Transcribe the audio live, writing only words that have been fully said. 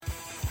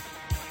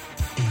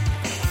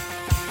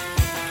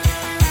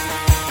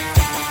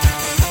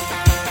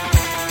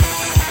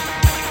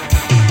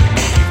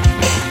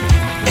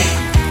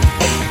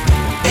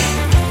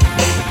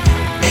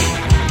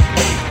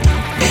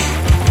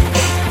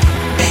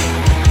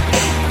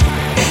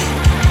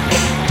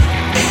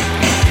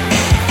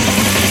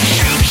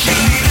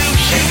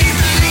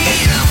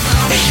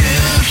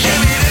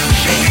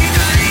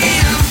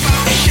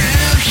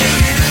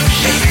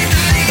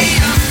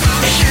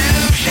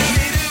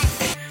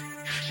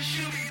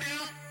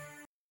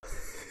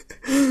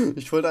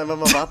Ich wollte einfach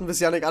mal warten, bis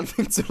Yannick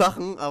anfängt zu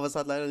lachen, aber es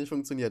hat leider nicht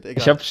funktioniert.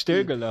 Egal. Ich habe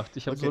still gelacht.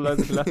 Ich habe Okay. so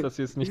leise gelacht, dass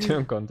ihr es nicht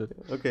hören konntet.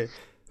 Okay.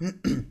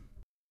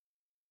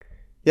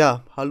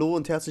 Ja, hallo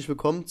und herzlich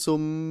willkommen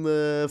zum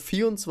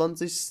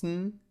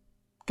 24.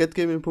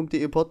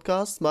 getgaming.de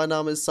Podcast. Mein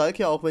Name ist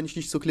Salkia, auch wenn ich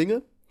nicht so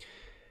klinge.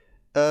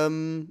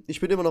 Ich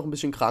bin immer noch ein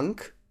bisschen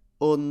krank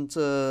und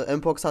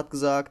Mpox hat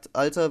gesagt,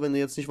 Alter, wenn du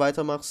jetzt nicht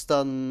weitermachst,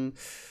 dann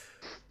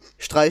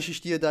streiche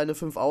ich dir deine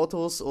 5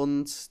 Autos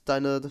und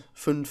deine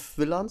 5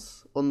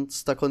 Villas.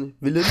 Und da konnte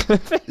Villen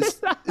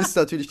ist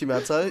natürlich die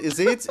Mehrzahl. Ihr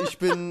seht, ich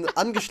bin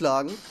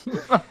angeschlagen.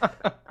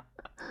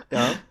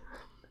 Ja.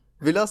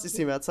 Villas ist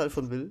die Mehrzahl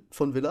von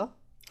Villa.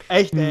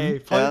 Echt, ey.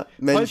 Voll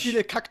Mensch.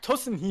 viele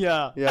Kaktussen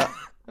hier. Ja,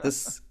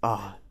 das.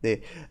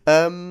 Nee.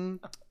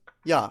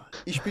 Ja,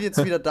 ich bin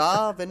jetzt wieder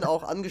da, wenn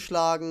auch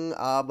angeschlagen,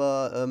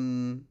 aber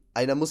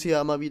einer muss hier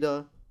ja mal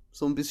wieder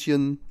so ein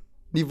bisschen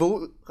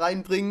Niveau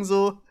reinbringen,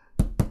 so.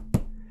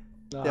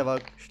 Ja. Der war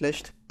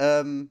schlecht.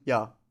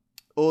 Ja.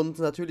 Und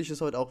natürlich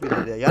ist heute auch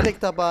wieder der Yannick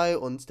dabei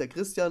und der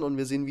Christian und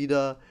wir sind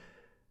wieder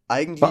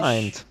eigentlich.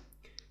 Vereint.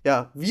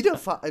 Ja, wieder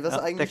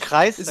Der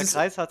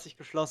Kreis hat sich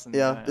geschlossen.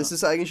 Ja, es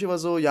ist eigentlich immer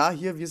so, ja,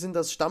 hier, wir sind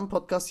das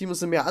Stamm-Podcast-Team, es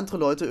sind mehr andere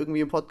Leute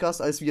irgendwie im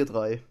Podcast als wir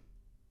drei.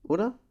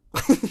 Oder?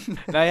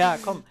 Naja,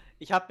 komm,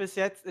 ich habe bis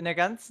jetzt in der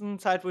ganzen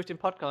Zeit, wo ich den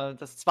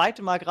Podcast das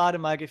zweite Mal gerade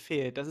mal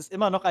gefehlt. Das ist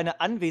immer noch eine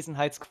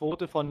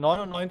Anwesenheitsquote von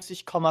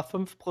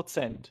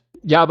 99,5%.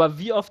 Ja, aber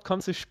wie oft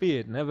kommst du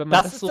spät, ne? Wenn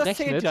man das so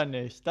rechnet. Zählt ja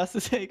nicht. Das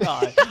ist ja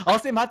egal.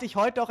 Außerdem hatte ich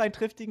heute auch einen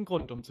triftigen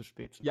Grund, um zu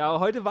spät zu kommen. Ja,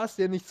 aber heute war es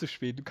ja nicht zu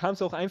spät. Du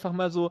kamst auch einfach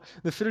mal so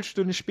eine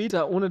Viertelstunde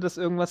später, ohne dass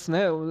irgendwas,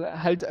 ne?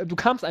 Halt, du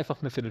kamst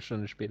einfach eine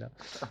Viertelstunde später.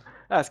 Ja,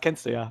 das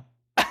kennst du ja.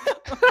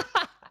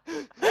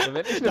 Ja,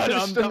 wenn ich eine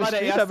Viertelstunde da war der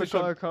später erste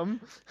bekomme,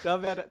 kommen.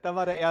 Da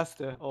war der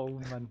Erste. Oh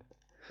Mann.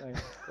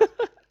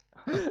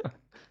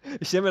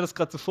 Ich stelle mir das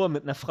gerade so vor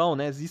mit einer Frau,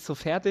 ne? Sie ist so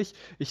fertig,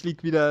 ich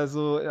lieg wieder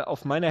so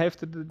auf meiner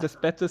Hälfte des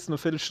Bettes, eine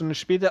Viertelstunde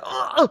später.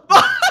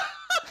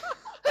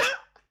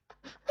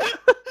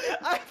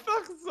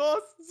 Einfach so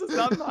aus dem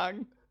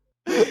Zusammenhang.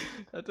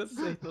 Ja, das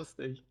ist echt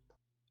lustig.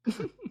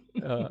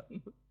 Ja.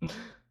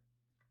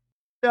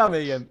 Ja,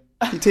 Miriam.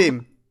 Die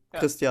Themen, Ja.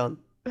 Christian.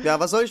 Ja,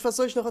 was soll ich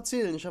noch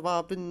erzählen?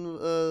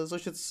 Soll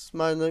ich jetzt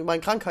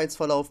meinen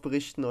Krankheitsverlauf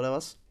berichten, oder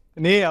was?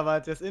 Nee,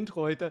 aber das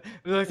Intro heute.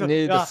 Du sagst so,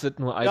 Nee, ja, das wird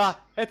nur alt. Ja,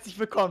 herzlich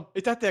willkommen.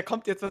 Ich dachte, der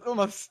kommt jetzt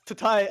irgendwas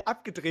total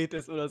abgedreht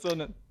ist oder so.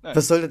 Ne? Nein.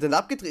 Was soll der denn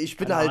abgedreht? Ich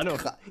bin Keine halt Ahnung.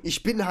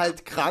 ich bin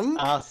halt krank.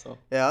 Ach so.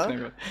 Ja. Sehr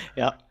gut.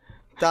 Ja.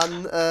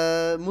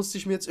 Dann musste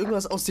ich mir jetzt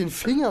irgendwas aus den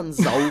Fingern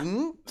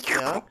saugen.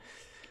 Ja.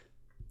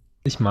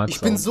 Ich mag's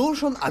Ich bin auch. so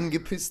schon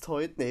angepisst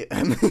heute. Nee.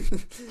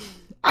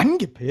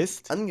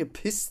 Angepisst?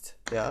 Angepisst,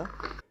 ja.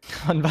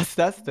 Und was ist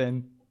das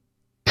denn?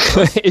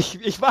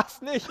 ich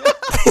war's nicht.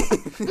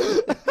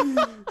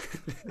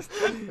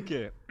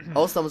 Okay.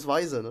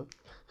 Ausnahmsweise,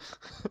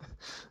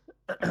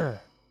 ne?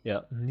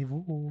 Ja,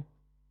 Niveau.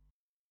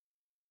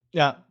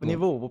 Ja,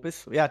 Niveau, wo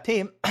bist du? Ja,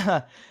 Themen.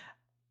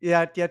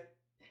 Ja,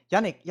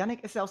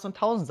 Yannick ist ja auch so ein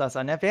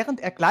Tausendsasser, ne? Während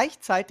er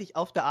gleichzeitig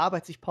auf der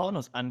Arbeit sich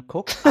Pornos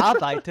anguckt,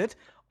 arbeitet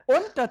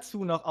und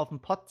dazu noch auf dem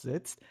Pott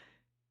sitzt.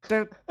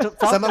 Sag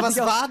mal, was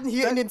war denn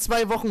hier in den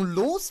 2 Wochen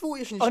los, wo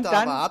ich nicht Und da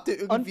dann- war? Habt ihr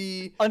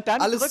irgendwie und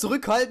dann alles drückt-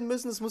 zurückhalten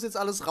müssen? Es muss jetzt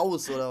alles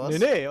raus, oder was?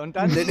 Nee, und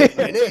dann,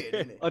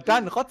 Nee. und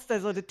dann rotzt er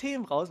so die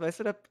Themen raus, weißt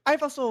du,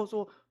 einfach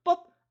so,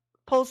 bopp,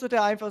 postet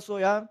er einfach so,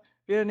 ja,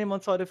 wir nehmen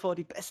uns heute vor,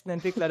 die besten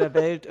Entwickler der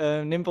Welt,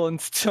 nehmen wir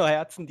uns zu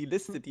Herzen die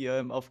Liste, die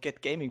auf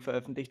Get Gaming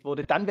veröffentlicht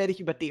wurde. Dann werde ich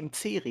über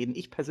DMC reden,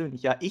 ich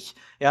persönlich,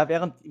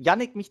 während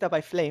Yannick mich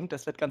dabei flamet,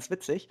 das wird ganz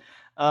witzig.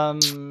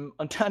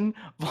 Und dann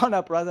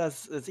Warner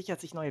Brothers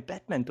sichert sich neue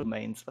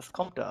Batman-Domains, was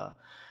kommt da?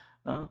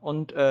 Ja,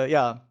 und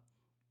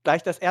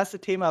gleich das erste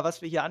Thema,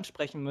 was wir hier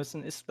ansprechen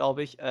müssen, ist,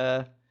 glaube ich,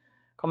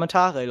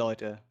 Kommentare,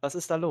 Leute. Was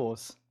ist da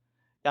los?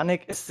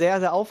 Yannick ist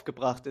sehr, sehr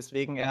aufgebracht,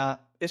 deswegen er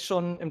ist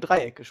schon im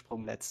Dreieck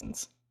gesprungen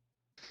letztens.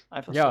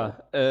 Einfach Ja,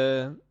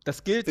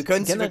 das gilt. Wir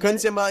können generell-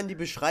 es ja mal in die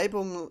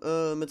Beschreibung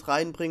mit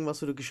reinbringen, was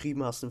du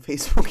geschrieben hast in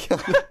Facebook. Ja.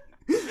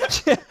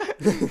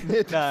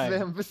 Nee, das Nein.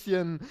 wäre ein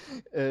bisschen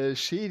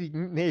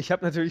schädigend. Nee, ich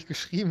habe natürlich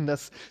geschrieben,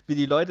 dass wir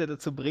die Leute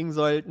dazu bringen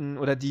sollten,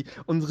 oder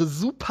unsere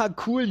super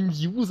coolen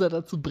User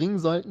dazu bringen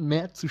sollten,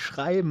 mehr zu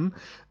schreiben.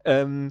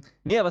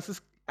 Nee, aber es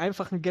ist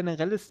einfach ein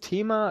generelles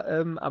Thema,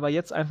 aber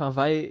jetzt einfach,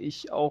 weil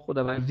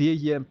wir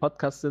hier im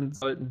Podcast sind,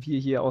 sollten wir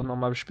hier auch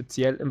nochmal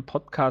speziell im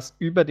Podcast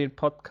über den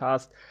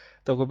Podcast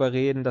darüber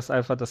reden, dass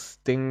einfach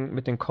das Ding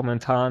mit den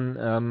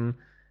Kommentaren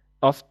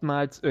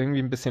oftmals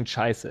irgendwie ein bisschen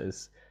scheiße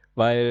ist.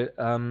 Weil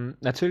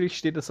natürlich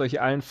steht es euch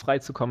allen frei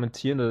zu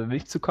kommentieren oder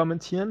nicht zu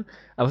kommentieren,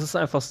 aber es ist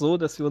einfach so,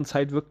 dass wir uns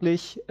halt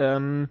wirklich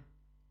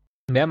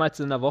mehrmals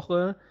in der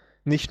Woche,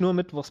 nicht nur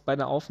mittwochs bei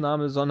der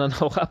Aufnahme, sondern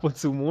auch ab und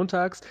zu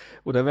montags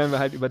oder wenn wir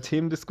halt über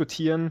Themen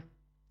diskutieren,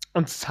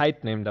 uns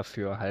Zeit nehmen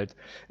dafür halt.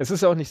 Es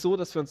ist ja auch nicht so,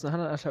 dass wir uns nach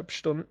 1,5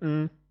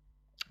 Stunden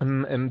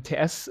im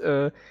TS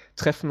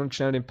treffen und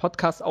schnell den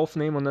Podcast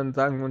aufnehmen und dann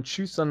sagen wir uns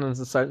Tschüss, sondern es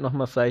ist halt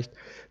nochmal vielleicht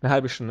eine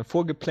halbe Stunde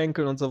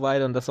Vorgeplänkel und so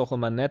weiter und das ist auch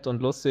immer nett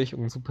und lustig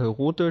und super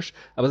erotisch,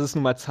 aber es ist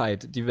nun mal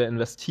Zeit, die wir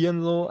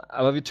investieren so,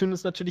 aber wir tun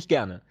es natürlich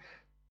gerne.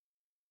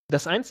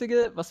 Das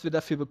Einzige, was wir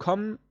dafür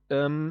bekommen,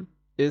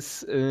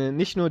 ist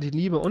nicht nur die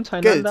Liebe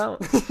untereinander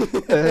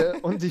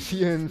und die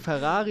vielen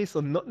Ferraris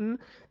und Nutten,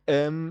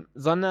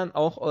 sondern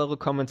auch eure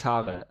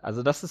Kommentare.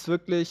 Also das ist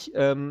wirklich,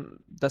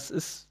 das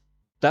ist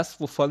das,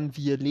 wovon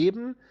wir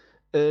leben,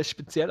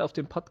 speziell auf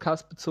den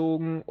Podcast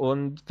bezogen.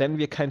 Und wenn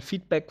wir kein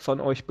Feedback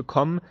von euch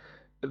bekommen,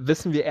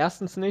 wissen wir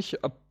erstens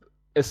nicht, ob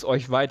es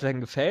euch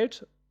weiterhin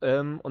gefällt.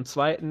 Und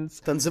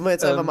zweitens. Dann sind wir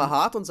jetzt einfach mal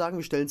hart und sagen,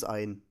 wir stellen es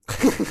ein.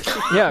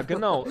 Ja,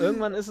 genau.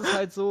 Irgendwann ist es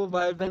halt so,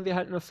 weil wenn wir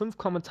halt nur 5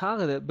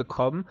 Kommentare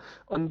bekommen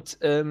und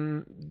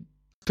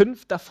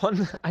 5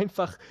 davon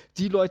einfach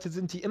die Leute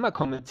sind, die immer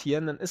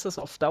kommentieren, dann ist das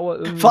auf Dauer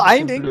irgendwie Vor ein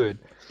allen bisschen Dingen, blöd.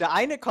 der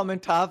eine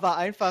Kommentar war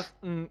einfach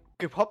ein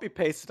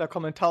gecopy-pasteter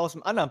Kommentar aus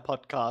einem anderen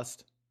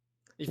Podcast.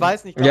 Ich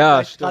weiß nicht, Ja,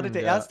 vielleicht gerade stimmt,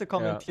 der ja, erste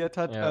kommentiert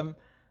hat. ja.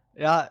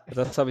 Ja,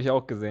 Das habe ich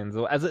auch gesehen.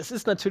 So. Also es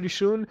ist natürlich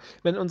schön,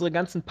 wenn unsere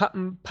ganzen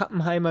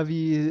Pappenheimer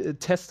wie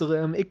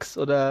Testere MX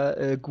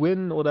oder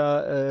Gwyn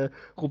oder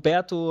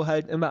Roberto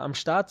halt immer am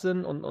Start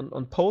sind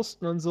und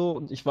posten und so.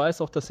 Und ich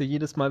weiß auch, dass ihr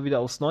jedes Mal wieder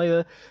aufs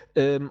Neue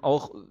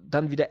auch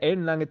dann wieder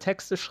ellenlange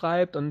Texte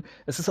schreibt. Und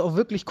es ist auch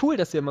wirklich cool,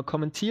 dass ihr immer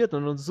kommentiert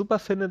und uns super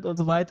findet und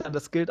so weiter. Und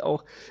das gilt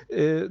auch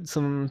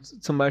zum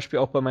Beispiel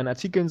auch bei meinen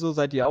Artikeln so.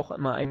 Seid ihr auch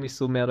immer eigentlich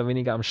so mehr oder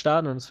weniger am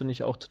Start. Und das finde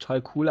ich auch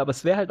total cool. Aber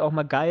es wäre halt auch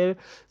mal geil,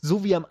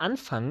 so wie am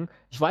Anfang,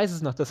 ich weiß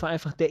es noch, das war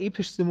einfach der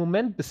epischste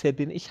Moment bisher,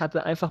 den ich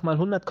hatte, einfach mal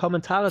 100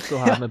 Kommentare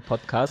zu haben im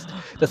Podcast.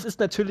 Das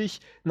ist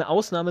natürlich eine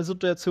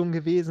Ausnahmesituation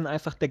gewesen,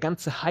 einfach der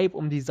ganze Hype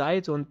um die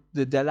Seite und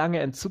der lange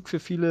Entzug für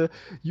viele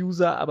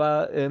User,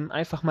 aber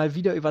einfach mal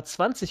wieder über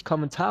 20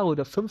 Kommentare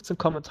oder 15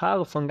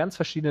 Kommentare von ganz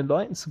verschiedenen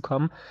Leuten zu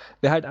kommen,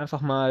 wäre halt einfach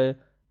mal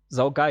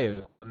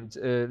saugeil. Und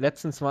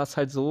letztens war es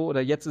halt so,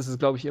 oder jetzt ist es,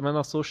 glaube ich, immer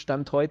noch so,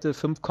 stand heute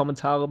 5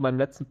 Kommentare beim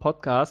letzten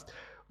Podcast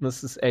und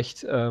das ist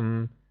echt,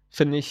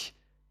 finde ich,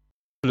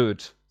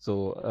 blöd.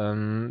 So,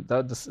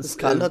 das ist. Es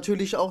kann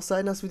natürlich auch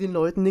sein, dass wir den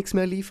Leuten nichts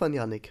mehr liefern,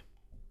 Yannick.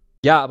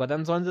 Ja, aber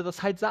dann sollen sie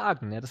das halt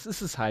sagen. Ja, das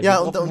ist es halt. Ja,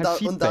 Wir und brauchen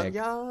halt dann, Feedback.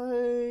 ja,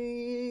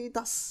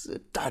 das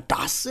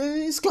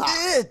ist klar.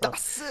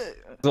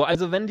 So,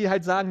 also wenn die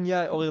halt sagen,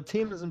 ja, eure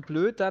Themen sind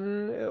blöd,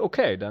 dann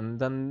okay,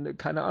 dann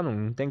keine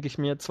Ahnung, denke ich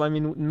mir 2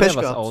 Minuten mehr Pech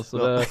was gehabt, aus. ja.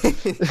 Oder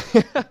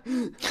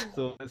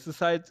so, es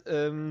ist halt,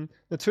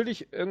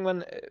 natürlich,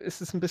 irgendwann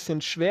ist es ein bisschen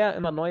schwer,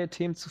 immer neue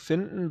Themen zu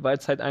finden, weil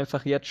es halt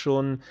einfach jetzt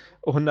schon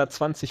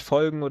 120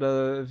 Folgen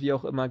oder wie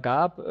auch immer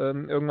gab.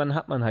 Irgendwann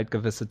hat man halt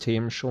gewisse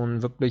Themen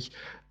schon wirklich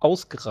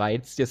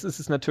ausgereizt. Jetzt ist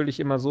es natürlich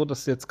immer so,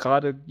 dass jetzt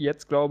gerade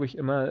jetzt, glaube ich,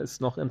 immer es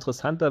noch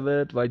interessanter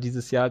wird, weil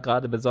dieses Jahr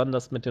gerade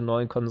besonders mit den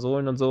neuen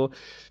Konsolen und so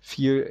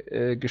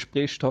viel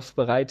Gesprächsstoff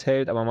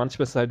bereithält. Aber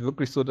manchmal ist es halt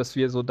wirklich so, dass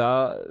wir so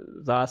da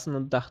saßen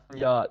und dachten,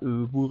 ja,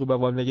 worüber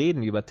wollen wir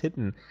reden? Über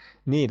Titten.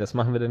 Nee, das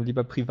machen wir dann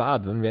lieber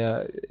privat, wenn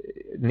wir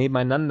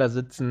nebeneinander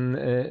sitzen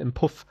im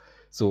Puff.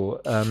 So,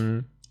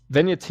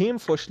 wenn ihr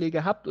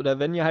Themenvorschläge habt oder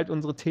wenn ihr halt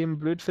unsere Themen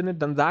blöd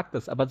findet, dann sagt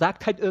es. Aber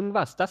sagt halt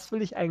irgendwas. Das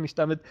will ich eigentlich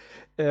damit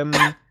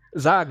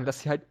sagen,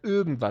 dass ihr halt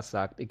irgendwas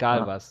sagt,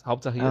 egal was.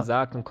 Hauptsache ihr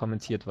sagt und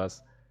kommentiert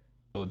was.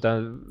 So,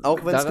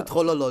 Auch wenn es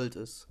getrollerlollt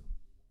ist.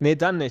 Nee,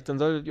 dann nicht. Dann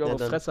solltet ihr eure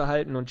dann. Fresse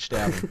halten und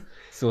sterben.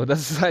 So,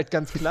 das ist halt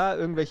ganz klar.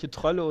 Irgendwelche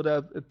Trolle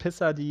oder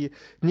Pisser, die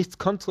nichts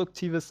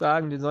Konstruktives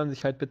sagen, die sollen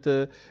sich halt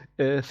bitte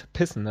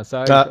verpissen. Das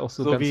sage ich auch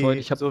so ganz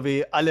heute. So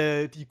wie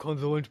alle, die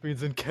Konsolen spielen,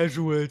 sind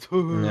Casuals.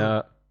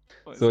 Ja.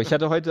 So, ich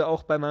hatte heute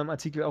auch bei meinem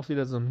Artikel auch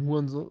wieder so einen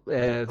Hurensohn.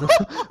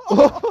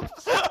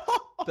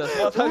 Das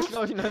Wort habe ich,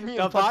 glaube ich, noch nie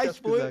im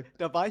Podcast gesagt.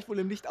 Da war ich wohl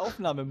im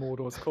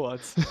Nicht-Aufnahmemodus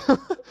kurz.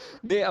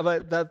 Nee,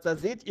 aber da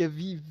seht ihr,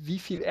 wie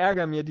viel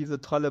Ärger mir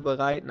diese Trolle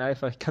bereiten.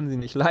 Einfach, ich kann sie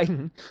nicht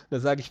leiden. Da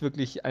sage ich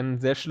wirklich ein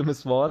sehr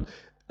schlimmes Wort.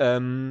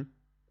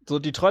 So,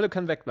 die Trolle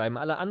können wegbleiben,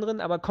 alle anderen,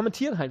 aber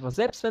kommentieren halt was.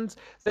 Selbst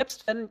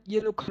wenn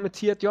ihr nur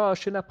kommentiert, ja,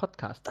 schöner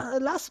Podcast,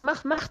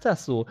 mach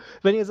das so.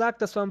 Wenn ihr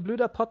sagt, das war ein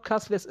blöder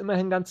Podcast, wäre es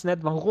immerhin ganz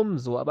nett. Warum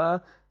so?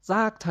 Aber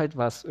sagt halt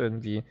was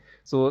irgendwie.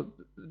 So,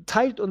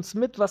 teilt uns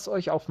mit, was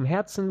euch auf dem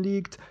Herzen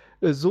liegt.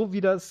 So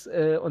wie das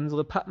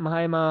unsere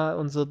Pappenheimer,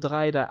 unsere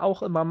 3 da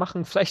auch immer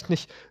machen. Vielleicht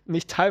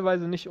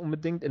teilweise nicht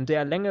unbedingt in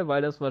der Länge,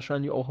 weil das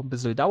wahrscheinlich auch ein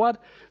bisschen dauert,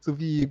 so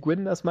wie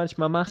Gwyn das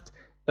manchmal macht.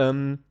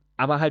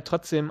 Aber halt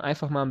trotzdem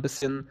einfach mal ein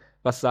bisschen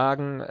was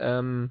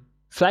sagen.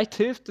 Vielleicht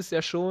hilft es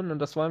ja schon, und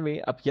das wollen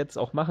wir ab jetzt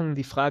auch machen,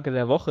 die Frage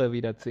der Woche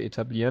wieder zu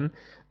etablieren.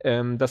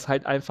 Dass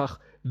halt einfach,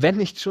 wenn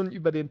nicht schon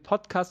über den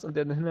Podcast und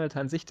den Inhalt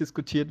an sich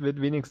diskutiert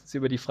wird, wenigstens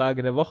über die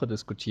Frage der Woche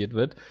diskutiert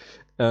wird.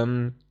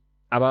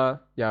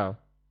 Aber ja,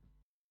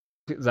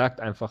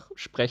 sagt einfach,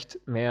 sprecht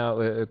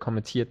mehr,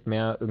 kommentiert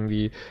mehr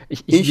irgendwie.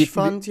 Ich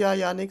fand ja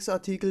Yannicks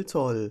Artikel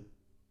toll.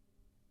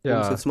 Um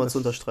es jetzt mal zu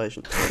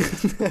unterstreichen.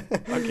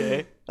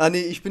 Okay.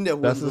 Nee, ich bin der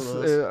Hurensohn.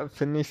 Das ist,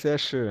 finde ich, sehr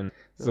schön.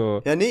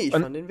 So. Ja, nee, ich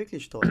fand den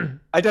wirklich toll.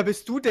 Alter,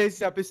 bist du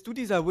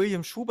dieser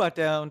William Schubert,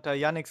 der unter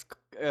Yannicks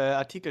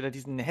Artikel, der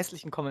diesen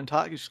hässlichen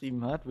Kommentar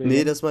geschrieben hat? Nee,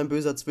 William? das ist mein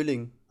böser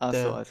Zwilling. Ach so,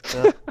 Der, alles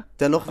klar.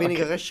 der noch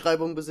weniger Okay.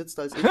 Rechtschreibung besitzt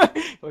als ich.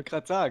 Ich wollte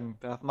gerade sagen,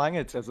 da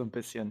mangelt es ja so ein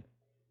bisschen.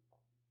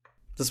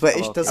 Das war Aber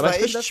echt, okay. das Aber war ich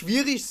find echt das-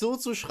 schwierig so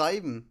zu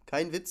schreiben.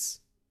 Kein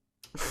Witz.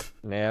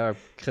 Naja,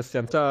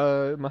 Christian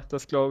da macht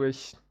das, glaube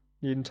ich,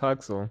 jeden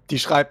Tag so. Die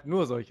schreibt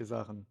nur solche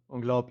Sachen.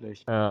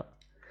 Unglaublich. Ja.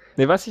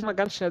 Nee, was ich mal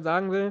ganz schnell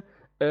sagen will,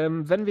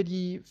 wenn wir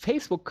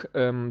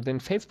den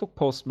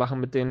Facebook-Post machen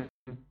mit den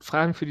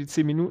Fragen für die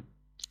 10 Minuten,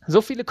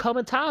 so viele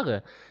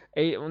Kommentare.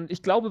 Ey, und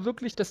ich glaube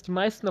wirklich, dass die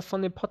meisten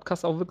davon den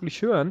Podcast auch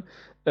wirklich hören,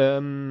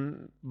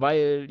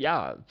 weil,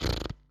 ja,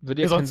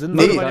 würde ja keinen sonst Sinn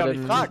würde machen, man da ja auch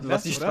nicht dann fragen, ne?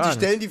 was Die, zu die fragen.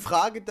 stellen die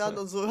Frage dann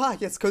und so,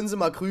 jetzt können sie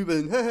mal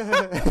grübeln.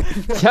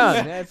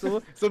 Ja, ne,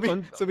 so, So wie,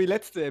 und, so wie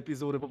letzte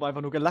Episode, wo wir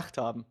einfach nur gelacht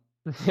haben.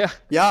 ja,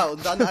 Ja,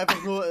 und dann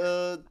einfach nur,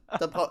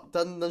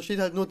 dann steht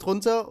halt nur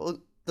drunter,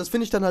 und das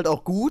finde ich dann halt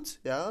auch gut,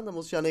 ja, da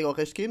muss ich Janik auch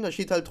recht geben, da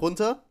steht halt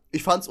drunter,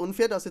 ich fand's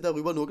unfair, dass ihr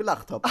darüber nur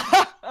gelacht habt.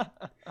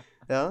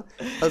 Ja,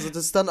 also das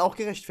ist dann auch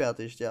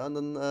gerechtfertigt, ja, und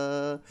dann,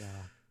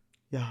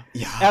 ja.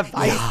 Er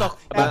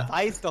aber-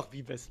 weiß doch,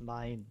 wie wir es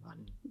meinen,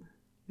 Mann.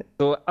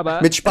 so,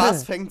 aber Mit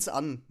Spaß fängt's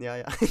an,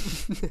 ja.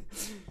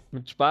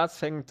 mit Spaß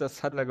fängt,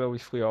 das hat er, glaube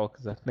ich, früher auch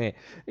gesagt. Nee,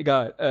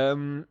 egal.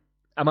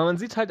 Aber man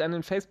sieht halt an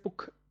den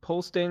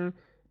Facebook-Posting,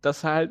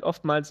 dass halt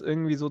oftmals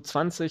irgendwie so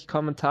 20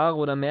 Kommentare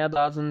oder mehr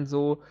da sind,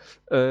 so,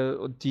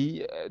 und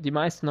die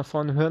meisten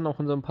davon hören auch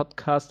unseren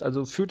Podcast,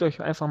 also fühlt euch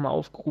einfach mal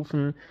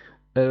aufgerufen,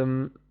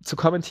 zu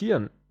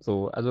kommentieren.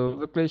 So, also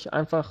wirklich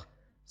einfach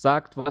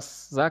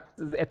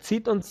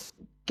erzählt uns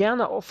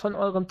gerne auch von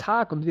eurem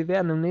Tag und wir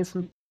werden im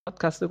nächsten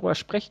Podcast darüber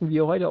sprechen, wie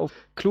ihr heute auf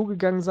Klo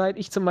gegangen seid.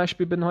 Ich zum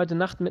Beispiel bin heute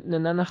Nacht, mitten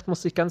in der Nacht,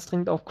 musste ich ganz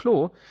dringend auf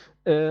Klo,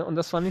 und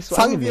das war nicht so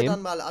Fangen angenehm. wir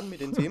dann mal an mit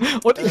den Themen.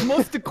 Und ich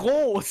musste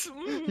groß.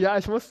 Ja,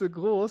 ich musste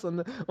groß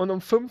und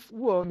um 5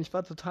 Uhr und ich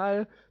war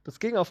total, das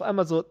ging auf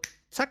einmal so,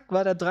 zack,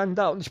 war der Drang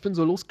da und ich bin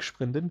so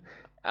losgesprintet.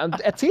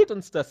 Und erzählt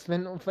uns das,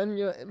 wenn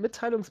ihr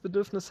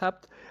Mitteilungsbedürfnis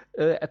habt,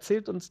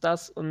 erzählt uns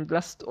das und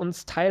lasst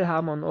uns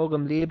teilhaben an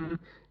eurem Leben,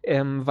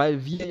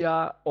 weil wir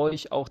ja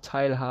euch auch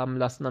teilhaben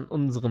lassen an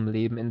unserem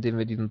Leben, indem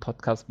wir diesen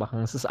Podcast machen.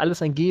 Es ist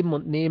alles ein Geben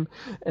und Nehmen,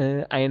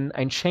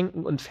 ein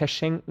Schenken und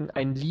Verschenken,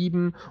 ein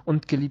Lieben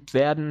und geliebt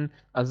werden.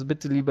 Also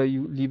bitte,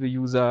 liebe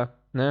User,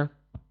 ne?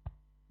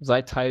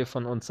 Seid Teil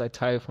von uns, seid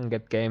Teil von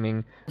Get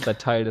Gaming,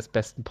 seid Teil des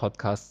besten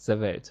Podcasts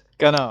der Welt.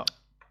 Genau.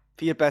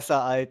 Viel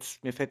besser als,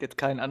 mir fällt jetzt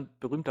kein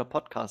berühmter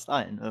Podcast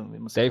ein. Irgendwie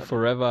muss Day ich grad-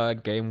 Forever,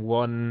 Game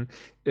One,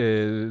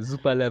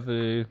 Super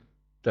Level,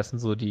 das sind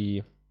so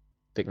die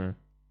dicken.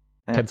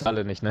 Ja. Kennst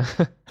alle nicht, ne?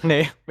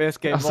 Nee, wer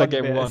ist Game Außer One?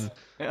 Game wer One. Ist,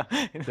 ja.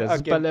 Der Ah,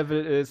 Super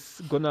Level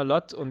ist Gunnar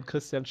Lott und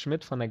Christian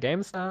Schmidt von der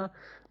GameStar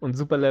und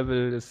Super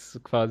Level ist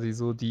quasi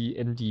so die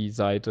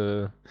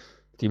Indie-Seite,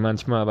 die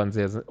manchmal aber einen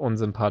sehr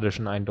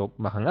unsympathischen Eindruck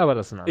machen, aber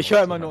das sind Ich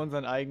höre immer nur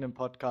unseren eigenen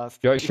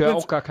Podcast. Ja, ich höre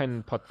bin's- auch gar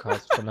keinen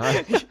Podcast, von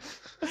daher.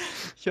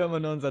 Ich höre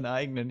immer nur unseren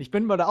eigenen. Ich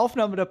bin bei der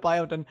Aufnahme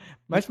dabei und dann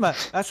manchmal,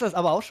 hast du das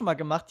aber auch schon mal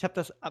gemacht? Ich habe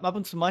das, ab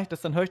und zu mache ich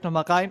das, dann höre ich noch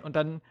mal rein und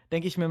dann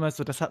denke ich mir immer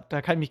so,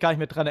 da kann ich mich gar nicht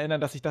mehr dran erinnern,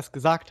 dass ich das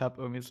gesagt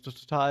habe. Irgendwie ist das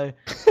total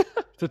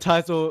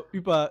so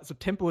so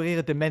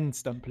temporäre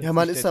Demenz dann plötzlich. Ja,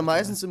 man ist da steht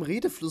meistens im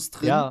Redefluss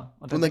drin. Ja,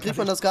 und dann kriegt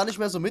man das gar nicht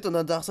mehr so mit und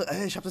dann dachte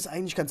ich, ich habe das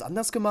eigentlich ganz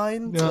anders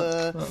gemeint.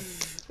 Ja,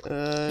 Ich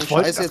wollte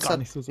scheiße, das jetzt gar hat,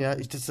 nicht so ja,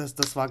 sagen.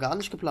 das war gar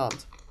nicht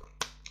geplant.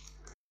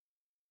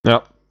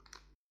 Ja.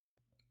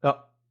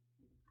 Ja.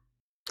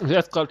 Ich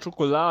esse gerade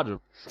Schokolade.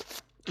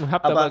 Und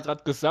hab Aber- dabei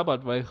gerade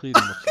gesabbert, weil ich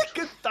reden muss.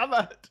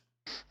 Gedammert.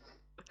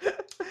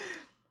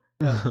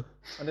 Ja.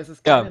 Und es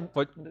ist Ja,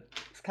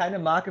 ist keine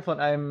Marke von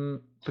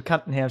einem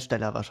bekannten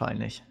Hersteller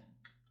wahrscheinlich.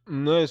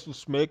 ne, es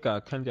ist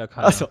Milka, kennt ja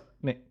keiner. Achso,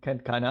 nee,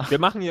 kennt keiner. Wir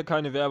machen hier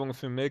keine Werbung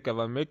für Milka,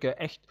 weil Milka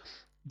echt,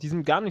 die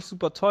sind gar nicht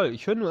super toll.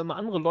 Ich höre nur immer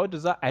andere Leute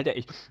sagen, Alter,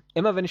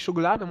 immer wenn ich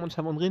Schokolade im Mund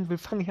habe und reden will,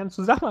 fange ich an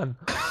zu sabbern.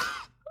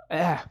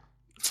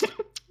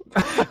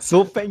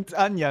 So fängt's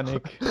an,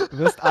 Yannick. Du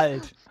wirst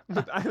alt.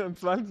 Mit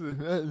 21.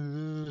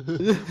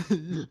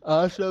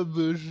 Arsch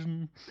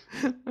erwischen.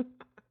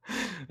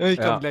 Ich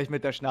komme Ja. gleich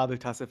mit der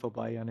Schnabeltasse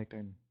vorbei, Yannick.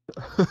 Dann.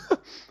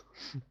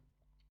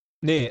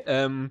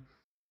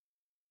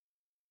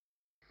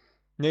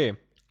 Nee,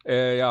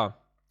 ja.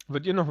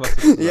 Würdet ihr noch was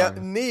dazu sagen? Ja,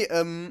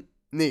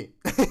 nee.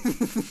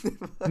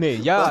 Nee,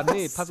 ja, Was?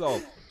 nee, pass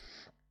auf.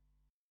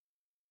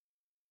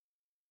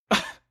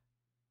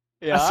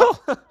 Ja. Ach so.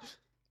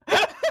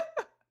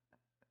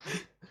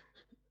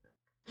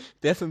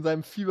 Der ist in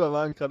seinem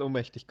Fieberwagen gerade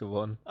ohnmächtig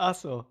geworden. Ach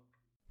so.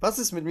 Was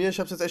ist mit mir? Ich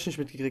hab's jetzt echt nicht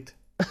mitgekriegt.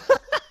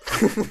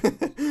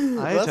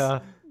 Alter.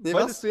 Was? Nee,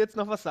 Wolltest was? du jetzt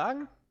noch was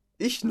sagen?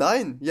 Ich?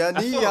 Nein. Ja, nee,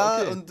 Ach so, ja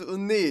okay.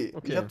 und nee.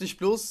 Okay. Ich hab dich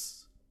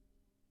bloß...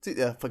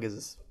 Ja, vergiss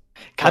es.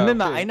 Kann Ja, mir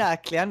mal okay. einer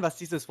erklären, was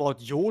dieses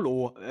Wort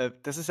YOLO,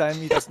 das ist ja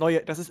irgendwie das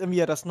neue, das ist irgendwie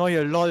ja das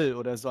neue LOL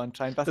oder so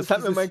anscheinend. Was Das ist hat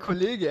mir dieses- mein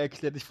Kollege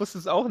erklärt. Ich wusste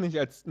es auch nicht,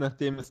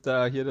 nachdem es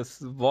da hier das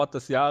Wort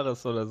des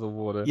Jahres oder so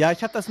wurde. Ja,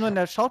 ich habe das nur in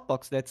der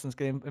Shoutbox letztens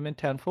gesehen, im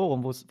internen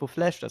Forum, wo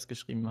Flash das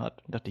geschrieben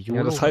hat. Und dachte, YOLO.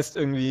 Ja, das heißt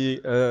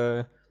irgendwie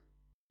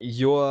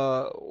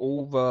You're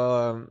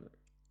over.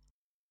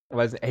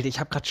 Weiß nicht, ey, ich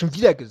habe gerade schon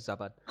wieder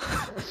gesabbert.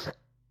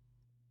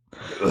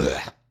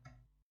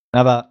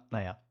 Aber,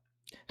 naja.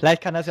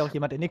 Vielleicht kann das ja auch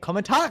jemand in den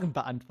Kommentaren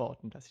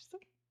beantworten. Dass ich so,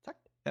 zack.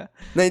 Ja.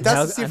 Nee, das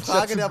Ja, ist die anstatt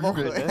Frage zu der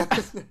Woche. googeln, ne?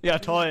 Ja,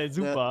 toll,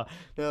 super.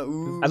 Ja,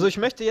 Also ich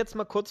möchte jetzt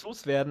mal kurz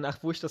loswerden,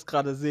 wo ich das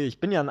gerade sehe. Ich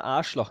bin ja ein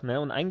Arschloch,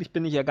 ne? Und eigentlich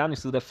bin ich ja gar nicht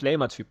so der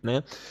Flamer-Typ,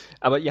 ne?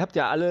 Aber ihr habt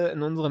ja alle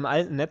in unserem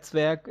alten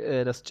Netzwerk,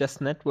 das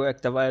Just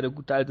Network, da war ja der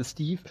gute alte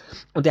Steve.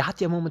 Und der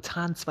hat ja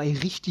momentan 2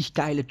 richtig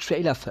geile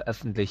Trailer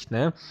veröffentlicht,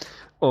 ne?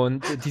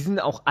 Und die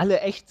sind auch alle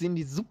echt, sehen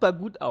die super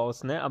gut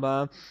aus, ne?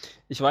 Aber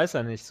ich weiß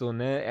ja nicht so,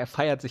 ne? Er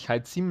feiert sich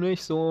halt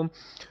ziemlich so.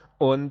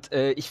 Und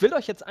ich will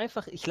euch jetzt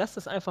einfach, ich lasse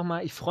das einfach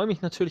mal, ich freue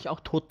mich natürlich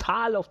auch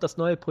total auf das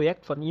neue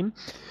Projekt von ihm.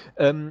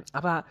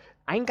 Aber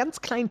einen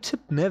ganz kleinen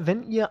Tipp, ne,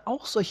 wenn ihr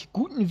auch solche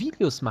guten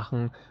Videos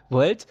machen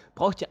wollt,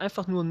 braucht ihr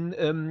einfach nur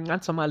ein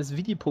ganz normales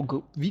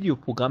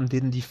Videoprogramm,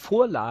 denn die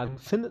Vorlagen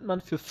findet man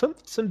für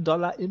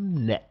 $15 im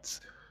Netz.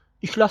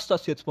 Ich lasse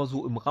das jetzt mal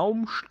so im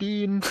Raum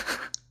stehen.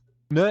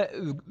 Ne,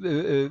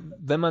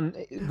 wenn man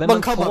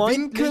kann mal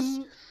freundlich,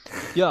 winken.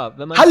 ja,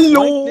 wenn man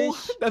Hallo!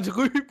 freundlich, Da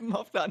drüben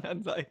auf der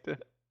anderen Seite.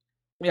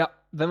 ja,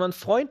 wenn man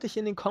freundlich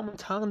in den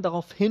Kommentaren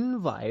darauf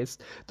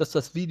hinweist, dass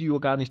das Video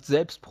gar nicht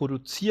selbst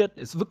produziert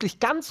ist, wirklich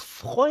ganz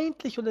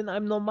freundlich und in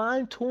einem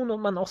normalen Ton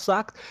und man auch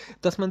sagt,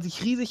 dass man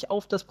sich riesig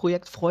auf das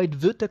Projekt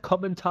freut, wird der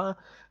Kommentar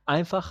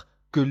einfach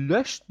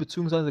gelöscht,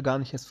 beziehungsweise gar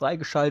nicht erst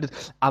freigeschaltet.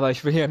 Aber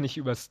ich will ja nicht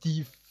über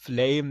Steve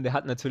Flame, der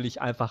hat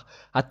natürlich einfach,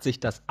 hat sich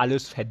das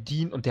alles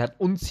verdient und der hat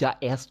uns ja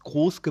erst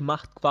groß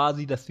gemacht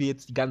quasi, dass wir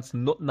jetzt die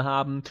ganzen Nutten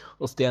haben,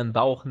 aus deren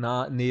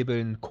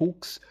Bauchnebeln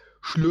Koks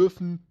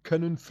schlürfen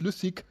können,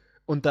 flüssig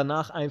und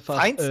danach einfach.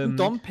 Feinsten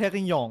Dom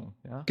Perignon.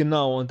 Ja?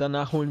 Genau, und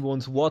danach holen wir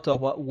uns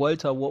Walter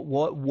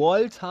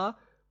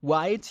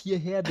White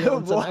hierher, der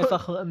uns dann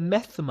einfach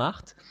Meth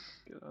macht.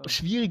 Genau.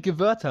 Schwierige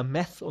Wörter,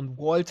 Meth und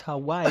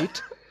Walter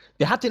White.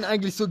 Wer hat den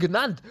eigentlich so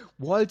genannt?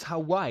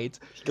 Walter White.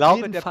 Ich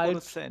glaube, der Jedenfalls-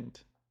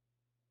 Produzent.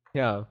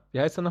 Ja, wie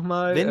heißt er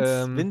nochmal?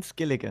 Vince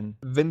Gilligan.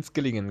 Vince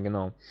Gilligan,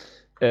 genau.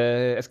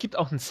 Es gibt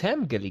auch einen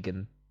Sam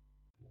Gilligan.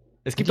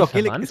 Es Sind gibt, die auch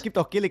verwandt? es gibt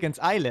auch Gilligan's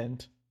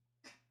Island.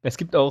 Es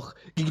gibt auch.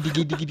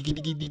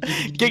 Giggity.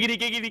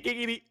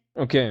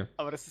 Okay,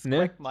 Aber das ist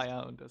Ne?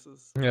 Quagmire und das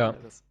ist Ja.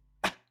 anderes.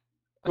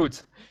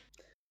 gut.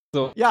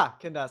 Ja,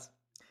 Kinders.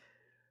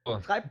 So,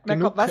 Schreibt mir,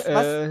 genug, was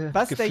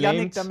der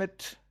Yannick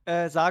geflamed.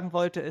 damit sagen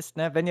wollte, ist,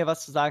 ne, wenn ihr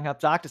was zu sagen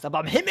habt, sagt es. Aber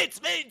um Himmels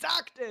Willen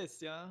sagt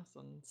es! Ja,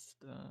 sonst.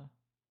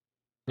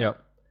 Ja.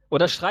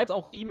 Oder schreibt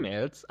auch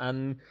E-Mails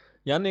an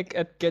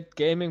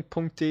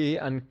yannick@getgaming.de,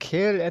 an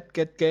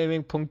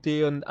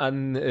kill@getgaming.de und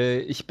an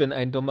ich bin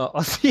ein dummer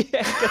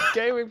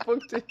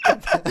Ossi@getgaming.de.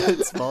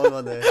 Als Maul,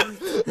 Mann, ey.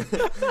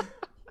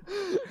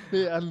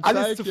 Nee, an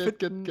Alles zu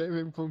finden.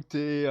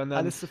 getgaming.de und dann,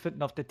 Alles zu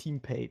finden auf der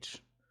Teampage.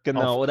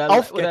 genau,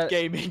 Auf oder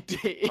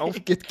getgaming.de.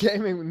 auf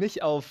getgaming,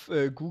 nicht auf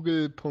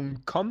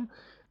google.com.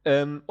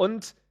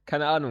 Und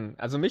keine Ahnung,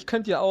 also mich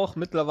könnt ihr auch,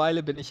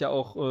 mittlerweile bin ich ja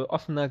auch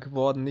offener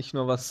geworden, nicht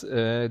nur was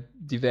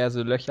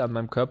diverse Löcher an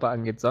meinem Körper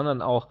angeht,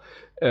 sondern auch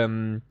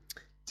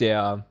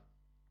der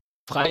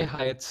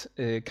Freiheit,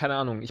 keine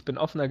Ahnung, ich bin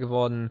offener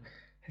geworden.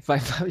 Ich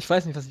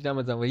weiß nicht, was ich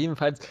damit sagen will.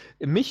 Jedenfalls,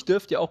 mich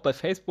dürft ihr auch bei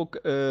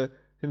Facebook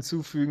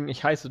hinzufügen.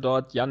 Ich heiße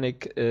dort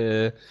Yannick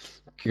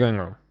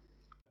Gönger.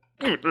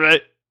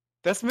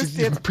 Das müsst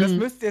ihr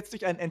jetzt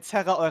durch einen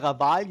Entzerrer eurer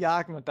Wahl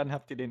jagen und dann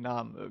habt ihr den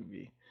Namen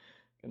irgendwie.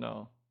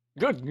 Genau.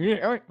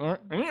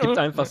 Gibt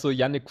einfach so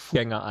Yannick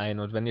Gänger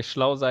ein und wenn ihr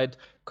schlau seid,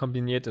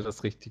 kombiniert ihr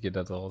das Richtige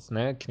daraus,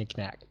 ne?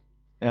 Knickknack.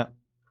 Ja.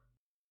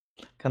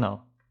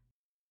 Genau.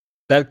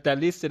 Da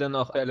lest ihr dann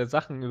auch alle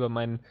Sachen über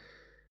mein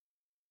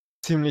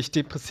ziemlich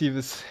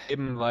depressives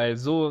Leben, weil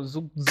so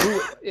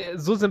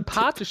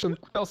sympathisch und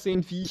gut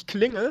aussehend, wie ich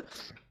klinge,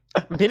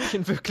 bin ich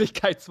in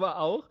Wirklichkeit zwar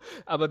auch,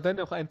 aber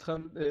dennoch ein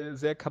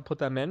sehr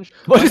kaputter Mensch.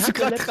 Wolltest Man du hat ja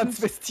gerade letztens-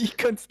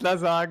 Transvestitkünstler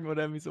sagen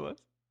oder irgendwie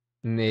sowas?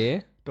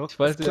 Nee. Doch. Ich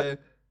wollte.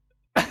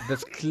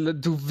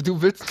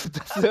 Du willst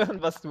das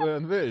hören, was du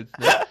hören willst.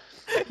 Ne?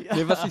 Ja.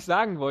 Nee, was ich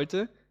sagen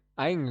wollte,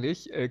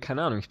 eigentlich,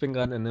 keine Ahnung, ich bin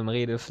gerade in einem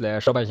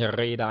Redeflash, aber ich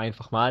rede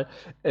einfach mal.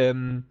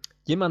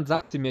 Jemand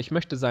sagte mir, ich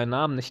möchte seinen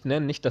Namen nicht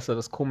nennen, nicht, dass er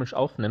das komisch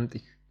aufnimmt.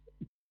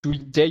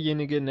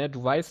 Derjenige, ne,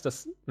 du weißt,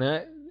 dass,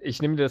 ne,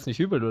 ich nehme dir das nicht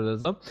übel oder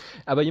so.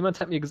 Aber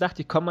jemand hat mir gesagt,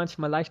 ich komme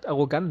manchmal leicht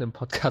arrogant im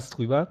Podcast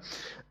rüber.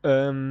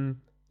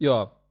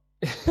 Ja.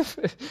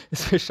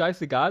 Ist mir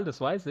scheißegal,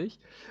 das weiß ich.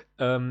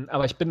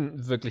 Aber ich bin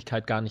in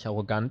Wirklichkeit gar nicht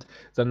arrogant,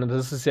 sondern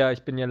das ist ja,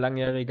 ich bin ja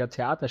langjähriger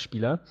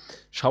Theaterspieler,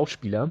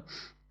 Schauspieler,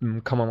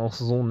 kann man auch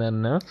so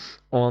nennen, ne?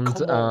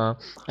 Und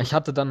ich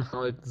hatte dann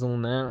halt so,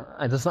 ne,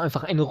 das war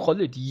einfach eine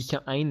Rolle, die ich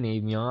ja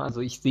einnehme, ja.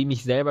 Also ich sehe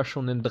mich selber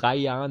schon in 3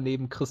 Jahren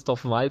neben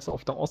Christoph Waltz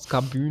auf der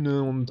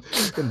Oscar-Bühne und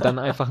dann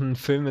einfach einen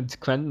Film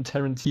mit Quentin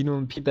Tarantino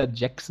und Peter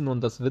Jackson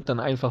und das wird dann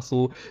einfach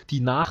so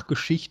die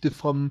Nachgeschichte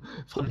von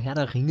Herr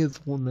der Ringe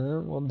so, ne?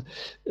 Und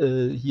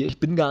hier, ich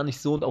bin gar nicht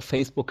so und auf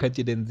Facebook könnt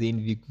ihr dann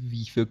sehen,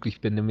 wie ich wirklich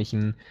bin, nämlich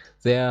ein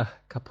sehr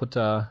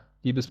kaputter,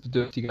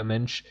 liebesbedürftiger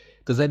Mensch,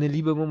 der seine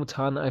Liebe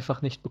momentan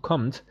einfach nicht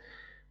bekommt,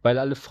 weil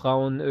alle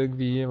Frauen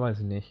irgendwie, weiß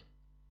ich nicht,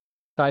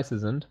 scheiße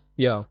sind.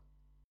 Ja.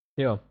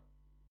 Ja.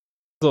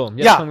 So,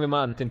 jetzt Ja. fangen wir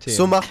mal an mit den Themen.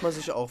 So macht man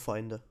sich auch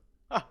Feinde.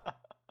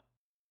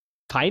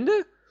 Feinde?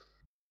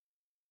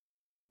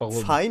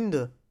 Warum?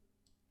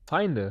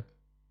 Feinde.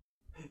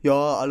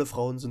 Ja, alle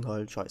Frauen sind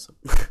halt scheiße.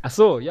 Ach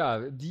so,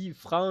 ja, die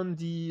Frauen,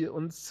 die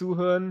uns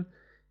zuhören,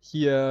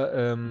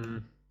 hier,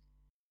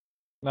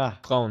 Na,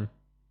 Frauen.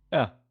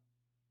 ja.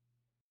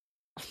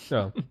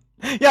 Ja.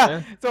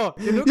 Ja, so,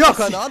 genug Ja, aus,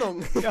 keine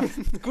Ahnung. ja,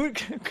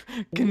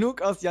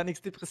 genug aus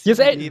Yannicks Hier depressiven ist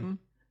Elton. Leben.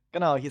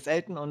 Genau, hier ist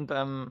Elton und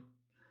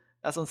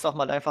lass uns doch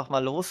mal einfach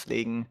mal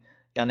loslegen,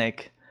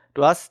 Yannick.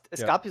 Es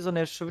Ja. gab hier so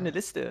eine schöne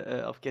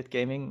Liste auf Get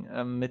Gaming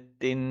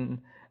mit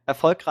den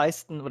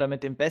erfolgreichsten oder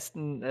mit den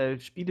besten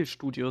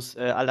Spielestudios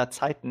aller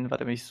Zeiten.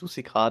 Warte mal, ich suche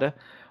sie gerade.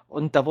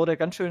 Und da wurde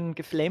ganz schön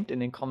geflamed in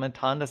den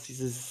Kommentaren, dass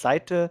diese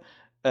Seite,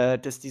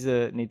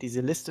 diese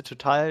Liste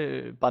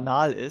total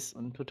banal ist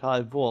und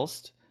total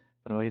Wurst.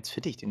 Warte mal, jetzt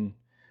finde ich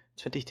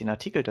den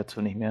Artikel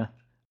dazu nicht mehr.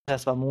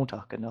 Das war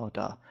Montag, genau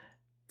da.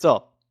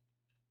 So.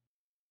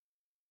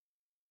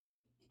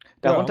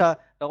 Darunter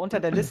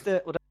der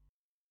Liste oder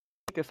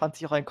fand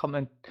sich auch ein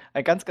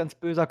ganz, ganz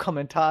böser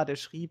Kommentar, der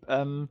schrieb,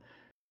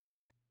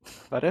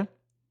 warte.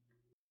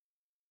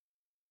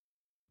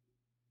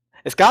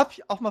 Es gab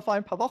auch mal vor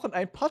ein paar Wochen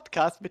einen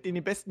Podcast mit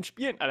den besten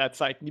Spielen aller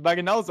Zeiten. Die war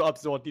genauso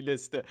absurd, die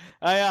Liste.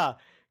 Ah ja,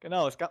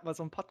 genau, es gab mal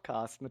so einen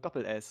Podcast mit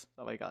Doppel-S,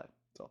 aber egal.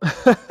 So.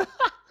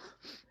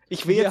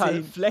 Ich will jetzt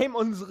Ja, flame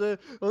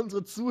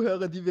unsere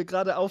Zuhörer, die wir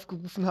gerade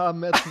aufgerufen haben,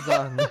 mehr zu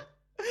sagen.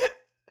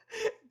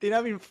 Den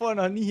habe ich vorher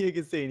noch nie hier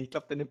gesehen. Ich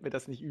glaube, der nimmt mir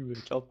das nicht übel.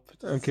 Ich glaube,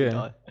 das ist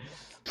egal.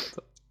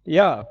 So.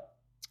 Ja,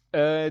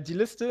 die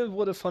Liste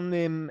wurde von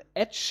dem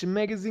Edge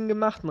Magazine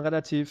gemacht, ein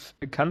relativ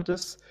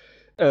bekanntes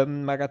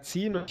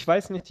Magazin. Und ich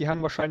weiß nicht, die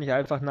haben wahrscheinlich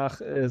einfach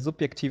nach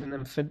subjektivem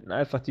Empfinden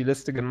einfach die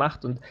Liste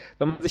gemacht. Und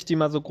wenn man sich die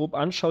mal so grob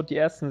anschaut, die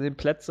ersten 10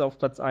 Plätze: auf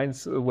Platz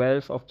 1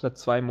 Valve, auf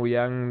Platz 2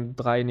 Mojang,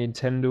 3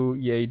 Nintendo,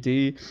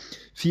 EAD,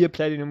 4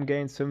 Platinum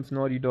Games, 5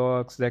 Naughty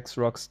Dogs, 6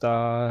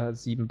 Rockstar,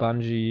 7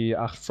 Bungie,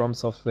 8 From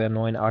Software,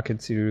 9 Arcane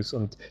Studios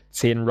und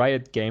 10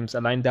 Riot Games.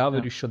 Allein da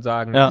würde ich schon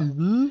sagen,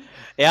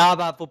 Ja,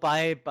 aber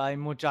wobei bei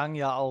Mojang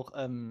ja auch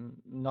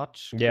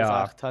Notch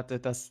gesagt hatte,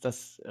 dass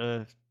das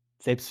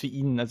selbst für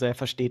ihn, also er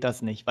versteht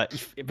das nicht, weil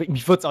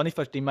mich würde es auch nicht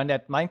verstehen. Man, der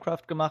hat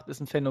Minecraft gemacht, ist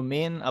ein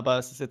Phänomen, aber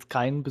es ist jetzt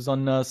kein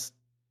besonders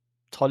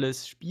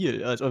tolles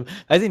Spiel. Also,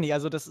 weiß ich nicht,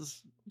 also das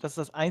ist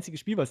das einzige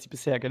Spiel, was die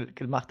bisher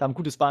gemacht haben.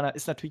 Gut, ist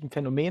natürlich ein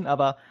Phänomen,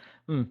 aber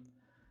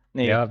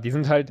nee. Ja, die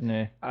sind halt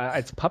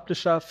als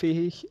Publisher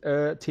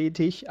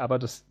tätig, aber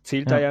das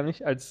zählt da ja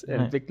nicht als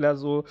Entwickler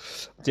so.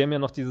 Die haben ja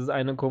noch dieses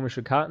eine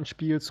komische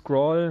Kartenspiel,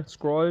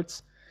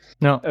 Scrolls.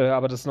 Ja.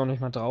 Aber das ist noch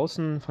nicht mal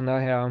draußen, von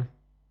daher.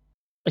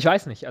 Ich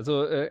weiß nicht,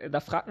 also da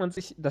fragt man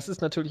sich, das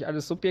ist natürlich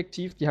alles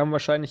subjektiv, die haben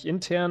wahrscheinlich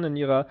intern in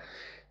ihrer,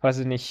 weiß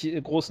ich nicht,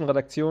 großen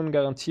Redaktion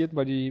garantiert,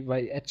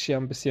 weil Edge ja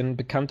ein bisschen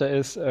bekannter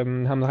ist,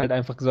 haben halt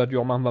einfach gesagt,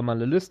 ja, machen wir mal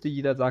eine Liste,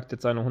 jeder sagt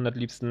jetzt seine 100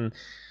 Liebsten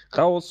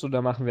raus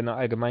oder machen wir eine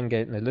allgemein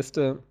geltende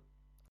Liste.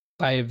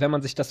 Weil, wenn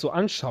man sich das so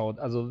anschaut,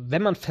 also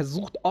wenn man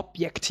versucht,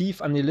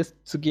 objektiv an die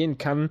Liste zu gehen,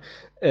 kann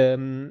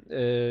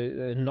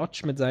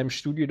Notch mit seinem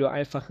Studio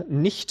einfach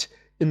nicht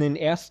in den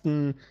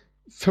ersten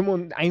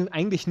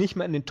eigentlich nicht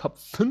mehr in den Top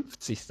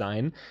 50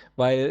 sein,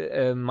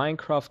 weil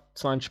Minecraft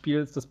zwar ein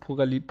Spiel ist, das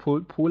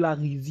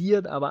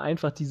polarisiert, aber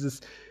einfach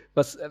dieses,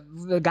 was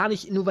gar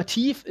nicht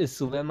innovativ ist,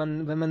 so wenn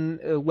man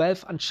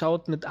Valve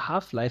anschaut mit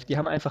Half-Life, die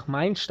haben einfach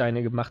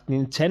Meilensteine gemacht.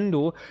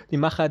 Nintendo, die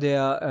Macher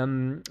der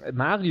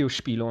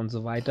Mario-Spiele und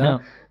so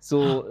weiter,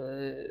 so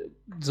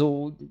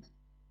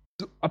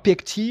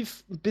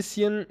objektiv ein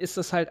bisschen ist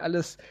das halt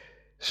alles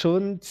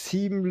schon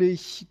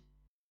ziemlich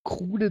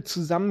krude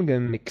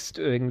zusammengemixt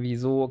irgendwie,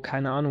 so,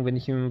 keine Ahnung, wenn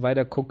ich ihm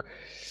weiter gucke,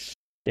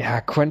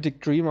 ja, Quantic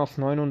Dream auf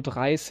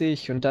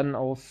 39 und dann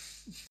auf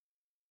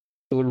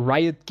so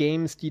Riot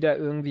Games, die da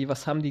irgendwie,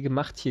 was haben die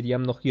gemacht hier? Die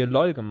haben doch hier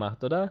LOL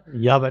gemacht, oder?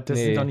 Ja, aber das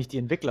sind doch nicht die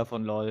Entwickler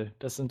von LOL.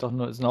 Das sind auch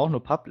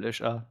nur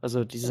Publisher.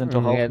 Also die sind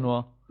doch auch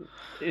nur.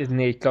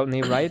 Nee, ich glaube,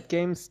 Riot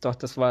Games, doch,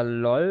 das war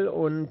LOL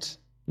und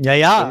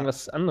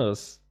irgendwas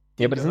anderes.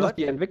 Ja, aber das sind doch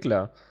die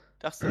Entwickler.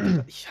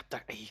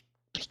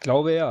 Ich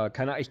glaube ja.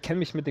 Ich kenne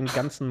mich mit dem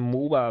ganzen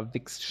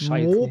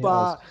MOBA-Wix-Scheiß nicht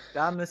aus.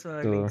 Da müssen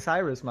wir den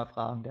Cyrus mal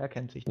fragen. Der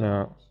kennt sich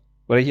da aus.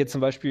 Oder hier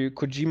zum Beispiel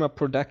Kojima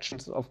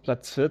Productions auf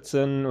Platz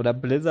 14 oder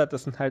Blizzard,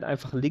 das sind halt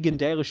einfach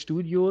legendäre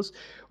Studios.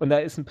 Und da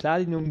ist ein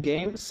Platinum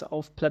Games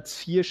auf Platz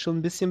 4 schon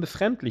ein bisschen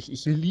befremdlich.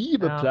 Ich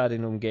liebe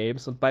Platinum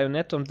Games und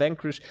Bayonetta und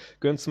Vanquish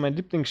gehören zu meinen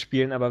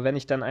Lieblingsspielen, aber wenn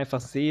ich dann einfach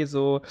sehe,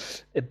 so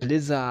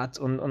Blizzard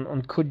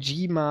und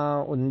Kojima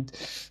und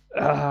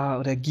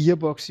oder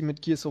Gearbox, die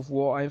mit Gears of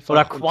War einfach.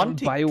 Oder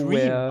Quantic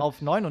Dream auf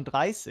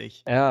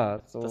 39. Ja,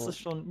 so. Das ist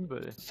schon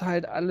übel. Das ist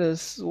halt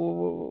alles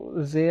so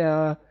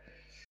sehr.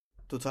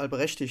 Total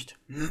berechtigt.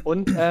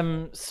 Und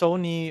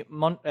Sony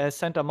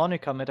Santa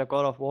Monica mit der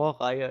God of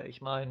War-Reihe,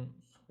 ich meine,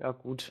 ja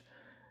gut,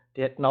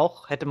 die hätte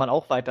man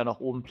auch weiter nach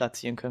oben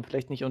platzieren können.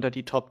 Vielleicht nicht unter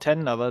die Top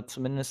 10, aber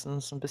zumindest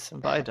ein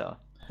bisschen weiter.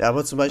 Ja,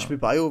 aber zum Beispiel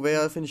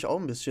BioWare finde ich auch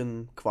ein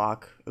bisschen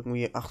Quark.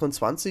 Irgendwie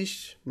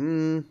 28.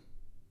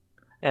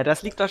 Ja,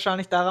 das liegt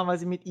wahrscheinlich daran, weil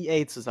sie mit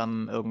EA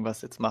zusammen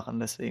irgendwas jetzt machen.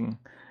 Deswegen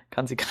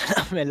kann sie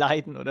keiner mehr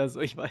leiden oder so.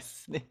 Ich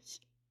weiß es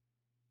nicht.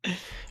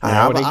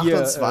 Ja, oder aber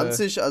hier,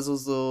 28, also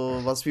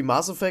so was wie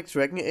Mass Effect,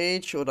 Dragon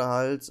Age oder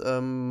halt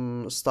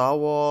Star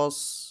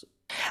Wars,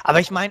 Aber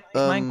ich meine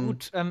ähm,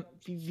 gut,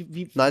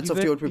 Knights of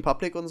the Old wie,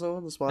 Republic und so,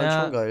 das war halt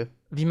schon ja, geil.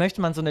 wie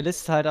möchte man so eine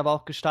Liste halt aber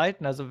auch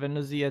gestalten? Also, wenn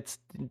du sie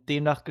jetzt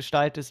demnach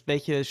gestaltest,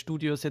 welche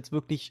Studios jetzt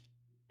wirklich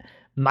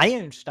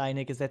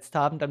Meilensteine gesetzt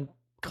haben, dann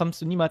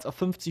kommst du niemals auf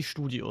 50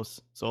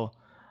 Studios. So.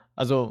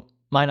 Also,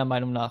 meiner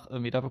Meinung nach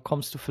irgendwie. Da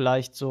kommst du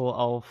vielleicht so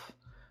auf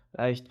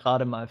vielleicht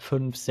gerade mal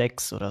 5,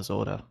 6 oder so.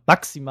 Oder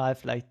maximal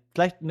vielleicht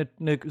eine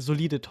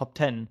solide Top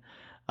 10.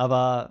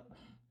 Aber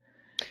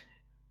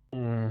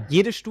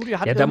jedes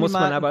Studio hat Ja, da irgendwie muss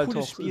man mal ein aber halt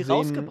cooles auch Spiel sehen,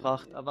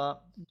 rausgebracht.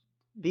 Aber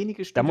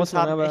wenige da muss Studios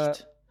man haben aber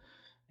echt.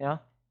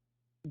 Ja.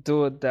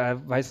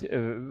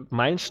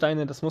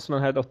 Meilensteine, das muss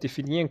man halt auch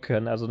definieren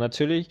können. Also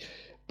natürlich,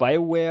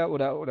 BioWare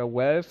oder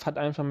Valve hat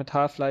einfach mit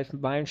Half-Life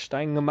einen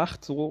Meilenstein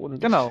gemacht, so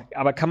Genau.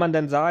 aber kann man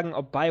dann sagen,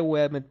 ob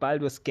BioWare mit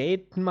Baldur's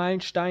Gate einen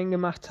Meilenstein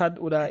gemacht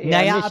hat oder eher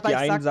Naja, nicht? aber Die ich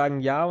einen sag,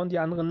 sagen ja und die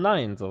anderen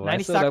nein, so, nein,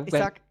 ich weißt du? Oder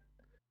sag,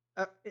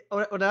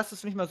 oder lass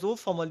es mich mal so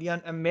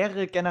formulieren,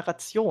 mehrere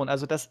Generationen,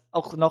 also dass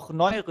auch noch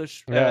neuere,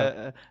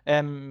 ja.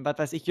 was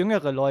weiß ich,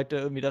 jüngere Leute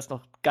irgendwie das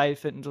noch geil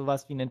finden,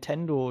 sowas wie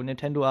Nintendo.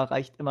 Nintendo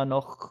erreicht immer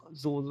noch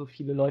so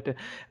viele Leute.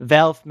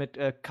 Valve mit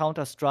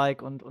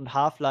Counter-Strike und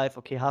Half-Life,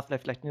 okay,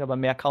 Half-Life vielleicht nicht, aber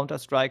mehr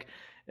Counter-Strike,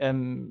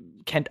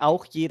 kennt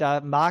auch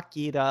jeder, mag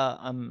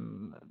jeder,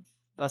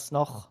 was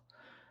noch?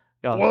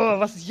 Ja, Boah,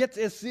 was ich jetzt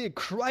erst sehe,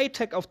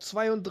 Crytek auf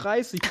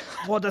 32.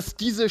 Boah, dass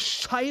diese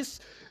scheiß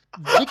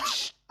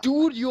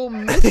Wichstudio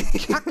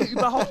Mistkacke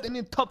überhaupt in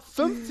den Top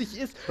 50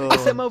 ist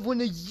ja mal wohl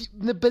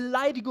eine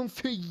Beleidigung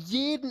für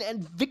jeden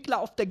Entwickler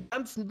auf der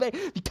ganzen Welt.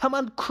 Wie kann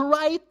man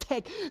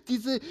Crytek,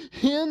 diese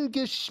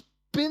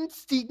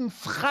hirngespinstigen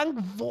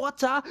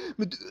Frankfurter,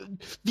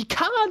 wie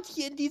kann man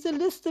die in diese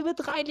Liste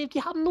mit reinnehmen?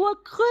 Die haben nur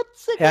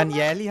Grütze Herrn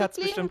gemacht. Jäli hat's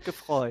bestimmt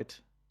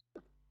gefreut.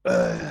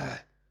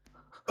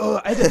 Oh,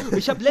 Alter,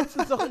 ich habe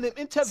letztens noch in einem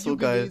Interview So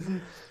geil.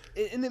 gelesen.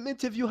 In einem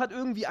Interview hat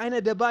irgendwie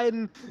einer der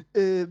beiden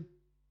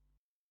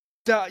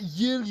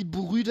Yearly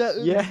Brüder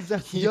irgendwie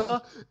gesagt,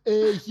 ja,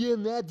 hier,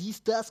 ne,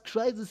 dies, das,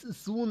 Crisis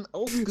ist so ein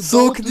ausgebautes...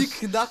 So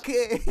knickknacke,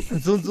 ey.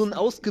 So ein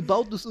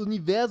ausgebautes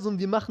Universum,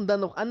 wir machen dann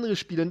noch andere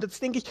Spiele. Und jetzt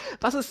denke ich,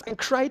 was ist an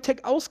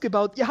Crytek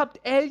ausgebaut? Ihr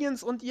habt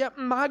Aliens und ihr habt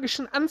einen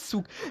magischen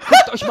Anzug.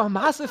 Guckt euch mal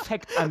Mass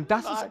Effect an,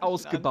 das ist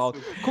ausgebaut.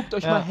 Guckt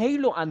euch mal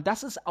Halo an,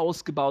 das ist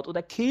ausgebaut.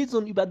 Oder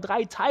Killzone über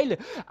 3 Teile.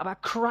 Aber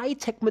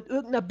Crytek mit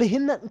irgendeiner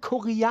behinderten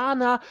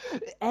Koreaner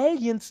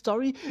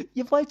Alien-Story,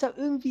 ihr wollt da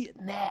irgendwie,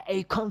 ne,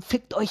 ey, komm,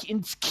 fickt euch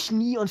ins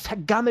Knie und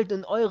vergammelt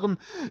in eurem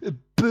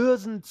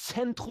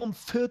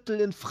Börsenzentrum-Viertel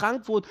in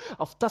Frankfurt,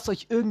 auf das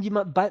euch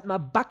irgendjemand bald mal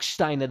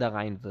Backsteine da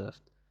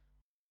reinwirft.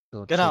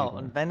 So, Genau,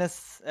 und wenn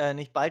es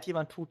nicht bald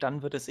jemand tut,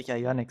 dann wird es sicher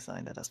Yannick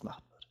sein, der das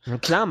machen wird. Na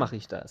klar mache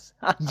ich das.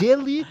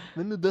 Jelly,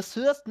 wenn du das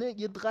hörst, ne,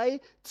 ihr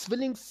 3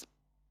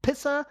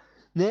 Zwillingspisser,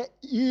 ne,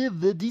 ihr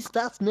dies,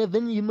 das, ne,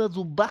 wenn ihr immer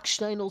so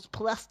Backsteine aus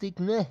Plastik,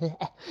 ne,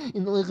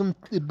 in eurem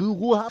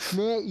Büro habt,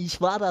 ne, ich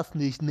war das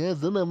nicht, ne,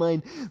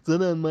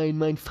 sondern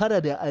mein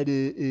Vater, der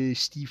alte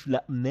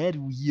Stieflappen, ne,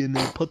 du hier, ne,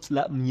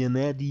 Potzlappen hier,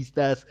 ne, dies,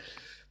 das.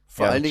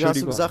 Vor allen Dingen hast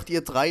du gesagt,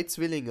 ihr 3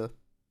 Zwillinge.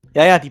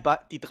 Ja,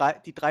 die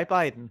drei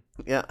beiden.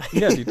 Ja.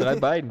 Ja, die 3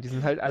 beiden, die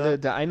sind halt alle,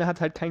 der eine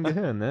hat halt kein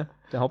Gehirn, ne,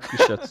 der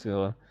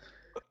Hauptgeschäftsführer.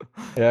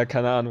 Ja,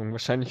 keine Ahnung.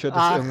 Wahrscheinlich hört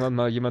das irgendwann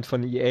mal jemand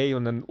von EA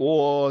und dann,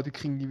 oh, die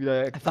kriegen die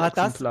wieder.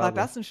 War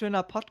das ein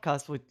schöner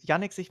Podcast, wo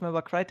Yannick sich mal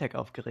über Crytek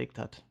aufgeregt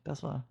hat?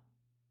 Das war.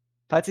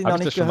 Falls ihr noch Hab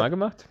ich nicht das schon mal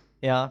gemacht?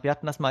 Ja, wir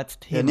hatten das mal als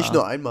Thema. Ja, nicht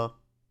nur einmal.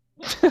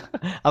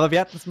 Aber wir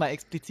hatten es mal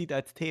explizit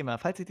als Thema.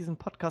 Falls ihr diesen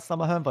Podcast noch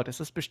mal hören wollt, ist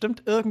das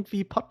bestimmt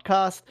irgendwie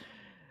Podcast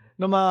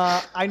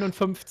Nummer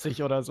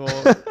 51 oder so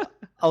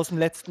aus dem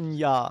letzten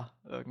Jahr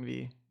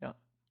irgendwie. Ja.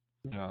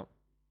 Ja.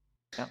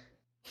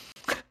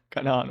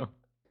 Keine Ahnung.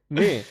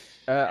 Nee.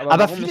 Aber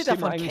warum viele ich den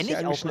davon eigentlich kenne ich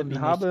auch angeschnitten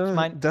irgendwie habe, nicht. Ich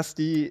mein, dass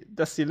die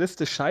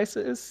Liste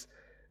scheiße ist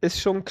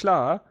schon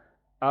klar.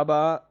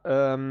 Aber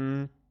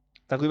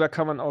darüber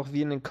kann man auch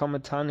wie in den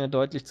Kommentaren ja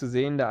deutlich zu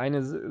sehen. Der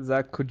eine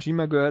sagt,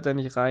 Kojima gehört da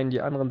nicht rein, die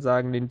anderen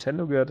sagen,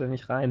 Nintendo gehört da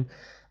nicht rein.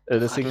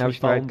 Deswegen habe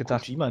ich mir halt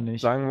gedacht, Kojima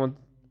nicht. sagen wir uns,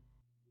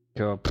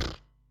 ja,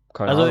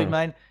 keine Also Ahnung. ich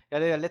meine,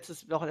 ja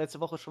letzte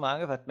Woche schon mal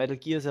angefangen. Metal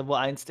Gear ist ja wohl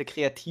eins der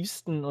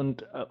kreativsten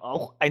und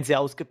auch ein sehr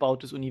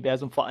ausgebautes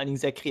Universum, vor allen Dingen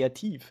sehr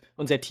kreativ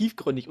und sehr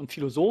tiefgründig und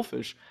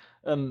philosophisch.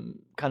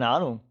 Keine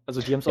Ahnung.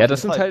 Also die haben es Ja,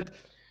 das sind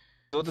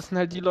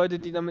halt die Leute,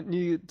 die damit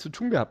nie zu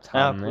tun gehabt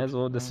haben. Ja, Ne? gut.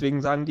 So, deswegen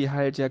sagen die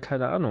halt, ja,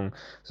 keine Ahnung.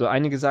 So,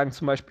 einige sagen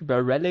zum Beispiel bei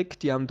Relic,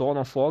 die haben Dawn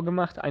of War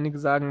gemacht, einige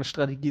sagen,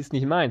 Strategie ist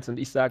nicht meins. Und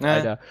ich sage,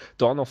 Alter,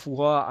 Dawn of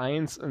War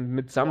 1 und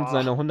mitsamt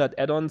seiner 100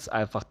 Add-ons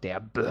einfach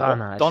der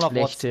Burner Dawn of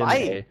War schlechthin, 2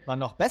 ey. war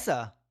noch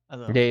besser.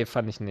 Also, Nee,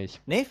 fand ich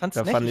nicht. nee, fandst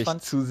Da du nicht?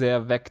 fand ich zu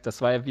sehr weg.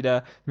 Das war ja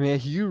wieder mehr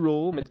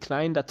Hero mit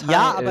kleinen Dateien.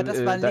 Ja, aber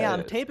das war näher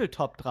am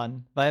Tabletop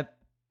dran, weil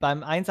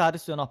beim 1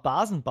 hattest du ja noch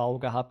Basenbau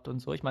gehabt und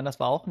so. Ich meine,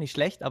 das war auch nicht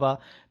schlecht, aber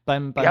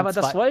beim Ja, aber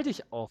 2 das wollte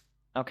ich auch.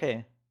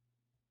 Okay.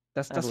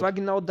 Das gut. war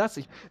genau das.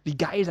 Wie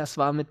geil das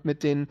war, mit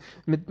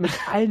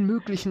allen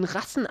möglichen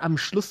Rassen am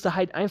Schluss da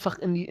halt einfach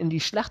in die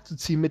Schlacht zu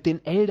ziehen, mit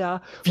den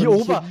Elder.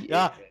 und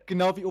hier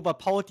Genau wie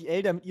Overpowered die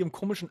Elder mit ihrem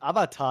komischen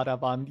Avatar da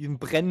waren, mit diesem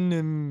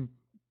brennenden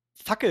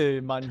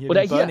Fackelmann hier,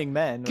 Oder dem hier, Burning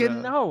Man. Oder?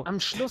 genau, am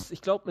Schluss,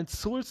 ich glaube mit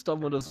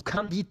Soulstorm oder so,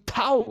 kam die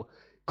Tau,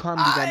 kam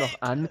die da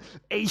noch an.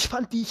 Ey, ich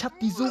hab die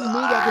so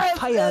mega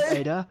gefeiert,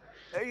 Alter.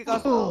 Ey,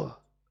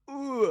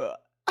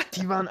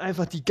 Die waren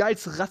einfach die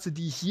geilste Rasse,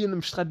 die ich hier in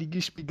einem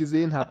Strategiespiel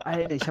gesehen habe.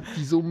 Alter, ich hab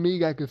die so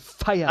mega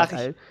gefeiert,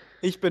 Alter.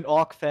 Ich bin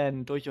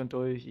Orc-Fan durch und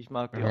durch. Ich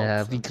mag die Orks.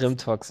 Ja, wie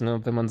Grimtox,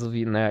 ne? Wenn man so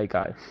naja,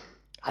 egal.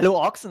 Hallo,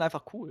 Orks sind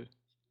einfach cool.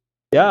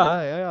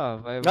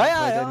 Ja, weil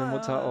Ja, deine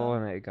Mutter, oh,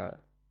 na egal.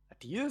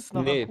 Die ist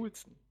noch Nee. am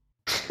coolsten.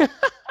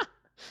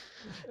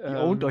 Die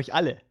ownt euch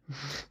alle.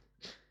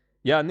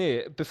 Ja,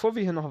 nee, bevor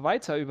wir hier noch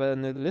weiter über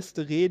eine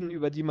Liste reden,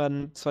 über die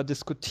man zwar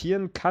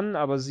diskutieren kann,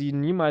 aber sie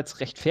niemals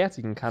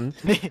rechtfertigen kann,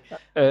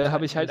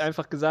 habe ich halt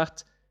einfach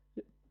gesagt,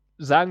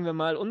 sagen wir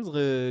mal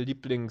unsere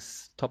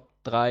Lieblings-Top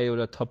 3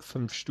 oder Top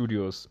 5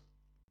 Studios.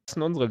 Was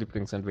sind unsere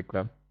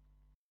Lieblingsentwickler?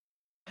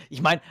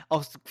 Ich meine,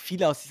 auch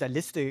viele aus dieser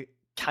Liste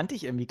kannte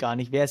ich irgendwie gar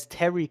nicht. Wer ist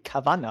Terry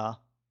Cavanagh?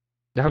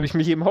 Da habe ich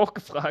mich eben auch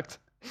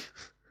gefragt.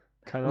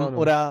 Keine Ahnung.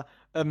 Oder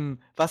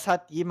was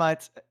hat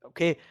jemals,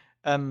 okay,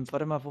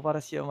 warte mal, wo war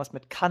das hier? Irgendwas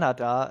mit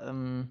Kanada?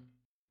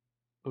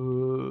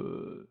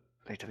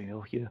 Vielleicht habe ich mir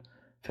auch hier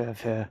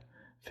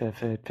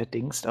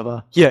verdingst,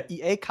 aber hier,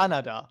 EA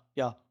Kanada.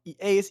 Ja,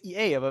 EA ist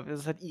EA, aber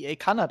was hat EA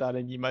Kanada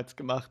denn jemals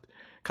gemacht?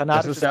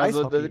 Kanadisches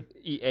Eishockey.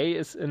 EA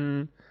ist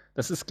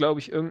das ist, glaube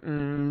ich,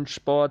 irgendein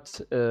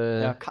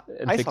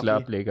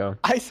Sport-Entwicklerableger.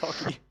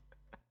 Eishockey.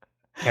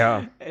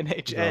 Ja.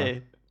 NHL.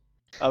 Ja.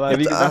 Aber ja,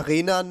 wie gesagt,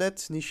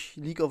 ArenaNet nicht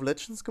League of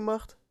Legends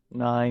gemacht?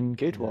 Nein,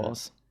 Guild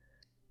Wars.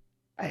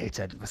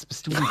 Alter, was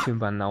bist du denn für ein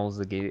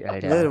Banause,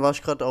 Alter? Ja, da war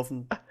ich gerade auf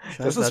dem...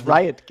 Das ist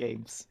Riot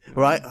Games.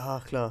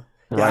 Ach, klar.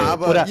 Ja, Riot.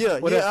 aber hier,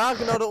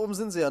 genau da oben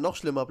sind sie ja, noch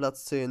schlimmer,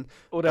 Platz 10.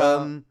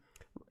 Oder...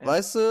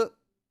 weißt du,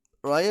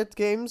 Riot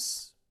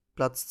Games,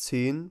 Platz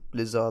 10,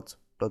 Blizzard,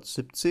 Platz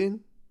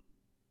 17.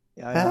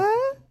 Ja.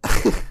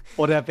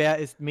 Oder wer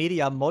ist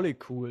Media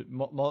Molecule?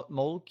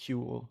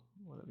 Molecule.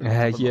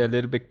 Hier,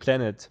 Little Big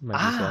Planet,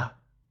 meinte ich ja.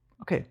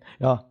 Okay,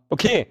 ja.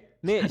 Okay,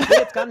 nee, ich will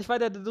jetzt gar nicht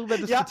weiter darüber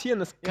diskutieren,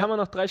 das kann man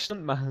noch 3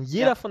 Stunden machen.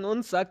 Jeder von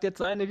uns sagt jetzt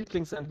seine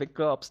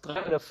Lieblingsentwickler, ob es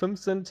 3 oder 5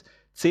 sind,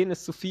 10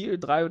 ist zu viel,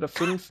 3 oder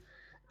 5,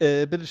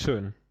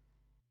 bitteschön.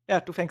 Ja,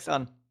 du fängst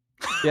an.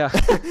 Ja,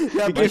 du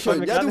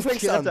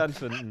fängst an.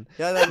 Anfinden.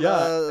 Ja, dann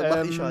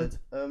mach ich halt.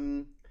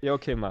 Ja,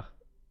 okay, mach.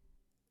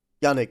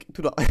 Janik,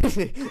 tu doch.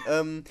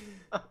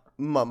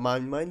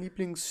 Mein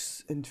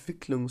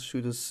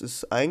Lieblingsentwicklungsstudio, das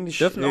ist eigentlich...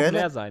 Dürfen auch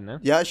mehr sein, ne?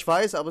 Ja, ich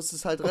weiß, aber es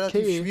ist halt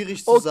relativ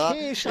schwierig zu sagen.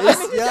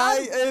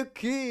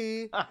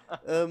 Okay.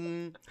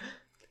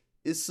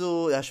 Ist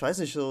so, ja, ich weiß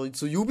nicht, so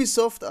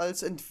Ubisoft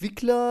als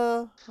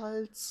Entwickler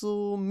halt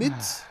so mit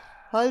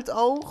halt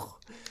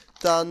auch.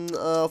 Dann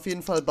auf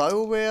jeden Fall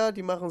BioWare,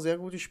 die machen sehr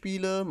gute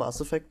Spiele.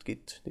 Mass Effect,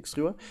 geht nichts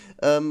drüber.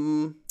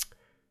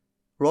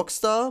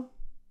 Rockstar,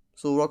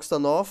 so Rockstar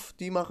North,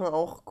 die machen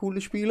auch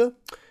coole Spiele.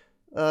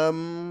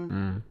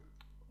 Und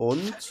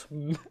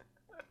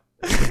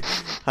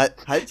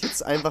halt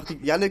jetzt einfach die...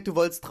 Janik, du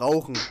wolltest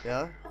rauchen,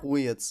 ja?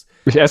 Ruhe jetzt.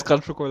 Ich esse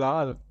gerade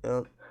Schokolade.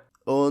 Ja.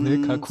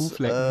 Und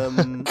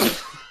Kuhflecken.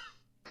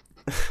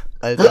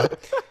 Alter.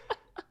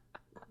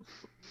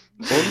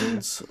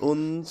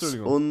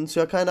 Und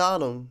ja, keine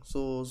Ahnung.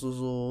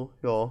 So,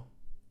 ja.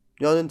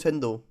 Ja,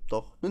 Nintendo.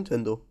 Doch,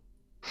 Nintendo.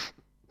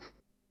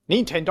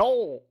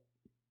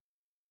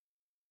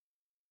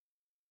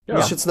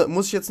 Ja.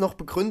 Muss ich jetzt noch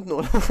begründen,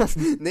 oder was?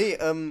 Nee,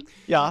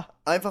 ja.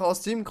 Einfach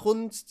aus dem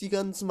Grund,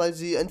 weil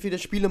sie entweder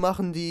Spiele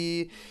machen,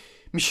 die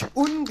mich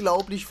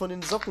unglaublich von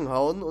den Socken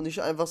hauen und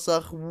ich einfach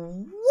sag,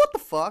 what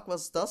the fuck,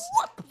 was ist das?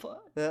 What the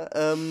fuck? Ja,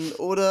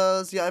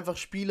 oder sie einfach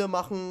Spiele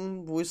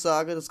machen, wo ich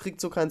sage, das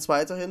kriegt so kein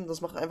zweiter hin, das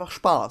macht einfach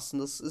Spaß. Und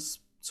das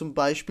ist zum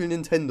Beispiel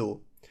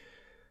Nintendo.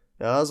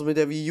 Ja, so mit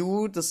der Wii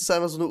U, das ist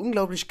einfach so eine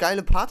unglaublich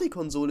geile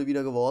Partykonsole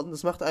wieder geworden.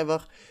 Das macht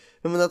einfach,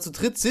 wenn man da zu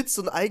dritt sitzt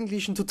und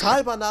eigentlich ein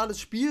total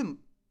banales Spiel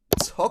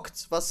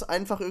zockt, was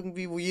einfach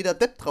irgendwie, wo jeder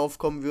Depp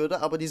draufkommen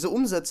würde, aber diese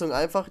Umsetzung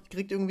einfach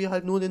kriegt irgendwie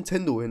halt nur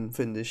Nintendo hin,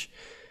 finde ich.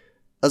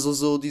 Also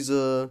so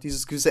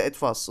dieses gewisse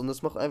Etwas. Und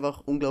das macht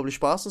einfach unglaublich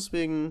Spaß,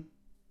 deswegen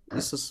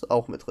ist das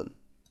auch mit drin.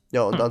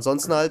 Ja, und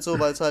ansonsten halt so,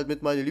 weil es halt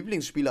mit meine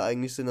Lieblingsspiele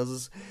eigentlich sind. Also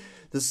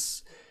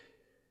das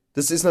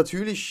ist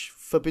natürlich,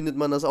 verbindet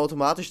man das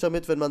automatisch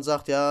damit, wenn man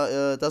sagt,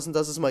 ja, das und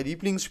das ist mein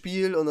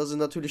Lieblingsspiel und da sind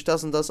natürlich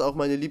das und das auch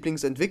meine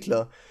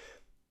Lieblingsentwickler.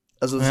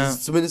 Also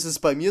zumindest ist es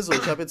bei mir so.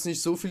 Ich habe jetzt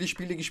nicht so viele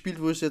Spiele gespielt,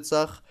 wo ich jetzt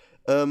sage,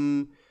 die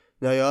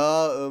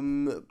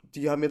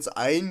haben jetzt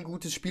ein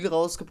gutes Spiel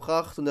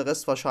rausgebracht und der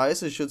Rest war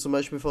scheiße. Ich zum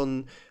Beispiel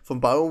von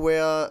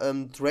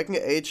BioWare, Dragon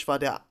Age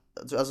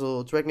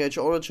Dragon Age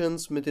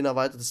Origins mit den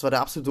Erweiterungen, das war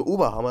der absolute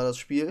Oberhammer, das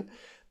Spiel.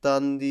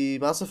 Dann die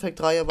Mass Effect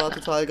Reihe war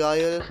total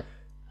geil.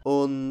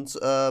 Und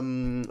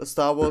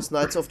Star Wars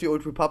Knights of the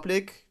Old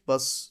Republic,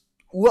 was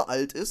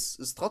uralt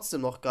ist trotzdem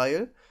noch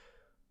geil.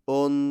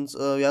 Und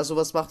ja,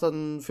 sowas macht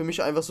dann für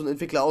mich einfach so ein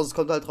Entwickler aus. Es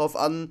kommt halt drauf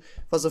an,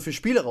 was er für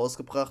Spiele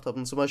rausgebracht hat.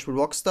 Und zum Beispiel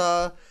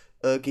Rockstar,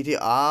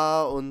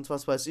 GTA und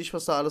was weiß ich,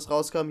 was da alles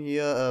rauskam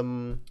hier.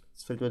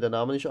 Jetzt fällt mir der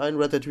Name nicht ein.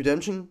 Red Dead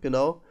Redemption,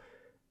 genau.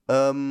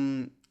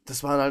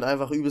 Das waren halt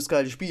einfach übelst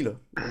geile Spiele.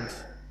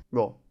 Und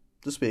ja,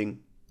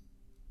 deswegen.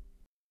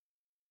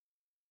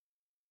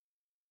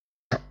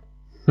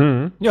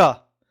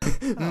 Ja.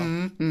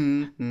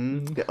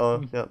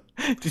 Ja.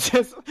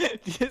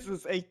 Das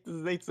ist echt so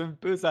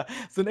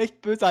ein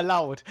echt böser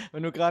Laut,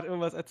 wenn du gerade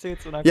irgendwas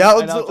erzählst und dann Ja,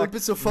 kommt und, einer so, und sagt,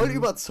 bist so voll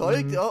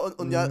überzeugt, ja,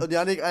 und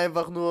Yannick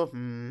einfach nur,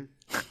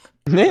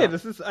 Nee, Ja.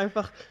 das ist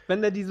einfach,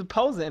 wenn da diese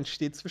Pause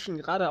entsteht, zwischen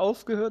gerade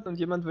aufgehört und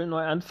jemand will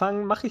neu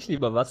anfangen, mache ich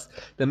lieber was,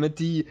 damit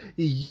die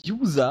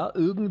User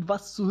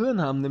irgendwas zu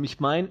hören haben, nämlich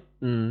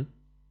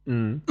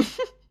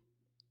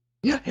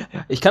Ja.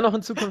 Ich kann auch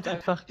in Zukunft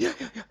einfach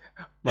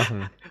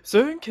machen.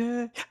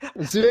 Sönke.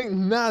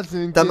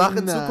 Sönke, Dann mach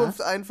in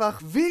Zukunft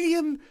einfach,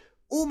 William,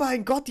 oh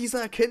mein Gott, diese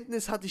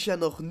Erkenntnis hatte ich ja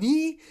noch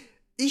nie.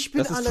 Ich bin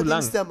Das ist zu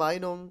allerdings lang. der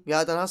Meinung,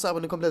 ja, dann hast du aber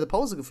eine komplette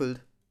Pause gefüllt.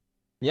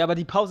 Ja, aber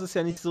die Pause ist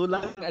ja nicht so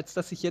lang, als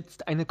dass ich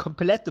jetzt eine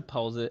komplette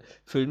Pause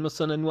füllen muss,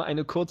 sondern nur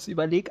eine kurze ich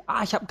habe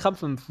einen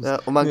Krampf im Fuß. Ja,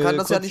 und man kann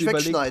das ja kurze nicht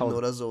wegschneiden Überlegpause.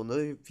 oder so,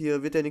 ne?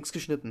 Hier wird ja nichts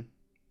geschnitten.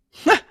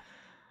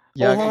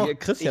 Ja, Oho,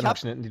 Christian ich hat hab-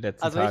 geschnitten die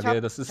letzten Also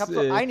Tage. ich habe so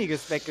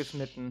einiges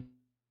weggeschnitten.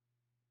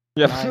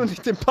 ja, Nein. nur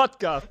nicht den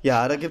Podcast.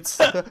 Ja, da gibt's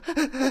da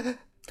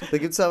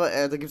gibt's aber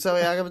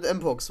Ärger mit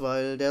Mpox,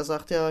 weil der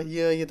sagt ja,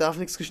 hier darf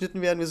nichts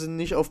geschnitten werden, wir sind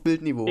nicht auf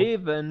Bildniveau.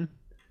 Eben.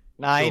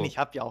 Nein, So, ich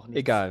habe ja auch nichts.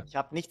 egal. Ich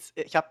habe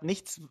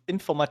nichts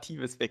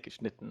Informatives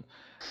weggeschnitten.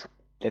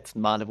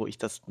 Letzten Male, wo ich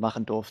das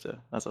machen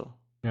durfte. Also.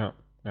 Ja.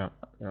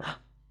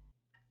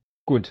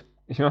 Gut,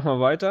 ich mach mal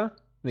weiter.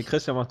 Ne,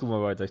 Christian, mach du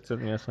mal weiter. Ich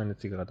zünd mir erst meine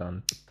Zigarette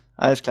an.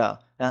 Alles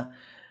klar, ja.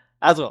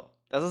 Also,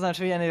 das ist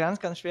natürlich eine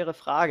ganz, ganz schwere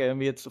Frage,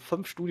 irgendwie jetzt so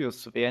 5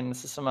 Studios zu wählen.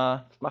 Das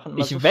machen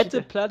immer so Ich wette,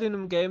 viele.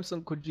 Platinum Games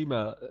und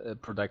Kojima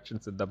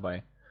Productions sind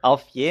dabei.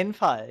 Auf jeden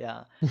Fall,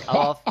 ja.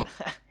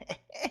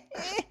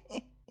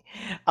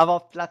 Aber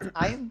auf Platz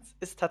 1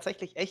 ist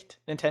tatsächlich echt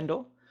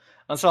Nintendo.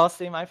 Und zwar aus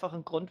dem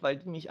einfachen Grund, weil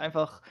die mich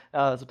einfach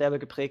so derbe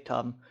geprägt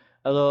haben.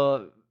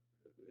 Also,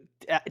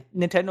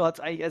 Nintendo hat es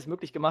eigentlich erst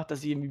möglich gemacht,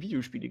 dass ich irgendwie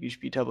Videospiele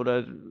gespielt habe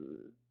oder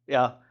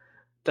ja,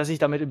 dass ich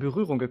damit in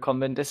Berührung gekommen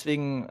bin.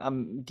 Deswegen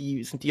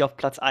sind die auf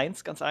Platz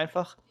 1, ganz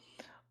einfach.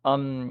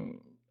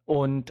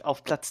 Und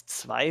auf Platz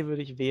 2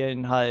 würde ich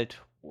wählen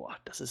halt,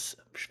 das ist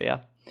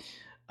schwer.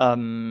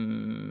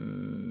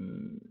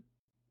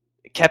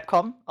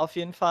 Capcom auf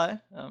jeden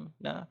Fall.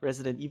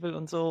 Resident Evil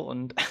und so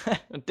und,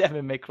 und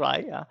Devil May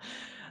Cry, ja.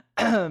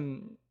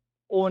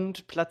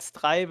 Und Platz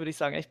 3 würde ich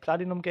sagen, echt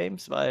Platinum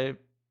Games, weil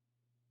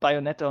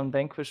Bayonetta und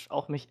Vanquish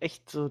auch mich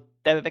echt so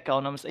derbe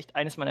weggehauen haben. Ist echt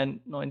eines meiner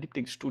neuen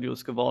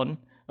Lieblingsstudios geworden.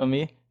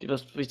 Irgendwie,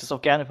 wo ich das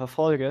auch gerne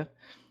verfolge.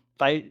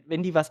 Weil,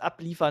 wenn die was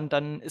abliefern,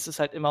 dann ist es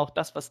halt immer auch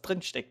das, was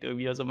drinsteckt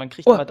irgendwie. Also man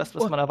kriegt immer das,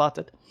 was man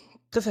erwartet.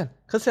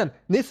 Christian,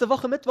 nächste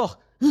Woche Mittwoch.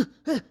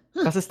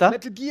 Was ist da?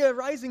 Metal Gear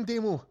Rising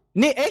Demo.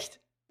 Nee, echt?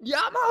 Ja,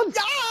 Mann!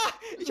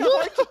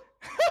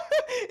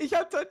 Ich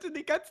habe heute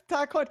den ganzen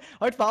Tag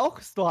heute war auch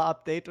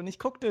Store-Update und ich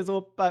guckte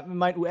so bei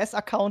meinem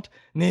US-Account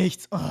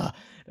nichts. Da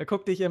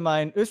guckte ich in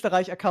meinen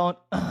Österreich-Account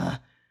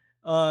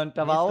und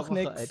da war auch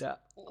nichts.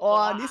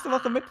 Nächste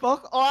Woche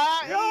Mittwoch.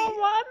 Ja,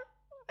 Mann!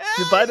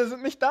 Wir beide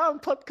sind nicht da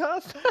im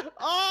Podcast.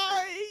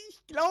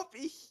 Ich glaube,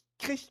 ich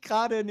krieg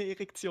gerade eine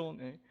Erektion,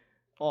 ey.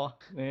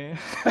 Nee.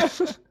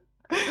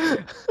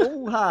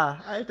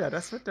 Oha, Alter,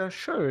 das wird ja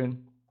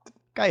schön.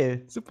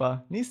 Geil,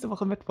 super. Nächste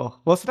Woche Mittwoch.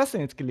 Wo hast du das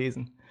denn jetzt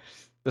gelesen?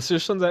 Das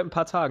ist schon seit ein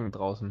paar Tagen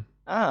draußen.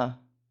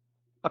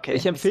 Okay.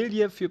 Ich empfehle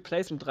dir für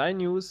PlayStation 3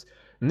 News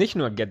nicht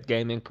nur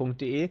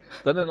getgaming.de,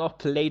 sondern auch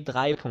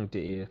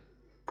play3.de.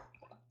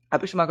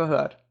 Hab ich schon mal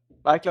gehört.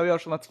 War ich, glaube ich, auch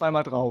schon mal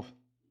zweimal drauf.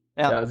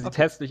 Ja, sieht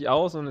hässlich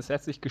aus und ist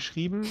hässlich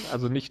geschrieben.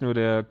 Also nicht nur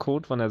der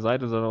Code von der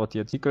Seite, sondern auch die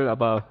Artikel.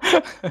 Aber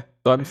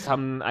sonst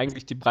haben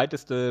eigentlich die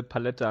breiteste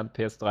Palette an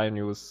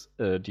PS3-News,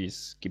 die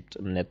es gibt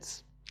im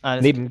Netz.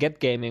 Neben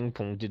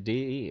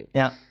getgaming.de.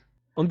 Ja.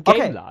 Und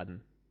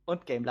Gameladen.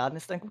 Und Gameladen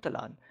ist ein guter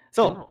Laden.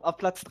 So, Genau. auf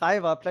Platz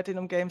 3 war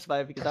Platinum Games,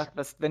 weil, wie gesagt,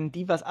 wenn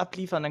die was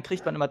abliefern, dann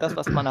kriegt man immer das,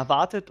 was man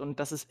erwartet. Und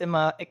das ist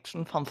immer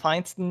Action vom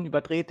Feinsten,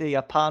 überdrehte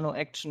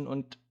Japano-Action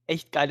und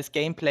echt geiles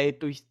Gameplay,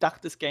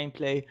 durchdachtes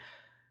Gameplay.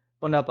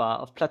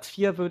 Wunderbar. Auf Platz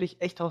 4 würde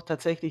ich echt auch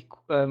tatsächlich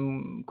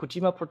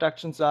Kojima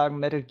Productions sagen,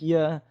 Metal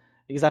Gear.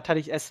 Wie gesagt, hatte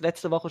ich erst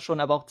letzte Woche schon,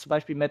 aber auch zum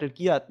Beispiel Metal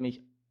Gear hat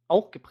mich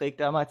auch geprägt.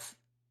 Damals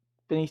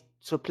bin ich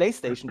zur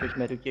PlayStation durch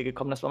Metal Gear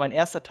gekommen. Das war mein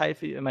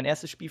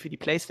erstes Spiel für die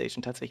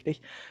PlayStation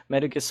tatsächlich.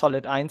 Metal Gear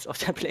Solid 1 auf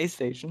der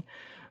PlayStation.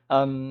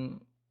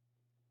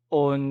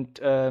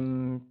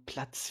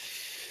 Platz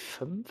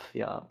 5?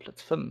 Ja,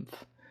 Platz 5.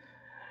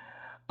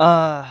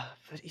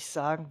 Würde ich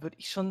sagen, würde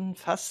ich schon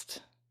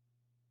fast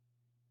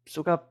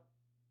sogar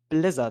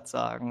Blizzard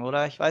sagen,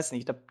 oder? Ich weiß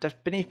nicht, da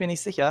bin ich mir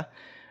nicht sicher,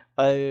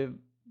 weil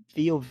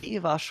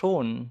WoW war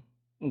schon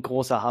ein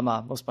großer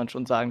Hammer, muss man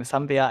schon sagen. Das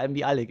haben wir ja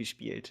irgendwie alle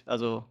gespielt,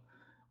 also,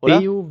 oder?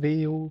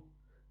 WoW.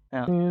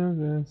 Ja.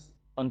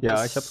 Und Und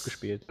Ja, ich hab's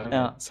gespielt.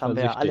 Ja, das haben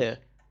wir ja alle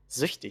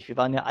süchtig. Wir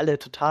waren ja alle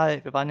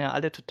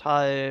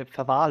total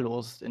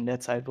verwahrlost in der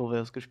Zeit, wo wir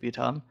das gespielt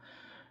haben.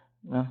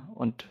 Ne?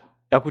 Und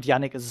ja gut,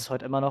 Yannick ist es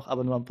heute immer noch,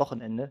 aber nur am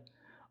Wochenende.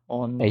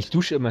 Und Ich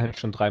dusche immerhin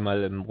schon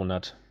 3-mal im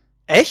Monat.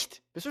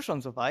 echt? Bist du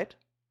schon so weit?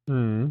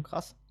 Mhm.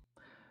 Krass.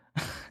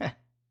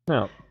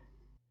 Ja.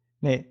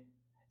 Nee.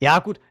 Ja,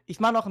 gut, ich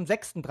mache noch einen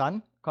 6.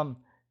 dran.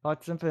 Komm,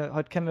 heute sind wir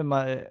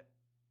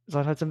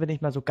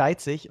nicht mehr so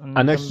geizig. Und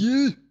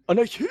Anarchie!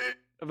 Anarchie!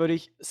 Dann würde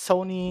ich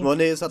Sony Oh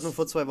nee, es hatten wir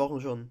vor 2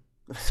 Wochen schon.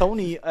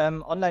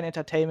 Online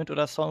Entertainment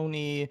oder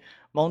Sony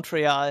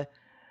Montreal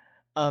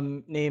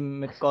nehmen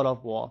mit God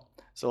of War.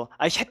 So.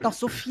 Aber ich hätte noch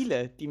so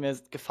viele, die mir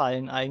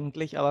gefallen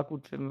eigentlich, aber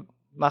gut, wir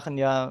machen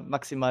ja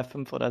maximal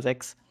 5 oder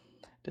 6.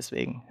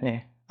 Deswegen,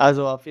 nee.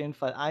 Also auf jeden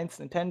Fall 1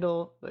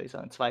 Nintendo, würde ich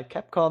sagen, 2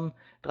 Capcom,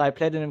 3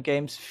 Platinum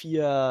Games,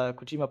 4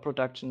 Kojima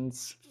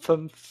Productions,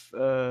 5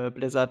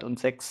 Blizzard und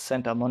 6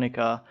 Santa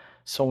Monica,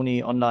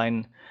 Sony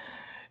Online,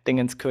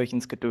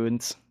 Dingenskirchens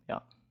Gedöns.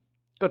 Ja.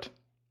 Gut.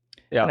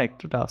 Ja. Janik,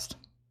 du darfst,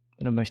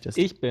 wenn du möchtest.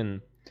 Ich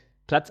bin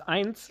Platz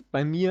 1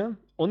 bei mir,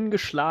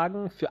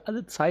 ungeschlagen für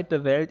alle Zeit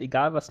der Welt,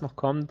 egal was noch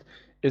kommt,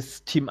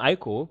 ist Team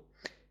Ico,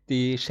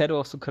 die Shadow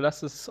of the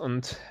Colossus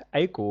und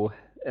Ico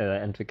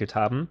entwickelt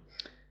haben.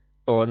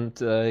 Und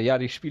ja,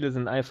 die Spiele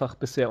sind einfach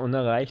bisher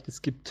unerreicht.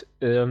 Es gibt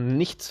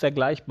nichts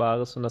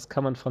Vergleichbares und das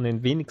kann man von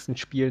den wenigsten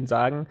Spielen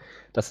sagen,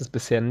 dass es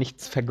bisher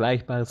nichts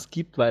Vergleichbares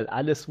gibt, weil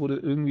alles wurde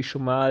irgendwie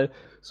schon mal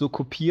so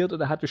kopiert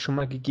oder hatte schon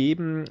mal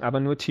gegeben,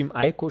 aber nur Team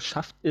Ico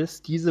schafft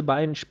es, diese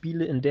beiden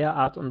Spiele in der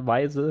Art und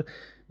Weise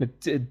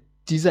mit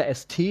dieser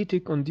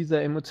Ästhetik und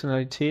dieser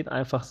Emotionalität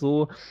einfach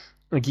so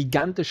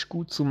gigantisch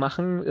gut zu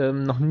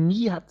machen. Noch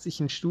nie hat sich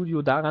ein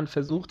Studio daran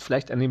versucht,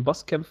 vielleicht an den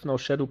Bosskämpfen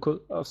aus Shadow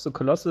of the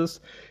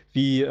Colossus,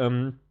 wie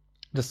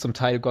das zum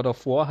Teil God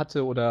of War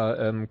hatte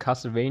oder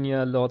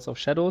Castlevania Lords of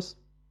Shadows.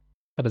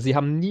 Aber sie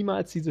haben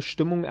niemals diese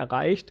Stimmung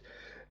erreicht,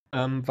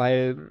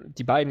 weil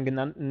die beiden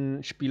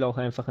genannten Spiele auch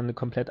einfach in eine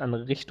komplett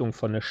andere Richtung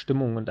von der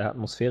Stimmung und der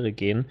Atmosphäre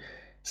gehen.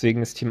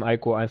 Deswegen ist Team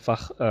Ico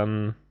einfach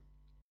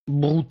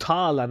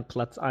brutal an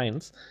Platz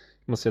 1.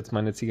 Ich muss jetzt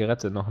meine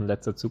Zigarette noch ein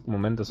letzter Zug.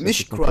 Moment, das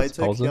Nicht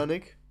Crytek,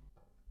 Yannick.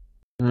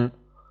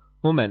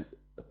 Moment.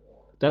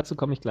 Dazu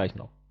komme ich gleich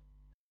noch.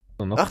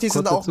 So, noch Ach, die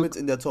sind auch Zug. mit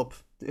in der Top.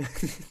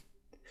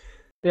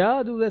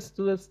 Ja, du wirst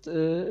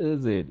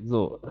sehen.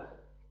 So.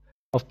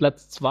 Auf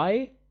Platz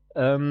 2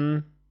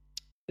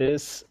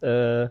 ist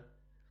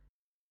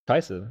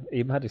Scheiße,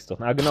 eben hatte ich es doch.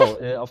 Ah, genau.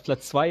 Auf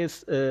Platz 2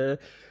 ist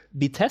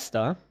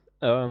Bethesda,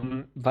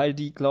 weil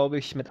die, glaube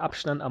ich, mit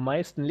Abstand am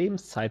meisten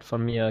Lebenszeit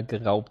von mir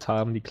geraubt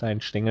haben, die kleinen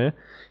Stängel.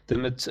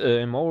 Denn mit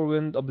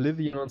Morrowind,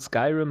 Oblivion und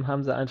Skyrim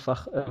haben sie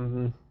einfach,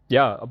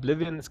 ja,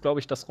 Oblivion ist, glaube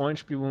ich, das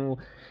Rollenspiel, wo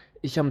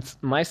ich am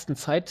meisten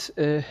Zeit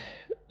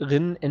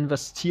drin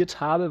investiert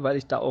habe, weil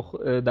ich da auch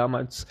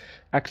damals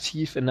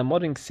aktiv in der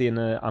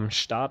Modding-Szene am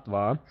Start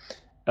war.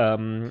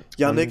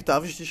 Yannick,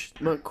 darf ich dich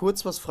mal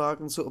kurz was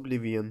fragen zu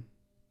Oblivion?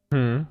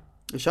 Und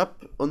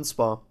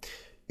zwar,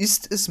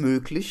 ist es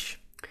möglich,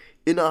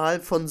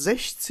 innerhalb von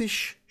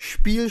 60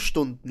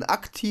 Spielstunden,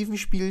 aktiven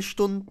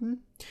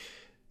Spielstunden,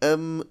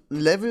 ein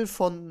Level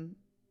von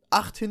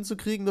 8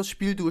 hinzukriegen, das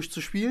Spiel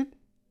durchzuspielen?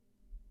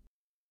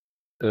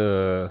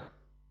 Ja.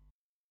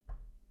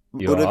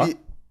 Oder wie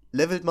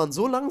levelt man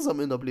so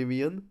langsam in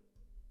Oblivion?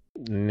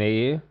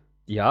 Nee,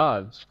 ja,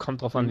 es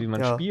kommt drauf an, wie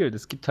man spielt.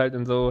 Es gibt halt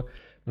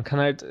man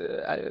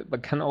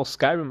kann auch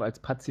Skyrim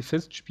als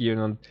Pazifist spielen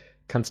und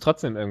kann es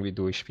trotzdem irgendwie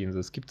durchspielen. So,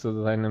 es gibt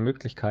so seine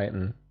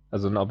Möglichkeiten.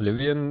 Also in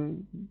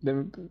Oblivion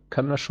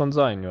kann das schon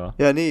sein, ja.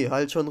 Ja, nee,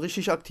 halt schon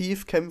richtig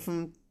aktiv,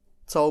 kämpfen,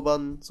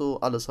 zaubern, so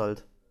alles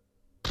halt.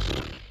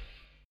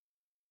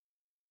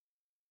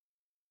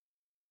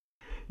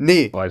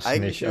 Nee, weiß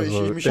eigentlich nicht.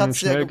 Also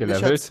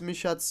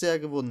mich hat's sehr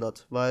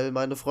gewundert, weil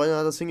meine Freundin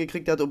hat das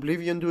hingekriegt, die hat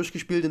Oblivion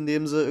durchgespielt,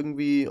 indem sie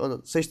irgendwie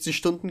 60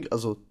 Stunden,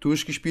 also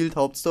durchgespielt,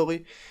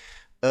 Hauptstory,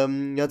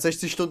 hat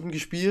 60 Stunden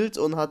gespielt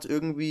und hat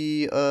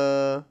irgendwie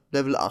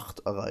Level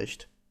 8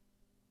 erreicht.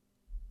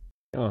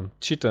 Ja,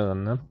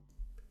 Cheaterin, ne?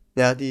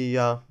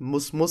 Ja,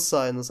 muss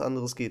sein, das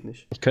anderes geht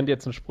nicht. Ich könnte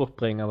jetzt einen Spruch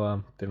bringen,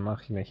 aber den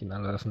mache ich nicht in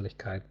aller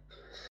Öffentlichkeit.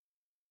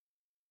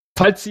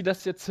 Falls sie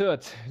das jetzt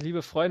hört,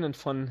 liebe Freundin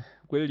von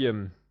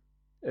William,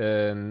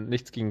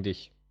 nichts gegen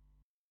dich.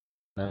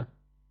 Ne?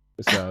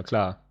 Ist ja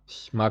klar.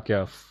 Ich mag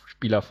ja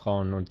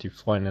Spielerfrauen und die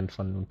Freundin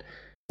von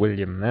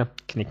William, ne?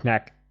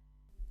 Knickknack.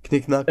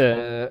 Knickknack.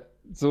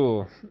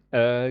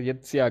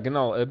 Jetzt, ja,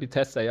 genau,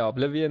 Bethesda, ja,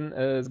 Oblivion,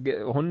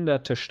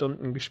 hunderte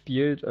Stunden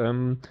gespielt.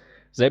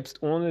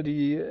 Selbst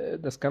ohne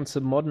das ganze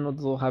Modden und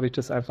so habe ich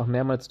das einfach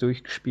mehrmals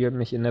durchgespielt,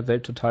 mich in der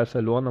Welt total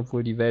verloren,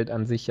 obwohl die Welt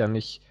an sich ja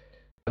nicht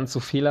ganz so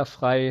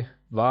fehlerfrei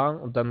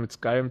war und dann mit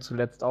Skyrim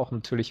zuletzt auch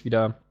natürlich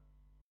wieder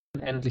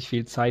unendlich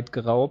viel Zeit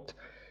geraubt.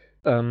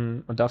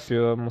 Und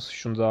dafür muss ich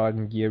schon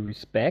sagen, hier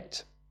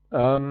Respekt.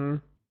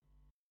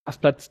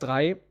 Auf Platz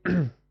 3,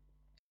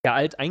 ja,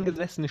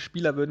 alteingesessene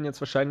Spieler würden jetzt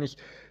wahrscheinlich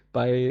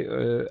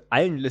bei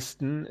allen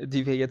Listen,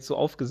 die wir jetzt so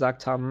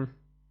aufgesagt haben,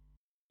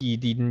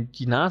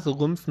 die Nase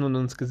rümpfen und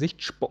ins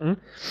Gesicht spucken.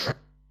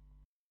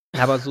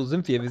 Aber so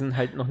sind wir. Wir sind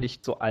halt noch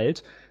nicht so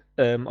alt,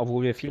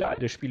 obwohl wir viele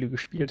alte Spiele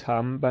gespielt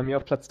haben. Bei mir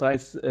auf Platz 3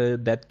 ist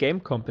That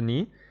Game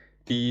Company,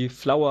 die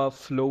Flower,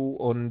 Flow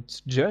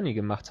und Journey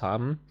gemacht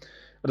haben.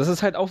 Und das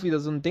ist halt auch wieder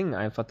so ein Ding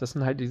einfach. Das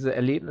sind halt diese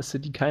Erlebnisse,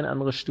 die kein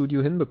anderes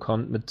Studio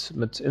hinbekommt,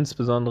 mit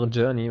insbesondere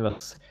Journey,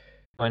 was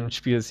mein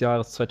Spiel des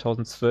Jahres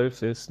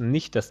 2012 ist,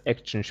 nicht das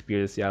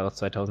Action-Spiel des Jahres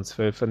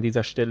 2012. An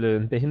dieser Stelle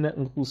einen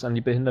Behindertengruß an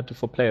die Behinderte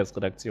for Players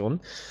Redaktion.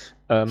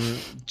 Ähm,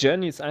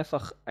 Journey ist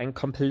einfach ein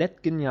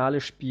komplett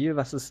geniales Spiel,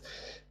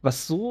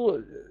 was so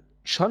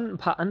schon ein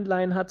paar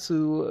Anleihen hat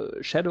zu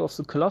Shadow of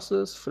the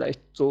Colossus,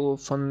 vielleicht so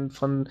von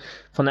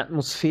der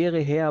Atmosphäre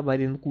her bei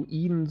den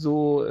Ruinen,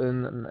 so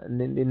in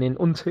den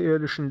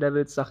unterirdischen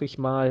Levels, sag ich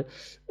mal.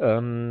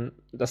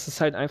 Das ist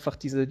halt einfach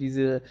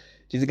diese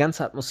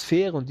ganze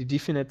Atmosphäre und die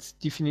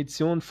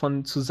Definition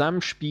von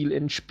Zusammenspiel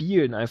in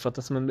Spielen, einfach,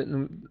 dass man mit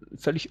einem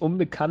völlig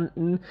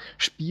Unbekannten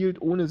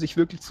spielt, ohne sich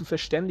wirklich zu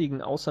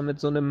verständigen, außer mit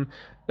so einem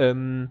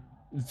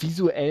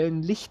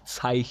visuellen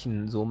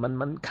Lichtzeichen. So.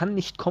 Man kann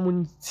nicht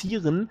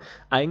kommunizieren,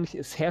 eigentlich,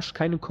 es herrscht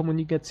keine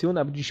Kommunikation,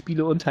 aber die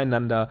Spiele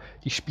untereinander,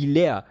 die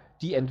Spieler,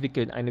 die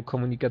entwickeln eine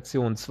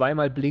Kommunikation.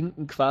 Zweimal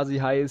blinken quasi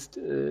heißt,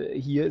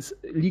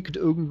 liegt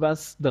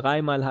irgendwas,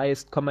 dreimal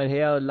heißt, komm mal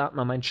her, lad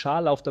mal meinen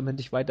Schal auf, damit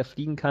ich weiter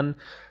fliegen kann.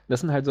 Das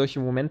sind halt solche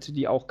Momente,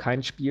 die auch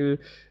kein Spiel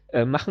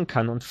machen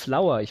kann. Und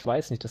Flower, ich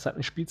weiß nicht, das hat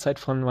eine Spielzeit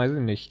von, weiß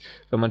ich nicht,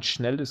 wenn man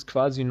schnell ist,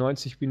 quasi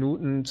 90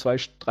 Minuten,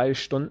 3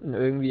 Stunden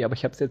irgendwie, aber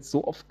ich habe es jetzt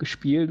so oft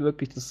gespielt,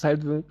 wirklich, das ist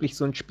halt wirklich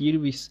so ein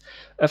Spiel, wie ich es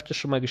öfter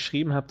schon mal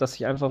geschrieben habe, dass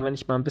ich einfach, wenn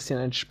ich mal ein bisschen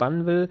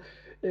entspannen will,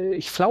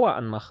 ich Flower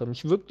anmache,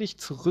 mich wirklich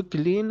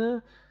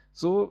zurücklehne,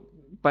 so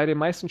bei den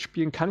meisten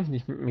Spielen kann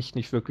ich mich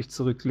nicht wirklich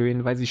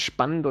zurücklehnen, weil sie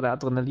spannend oder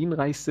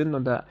adrenalinreich sind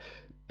und da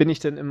bin ich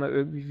dann immer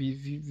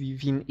irgendwie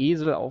wie ein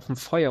Esel auf dem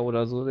Feuer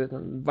oder so,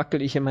 dann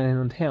wackel ich immer hin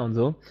und her und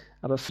so.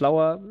 Aber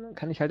Flower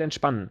kann ich halt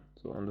entspannen.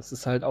 So, und das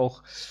ist halt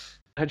auch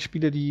halt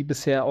Spiele, die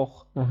bisher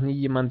auch noch nie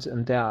jemand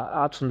in der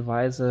Art und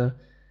Weise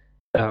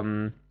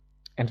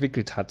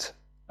entwickelt hat.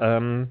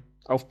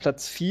 Auf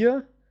Platz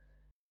 4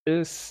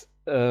 ist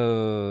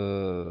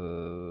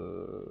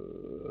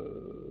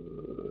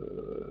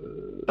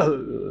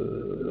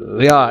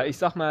ja, ich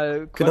sag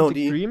mal Genau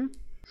Quantic Dream.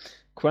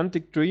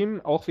 Quantic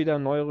Dream, auch wieder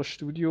ein neueres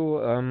Studio.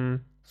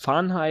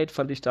 Fahrenheit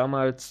fand ich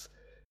damals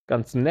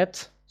ganz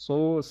nett.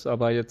 So, ist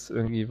aber jetzt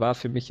irgendwie, war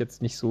für mich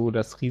jetzt nicht so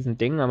das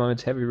Riesending, aber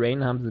mit Heavy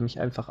Rain haben sie mich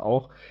einfach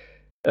auch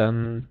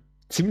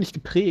ziemlich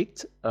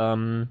geprägt,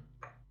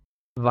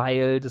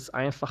 weil das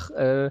einfach,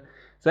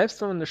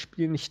 selbst wenn man das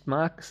Spiel nicht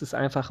mag, es ist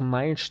einfach ein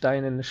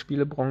Meilenstein in der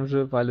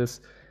Spielebranche, weil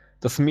es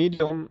das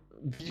Medium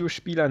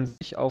Videospiel an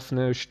sich auf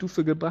eine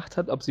Stufe gebracht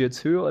hat, ob sie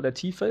jetzt höher oder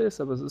tiefer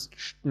ist, aber es ist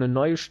eine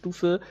neue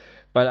Stufe,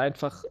 weil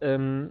einfach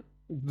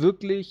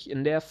wirklich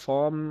in der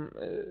Form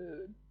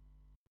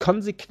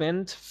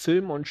konsequent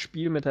Film und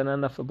Spiel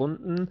miteinander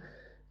verbunden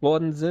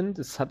worden sind.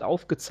 Es hat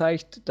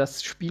aufgezeigt,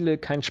 dass Spiele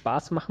keinen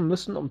Spaß machen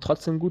müssen, um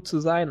trotzdem gut zu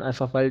sein,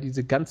 einfach weil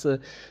diese ganze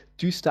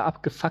düster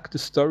abgefuckte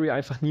Story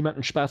einfach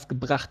niemanden Spaß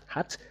gebracht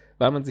hat,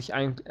 weil man sich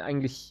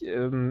eigentlich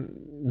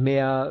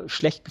mehr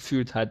schlecht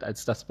gefühlt hat,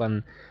 als dass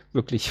man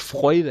wirklich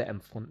Freude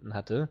empfunden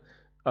hatte.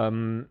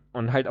 Und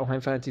halt auch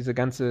einfach diese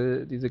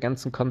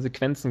ganzen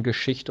Konsequenzen,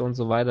 Geschichte und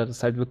so weiter, das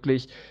ist halt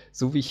wirklich,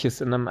 so wie ich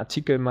es in einem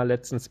Artikel mal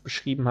letztens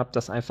beschrieben habe,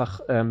 dass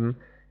einfach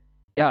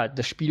ja,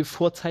 das Spiel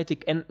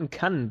vorzeitig enden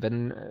kann,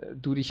 wenn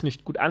du dich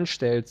nicht gut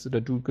anstellst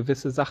oder du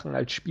gewisse Sachen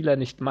als Spieler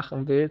nicht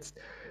machen willst.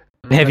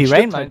 Heavy Dann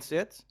Rain stirbt halt- meinst du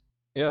jetzt?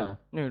 Ja,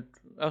 Nö,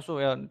 achso,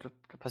 ja, da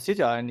passiert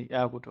ja eigentlich.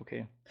 Ja, gut,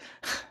 okay.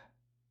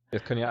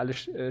 das können ja alle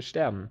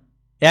sterben.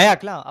 Ja, ja,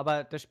 klar,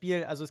 aber das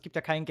Spiel, also es gibt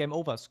ja keinen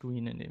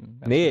Game-Over-Screen in dem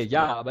ganzen Nee, Spiel.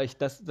 ja, aber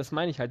das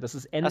meine ich halt, dass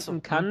es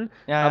enden kann,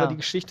 Ja, aber ja. die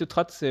Geschichte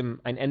trotzdem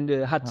ein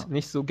Ende hat. Ja.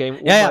 Nicht so Game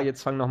Over, Ja, ja.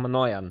 jetzt fang nochmal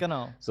neu an.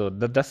 Genau. So,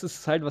 das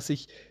ist halt, was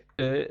ich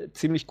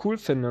ziemlich cool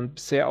finde und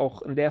bisher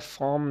auch in der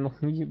Form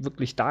noch nie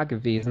wirklich da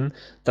gewesen,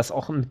 das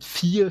auch mit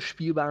 4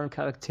 spielbaren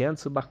Charakteren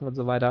zu machen und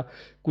so weiter.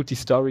 Gut, die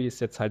Story ist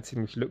jetzt halt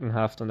ziemlich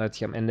lückenhaft und als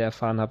ich am Ende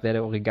erfahren habe, wer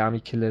der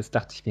Origami-Killer ist,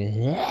 dachte ich mir,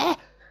 hä?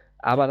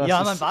 Aber das Ja,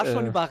 ist, man war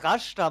schon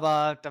überrascht,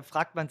 aber da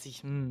fragt man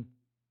sich,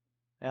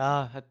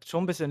 ja, hat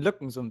schon ein bisschen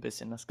Lücken, so ein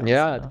bisschen, das Ganze.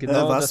 ja, Ne?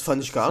 genau. Was das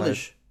fand ich ist gar halt.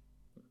 nicht.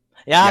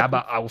 Ja, Ja, gut.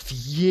 aber auf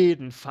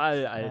jeden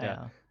Fall, Alter.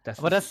 Ja. Das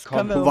Aber ist das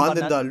können wir Wo waren irgendwann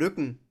denn da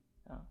Lücken?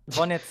 Ja. Wir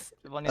wollen jetzt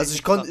Also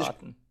nicht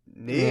verraten.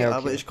 Nee, Ja, okay.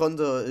 aber ich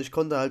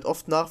konnte halt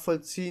oft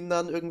nachvollziehen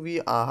dann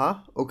irgendwie,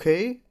 aha,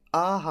 okay,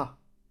 aha.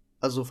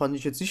 Also fand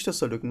ich jetzt nicht, dass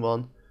da Lücken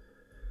waren.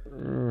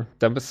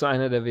 Dann bist du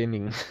einer der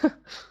wenigen.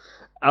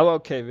 Aber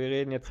okay, wir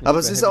reden jetzt nicht Aber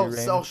über es Heavy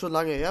ist Rain. auch schon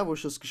lange her, wo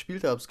ich das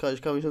gespielt habe.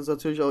 Ich kann mich jetzt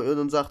natürlich auch irren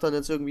und sage dann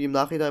jetzt irgendwie im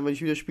Nachhinein, wenn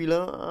ich wieder spiele,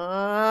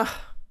 Ja,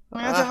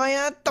 das war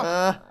ja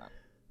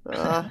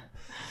doch.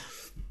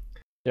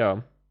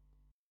 Ja,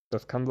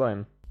 das kann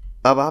sein.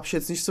 Aber habe ich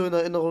jetzt nicht so in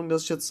Erinnerung,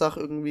 dass ich jetzt sage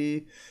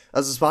irgendwie,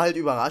 also es war halt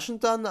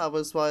überraschend dann, aber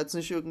es war jetzt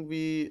nicht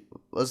irgendwie,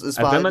 es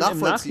war Wenn halt man im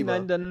nachvollziehbar.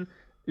 Nachhinein dann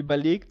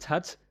überlegt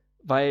hat,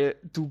 weil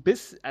du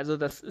bist, also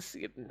das ist,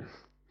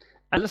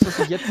 alles, was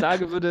ich jetzt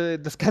sage, würde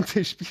das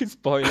ganze Spiel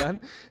spoilern.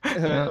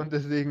 Ja. Und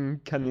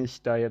deswegen kann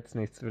ich da jetzt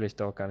will ich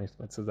da auch gar nichts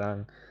mehr zu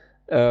sagen.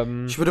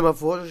 Ich würde mal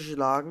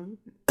vorschlagen,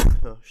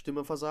 ja,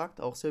 Stimme versagt,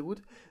 auch sehr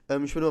gut.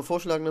 Ich würde mal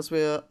vorschlagen, dass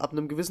wir ab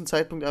einem gewissen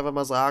Zeitpunkt einfach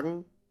mal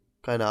sagen,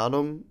 keine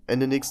Ahnung,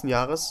 Ende nächsten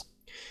Jahres,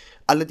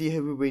 alle, die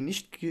Heavy Rain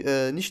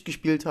nicht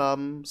gespielt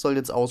haben, sollen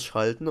jetzt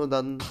ausschalten und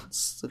dann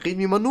reden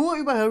wir mal nur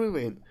über Heavy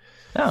Rain.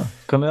 Ja,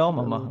 können wir auch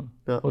mal machen.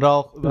 Ja. Oder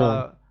auch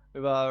Ja.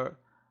 über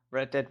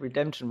Red Dead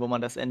Redemption, wo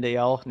man das Ende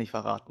ja auch nicht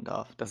verraten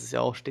darf. Das ist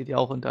ja auch, steht ja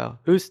auch unter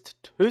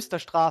höchster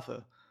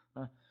Strafe.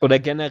 Oder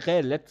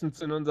generell,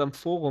 letztens in unserem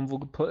Forum, wo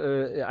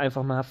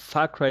einfach mal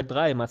Far Cry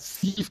 3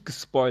 massiv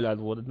gespoilert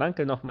wurde.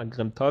 Danke nochmal,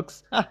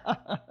 Grimtox.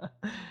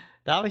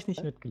 Da habe ich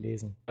nicht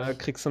mitgelesen. Da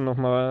kriegst du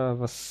nochmal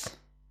was.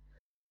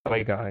 Aber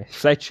egal.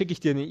 Vielleicht schicke ich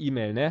dir eine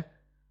E-Mail, ne?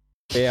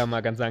 Wäre ja mal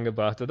ganz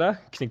angebracht, oder?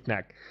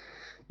 Knickknack.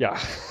 Ja.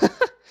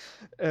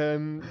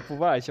 Wo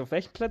war ich? Auf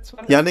welchem Platz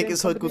war Yannick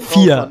ist heute gut drauf,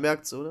 4. man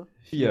merkt's, oder?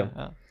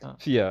 4. Ja.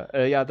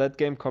 4. Ja, That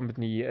Game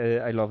Company,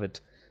 I love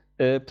it.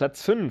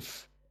 Platz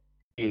 5.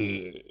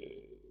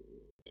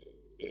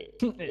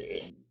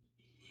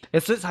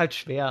 Es ist halt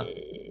schwer.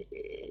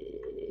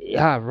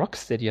 Ja,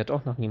 Rocksteady hat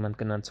auch noch niemand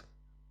genannt.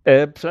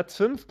 Platz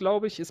 5,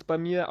 glaube ich, ist bei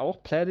mir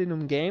auch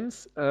Platinum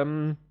Games.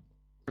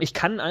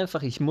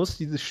 Ich muss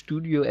dieses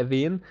Studio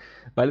erwähnen,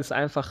 weil es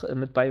einfach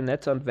mit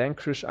Bayonetta und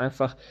Vanquish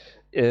einfach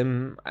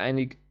schon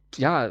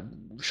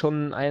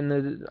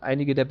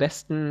einige der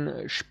besten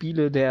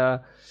Spiele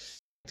der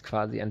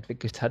quasi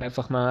entwickelt hat.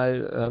 Einfach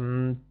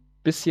mal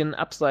bisschen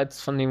abseits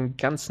von dem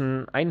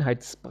ganzen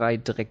Einheitsbrei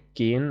direkt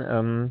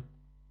gehen,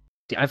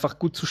 die einfach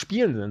gut zu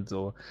spielen sind,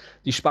 so.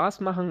 Die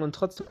Spaß machen und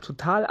trotzdem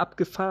total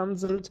abgefahren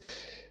sind.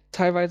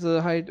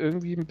 Teilweise halt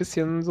irgendwie ein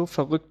bisschen so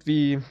verrückt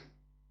wie,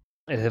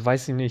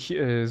 weiß ich nicht,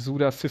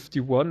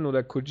 Suda51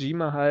 oder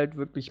Kojima halt,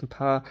 wirklich ein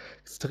paar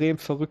extrem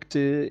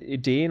verrückte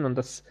Ideen und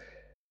das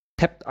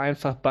peppt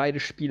einfach beide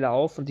Spiele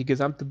auf und die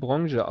gesamte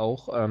Branche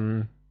auch.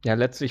 Ja,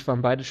 letztlich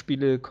waren beide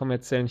Spiele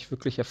kommerziell nicht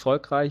wirklich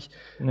erfolgreich.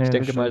 Nee, Ich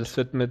denke mal, stimmt. das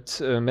wird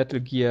mit Metal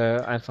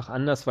Gear einfach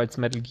anders, weil es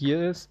Metal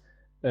Gear ist.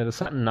 Das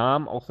hat einen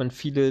Namen, auch wenn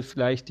viele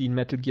vielleicht, die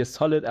Metal Gear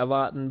Solid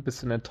erwarten, ein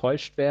bisschen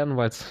enttäuscht werden,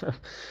 weil es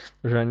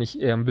wahrscheinlich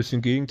eher ein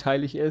bisschen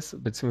gegenteilig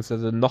ist,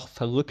 beziehungsweise noch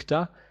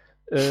verrückter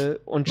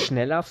und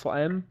schneller vor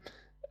allem.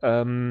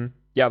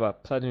 Ja, aber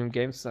Platinum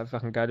Games ist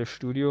einfach ein geiles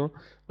Studio.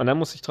 Und dann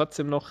muss ich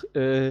trotzdem noch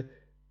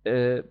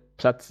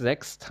Platz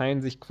 6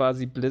 teilen sich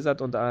quasi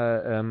Blizzard und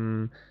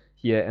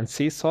hier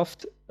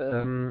NC-Soft,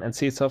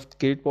 NC-Soft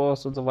Guild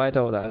Wars und so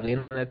weiter oder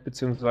ArenaNet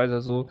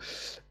beziehungsweise so.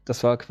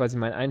 Das war quasi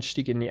mein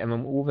Einstieg in die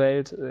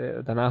MMO-Welt.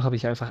 Danach habe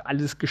ich einfach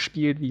alles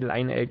gespielt, wie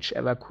Lineage,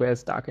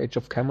 EverQuest, Dark Age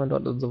of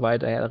Camelot und so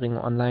weiter, Herr der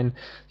Ringe Online.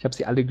 Ich habe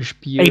sie alle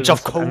gespielt. Age of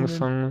Es hat Conan.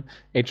 angefangen.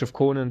 Age of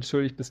Conan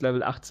natürlich bis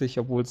Level 80,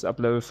 obwohl es ab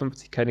Level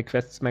 50 keine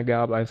Quests mehr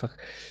gab. Einfach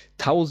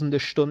tausende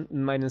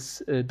Stunden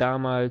meines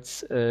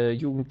damals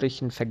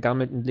jugendlichen,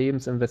 vergammelten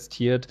Lebens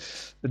investiert.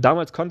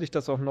 Damals konnte ich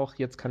das auch noch,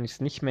 jetzt kann ich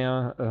es nicht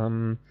mehr.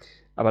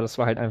 Aber das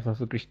war halt einfach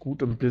wirklich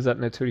gut. Und Blizzard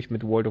natürlich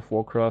mit World of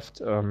Warcraft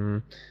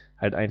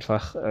halt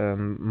einfach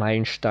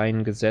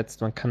Meilenstein gesetzt.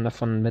 Man kann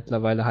davon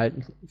mittlerweile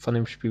halten, von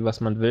dem Spiel, was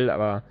man will,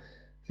 aber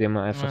sie haben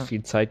einfach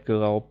viel Zeit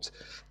geraubt.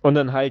 Und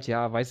dann halt,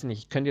 ja, weiß ich nicht,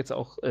 ich könnte jetzt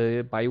auch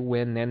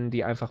BioWare nennen,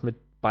 die einfach mit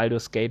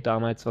Baldur's Gate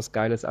damals was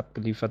Geiles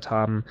abgeliefert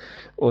haben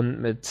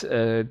und mit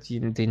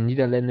den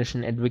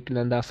niederländischen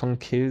Entwicklern da von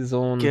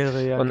Killzone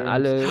Guerilla und Games.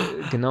 alle,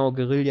 genau,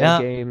 Guerilla Ja.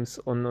 Games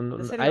und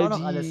Das hätte ich all auch noch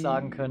die alles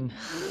sagen können.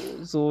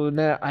 so,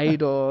 ne,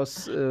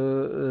 Eidos,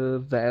 Valve,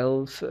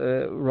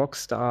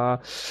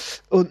 Rockstar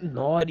und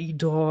Naughty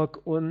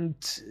Dog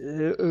und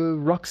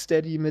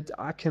Rocksteady mit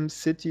Arkham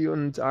City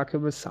und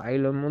Arkham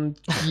Asylum und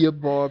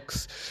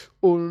Gearbox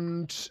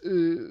und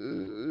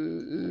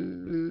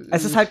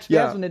Es ist halt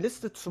schwer, ja. so eine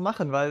Liste zu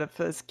machen, weil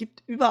es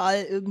gibt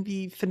überall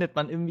irgendwie, findet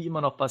man irgendwie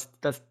immer noch was,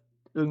 das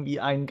irgendwie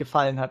einen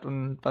gefallen hat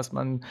und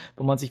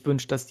wo man sich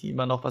wünscht, dass die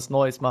immer noch was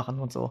Neues machen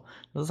und so.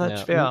 Das ist halt Ja,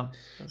 schwer.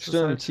 Das ist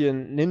stimmt, halt, hier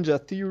Ninja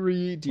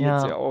Theory, die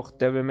jetzt ja auch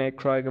Devil May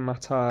Cry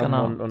gemacht haben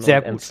genau, und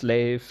sehr gut.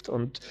 Enslaved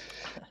und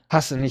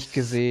hast du nicht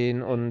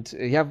gesehen und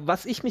ja,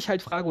 was ich mich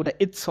halt frage,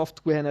 oder id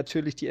Software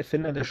natürlich, die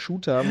Erfinder der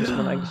Shooter, muss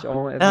man eigentlich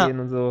auch erwähnen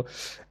und so,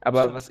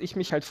 aber was ich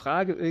mich halt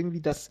frage,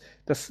 irgendwie, dass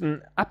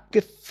ein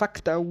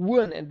abgefuckter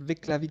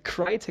Uhrenentwickler wie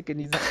Crytek in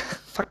dieser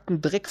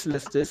abgefuckten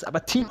Drecksliste ist,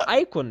 aber Team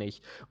Ico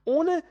nicht.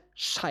 Ohne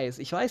Scheiß.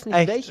 Ich weiß nicht,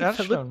 Echt? welche Ja,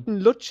 stimmt. verrückten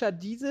Lutscher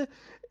diese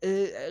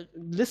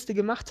Liste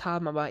gemacht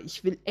haben, aber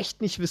ich will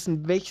echt nicht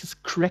wissen,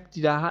 welches Crack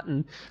die da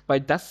hatten,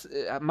 weil das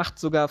macht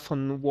sogar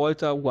von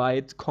Walter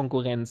White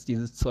Konkurrenz,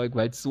 dieses Zeug,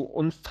 weil es so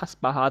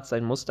unfassbar hart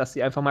sein muss, dass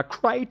sie einfach mal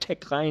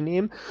Crytek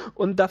reinnehmen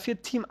und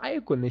dafür Team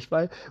Ico nicht,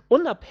 weil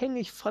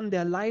unabhängig von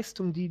der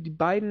Leistung, die die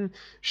beiden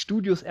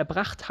Studios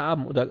erbracht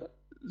haben oder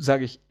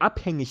sage ich,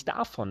 abhängig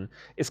davon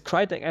ist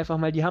Crytek einfach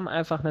mal, die haben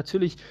einfach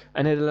natürlich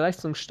eine der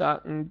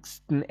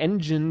leistungsstarksten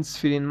Engines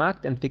für den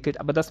Markt entwickelt,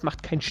 aber das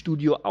macht kein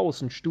Studio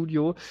aus. Ein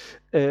Studio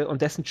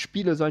und dessen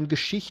Spiele sollen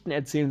Geschichten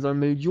erzählen, sollen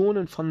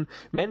Millionen von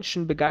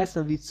Menschen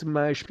begeistern, wie zum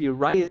Beispiel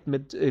Riot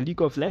mit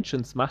League of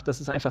Legends macht. Das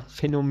ist einfach ein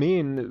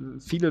Phänomen.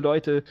 Viele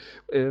Leute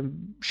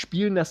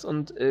spielen das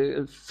und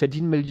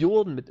verdienen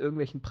Millionen mit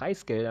irgendwelchen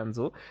Preisgeldern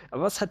so.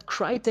 Aber was hat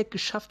Crytek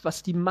geschafft,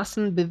 was die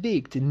Massen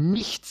bewegt?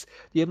 Nichts.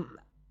 Die haben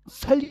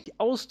völlig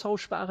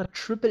austauschbare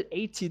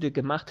AAA-Titel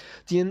gemacht,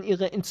 die in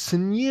ihrer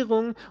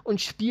Inszenierung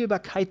und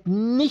Spielbarkeit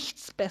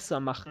nichts besser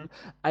machen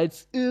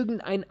als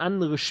irgendein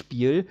anderes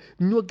Spiel.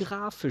 Nur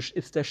grafisch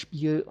ist das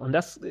Spiel, und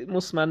das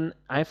muss man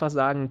einfach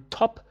sagen,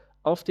 top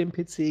auf dem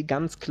PC,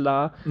 ganz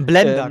klar. Ein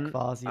Blender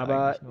quasi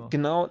Aber eigentlich nur.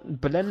 genau, ein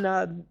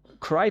Blender.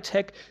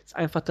 Crytek ist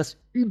einfach das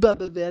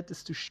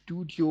überbewerteste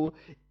Studio,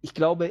 ich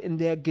glaube, in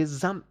der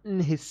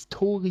gesamten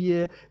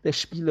Historie der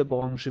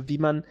Spielebranche, wie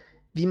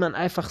man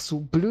einfach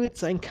so blöd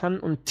sein kann,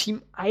 und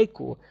Team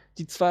Ico,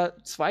 die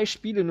zwar 2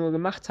 Spiele nur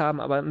gemacht haben,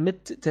 aber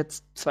mit der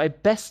 2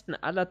 besten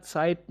aller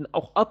Zeiten,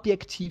 auch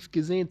objektiv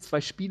gesehen, 2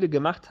 Spiele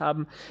gemacht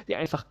haben, die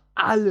einfach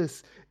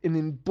alles in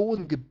den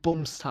Boden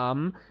gebumst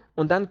haben.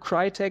 Und dann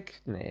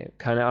Crytek, nee,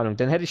 keine Ahnung.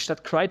 Dann hätte ich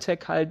statt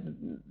Crytek halt,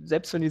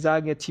 selbst wenn die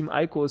sagen, ja, Team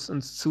Ico ist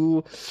uns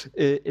zu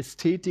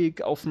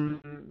Ästhetik auf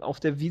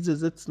der Wiese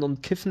sitzen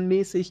und kiffen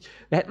mäßig,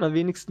 da hätte man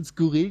wenigstens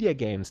Guerilla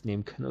Games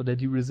nehmen können oder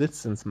die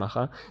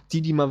Resistance-Macher,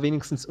 die mal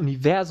wenigstens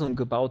Universum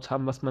gebaut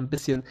haben, was man ein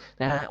bisschen,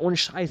 ohne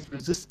Scheiß,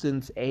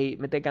 Resistance, ey,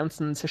 mit der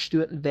ganzen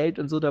zerstörten Welt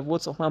und so, da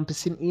wurde es auch mal ein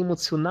bisschen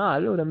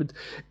emotional, oder mit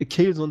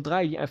Killzone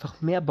 3, die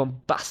einfach mehr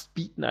Bombast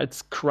bieten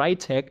als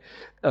Crytek.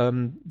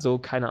 So,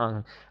 keine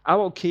Ahnung.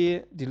 Aber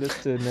okay, die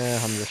Liste, ne,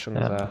 haben wir schon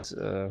gesagt.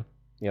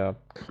 Ja,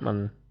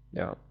 man,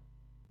 ja.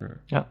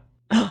 Ja.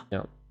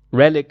 Ja.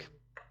 Relic,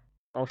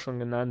 auch schon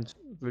genannt,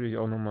 würde ich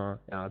auch nochmal,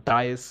 ja,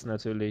 DICE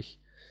natürlich.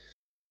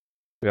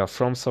 Ja,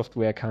 From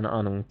Software, keine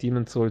Ahnung.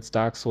 Demon's Souls,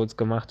 Dark Souls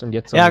gemacht, und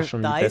jetzt haben wir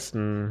schon die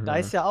besten. Da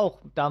ist ja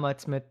auch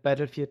damals mit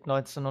Battlefield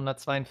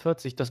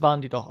 1942, das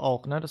waren die doch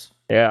auch, ne?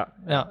 Ja.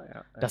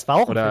 Das war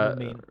auch ein Oder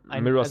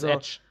Phänomen. Mirror's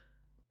Edge.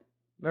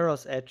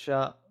 Mirror's Edge,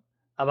 ja.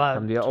 Aber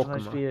haben die ja auch zum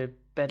Beispiel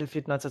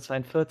Battlefield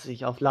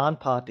 1942 auf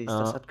LAN-Partys,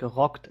 das hat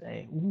gerockt,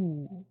 ey.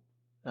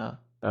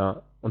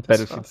 Ja. Und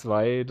Battlefield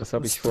 2, das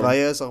habe ich vor. 2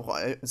 ist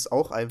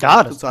auch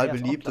einfach total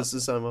beliebt. Das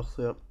ist einfach,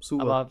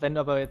 super. Aber wenn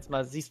du jetzt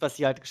mal siehst, was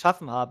sie halt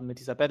geschaffen haben mit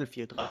dieser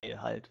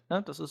Battlefield-Reihe halt,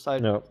 ne? Das ist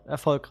halt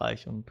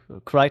erfolgreich. Und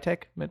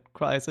Crytek mit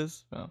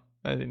Crysis,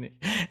 weiß ich nicht.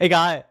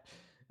 Egal.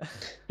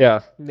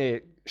 Ja,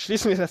 nee,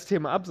 schließen wir das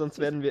Thema ab, sonst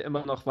werden wir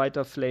immer noch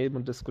weiter flamen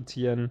und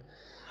diskutieren.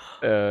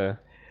 Die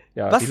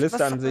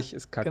Liste an sich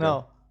ist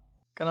kacke.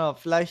 Genau,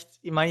 vielleicht,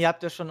 ich meine, ihr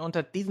habt ja schon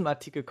unter diesem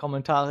Artikel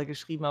Kommentare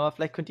geschrieben, aber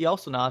vielleicht könnt ihr auch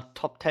so eine Art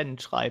Top 10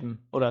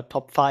 schreiben oder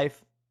Top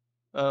 5.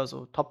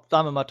 Sagen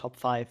wir mal Top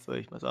 5, würde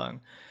ich mal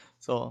sagen.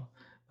 So,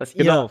 was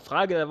Genau,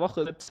 Frage der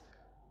Woche wird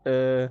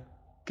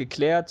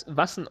geklärt.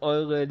 Was sind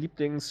eure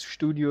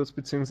Lieblingsstudios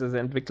bzw.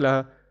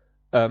 Entwickler?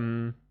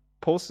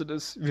 Postet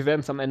es. Wir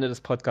werden es am Ende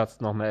des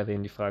Podcasts nochmal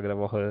erwähnen, die Frage der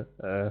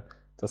Woche,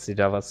 dass ihr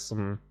da was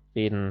zum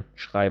Reden,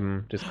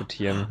 Schreiben,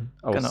 Diskutieren,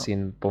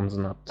 Ausziehen,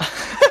 Bumsen habt.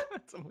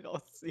 Zum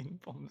Rausziehen,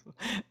 Bumsen.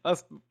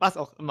 Was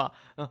auch immer.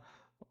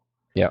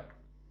 Ja.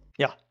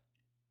 Ja.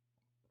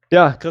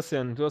 Ja,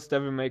 Christian, du hast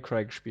Devil May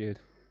Cry gespielt.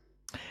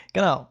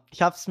 Genau.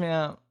 Ich hab's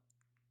mir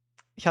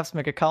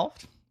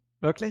gekauft.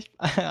 Wirklich.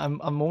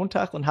 am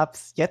Montag, und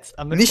hab's jetzt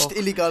am Mittwoch. Nicht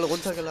illegal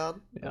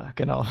runtergeladen? Ja,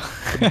 genau.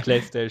 Für die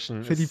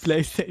PlayStation. Für die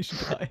PlayStation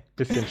 3.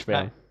 Bisschen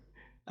schwer.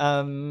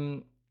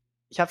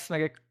 Ich hab's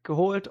mir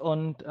geholt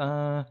und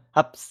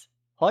hab's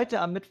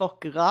heute am Mittwoch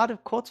gerade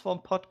kurz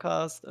vorm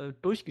Podcast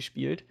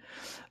durchgespielt.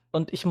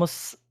 Und ich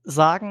muss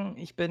sagen,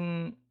 ich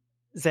bin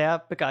sehr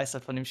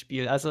begeistert von dem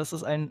Spiel. Also es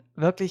ist ein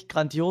wirklich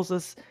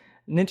grandioses.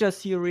 Ninja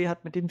Theory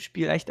hat mit dem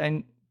Spiel echt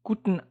einen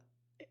guten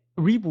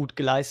Reboot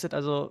geleistet.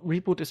 Also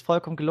Reboot ist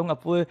vollkommen gelungen,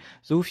 obwohl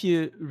so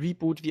viel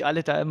Reboot, wie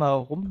alle da immer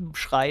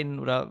rumschreien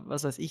oder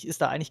was weiß ich,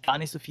 ist da eigentlich gar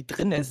nicht so viel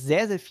drin. Es ist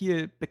sehr, sehr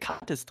viel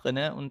Bekanntes drin,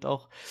 und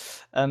auch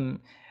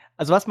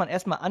also was man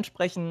erstmal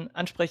ansprechen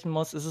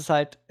muss, ist es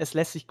halt, es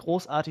lässt sich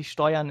großartig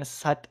steuern.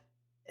 Es hat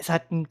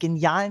einen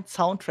genialen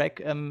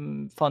Soundtrack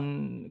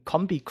von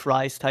Combi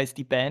Christ heißt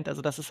die Band.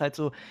 Also das ist halt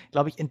so,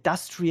 glaube ich,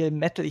 Industrial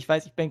Metal. Ich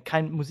weiß, ich bin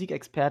kein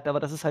Musikexperte, aber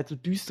das ist halt so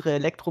düstere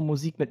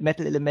Elektromusik mit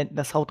Metal-Elementen.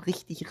 Das haut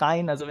richtig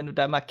rein. Also wenn du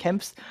da mal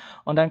kämpfst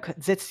und dann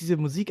setzt diese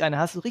Musik ein, dann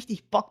hast du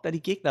richtig Bock, da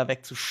die Gegner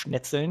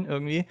wegzuschnetzeln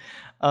irgendwie.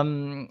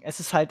 Es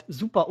ist halt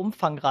super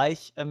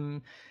umfangreich.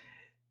 Ein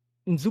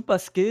super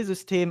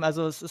Skillsystem.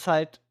 Also es ist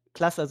halt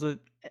klasse. Also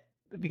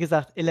wie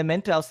gesagt,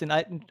 Elemente aus der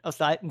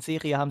alten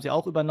Serie haben sie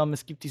auch übernommen.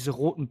 Es gibt diese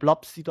roten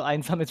Blobs, die du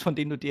einsammelst, von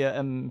denen du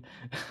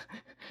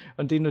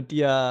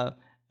dir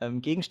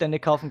Gegenstände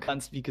kaufen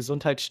kannst, wie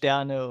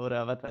Gesundheitssterne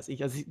oder was weiß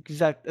ich. Also wie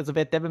gesagt,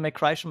 wer Devil May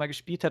Cry schon mal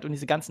gespielt hat und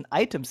diese ganzen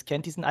Items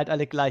kennt, die sind halt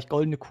alle gleich.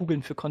 Goldene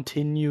Kugeln für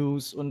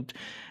Continues und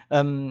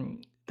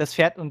das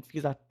Pferd, und wie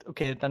gesagt,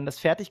 okay, dann das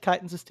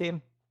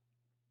Fertigkeitensystem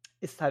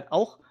ist halt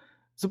auch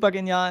super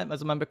genial.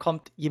 Also man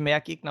bekommt, je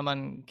mehr Gegner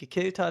man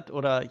gekillt hat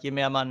oder je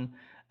mehr man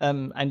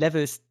ein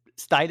Level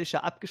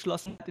stylischer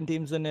abgeschlossen hat in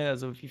dem Sinne,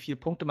 also wie viele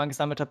Punkte man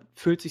gesammelt hat,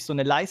 füllt sich so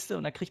eine Leiste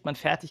und dann kriegt man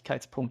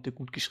Fertigkeitspunkte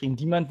gut geschrieben,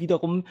 die man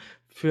wiederum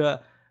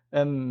für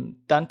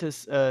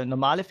Dantes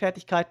normale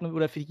Fertigkeiten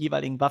oder für die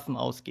jeweiligen Waffen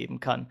ausgeben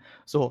kann.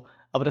 So,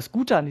 aber das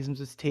Gute an diesem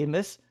System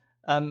ist,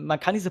 man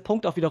kann diese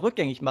Punkte auch wieder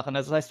rückgängig machen.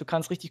 Also das heißt, du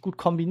kannst richtig gut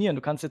kombinieren.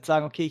 Du kannst jetzt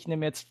sagen, okay, ich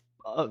nehme jetzt,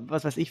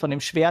 was weiß ich, von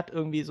dem Schwert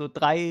irgendwie so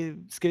 3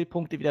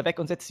 Skillpunkte wieder weg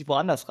und setze sie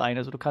woanders rein.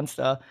 Also du kannst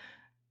da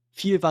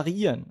viel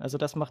variieren. Also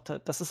das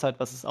ist halt,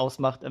 was es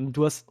ausmacht.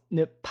 Du hast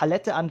eine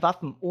Palette an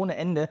Waffen ohne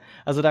Ende.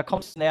 Also da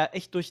kommst du ja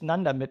echt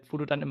durcheinander mit, wo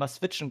du dann immer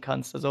switchen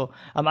kannst. Also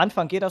am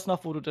Anfang geht das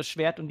noch, wo du das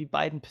Schwert und die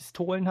beiden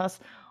Pistolen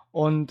hast.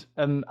 Und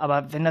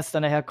aber wenn das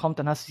dann nachher kommt,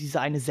 dann hast du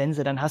diese eine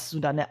Sense, dann hast du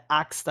da eine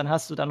Axt, dann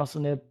hast du da noch so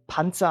eine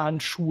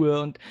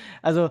Panzerhandschuhe und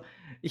also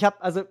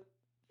also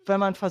wenn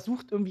man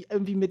versucht,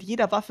 irgendwie mit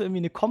jeder Waffe irgendwie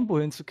eine Kombo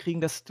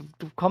hinzukriegen,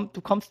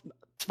 du kommst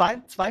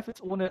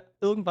zweifelsohne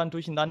irgendwann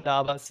durcheinander,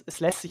 aber es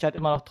lässt sich halt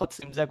immer noch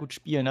trotzdem sehr gut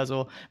spielen.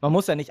 Also man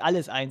muss ja nicht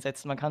alles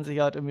einsetzen, man kann sich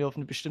halt irgendwie auf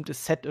ein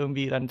bestimmtes Set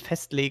irgendwie dann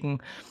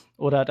festlegen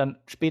oder dann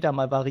später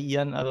mal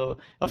variieren. Also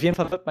auf jeden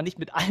Fall wird man nicht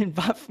mit allen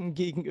Waffen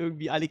gegen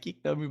irgendwie alle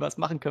Gegner irgendwie was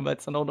machen können, weil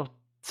es dann auch noch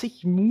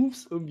zig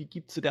Moves irgendwie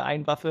gibt zu der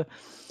einen Waffe.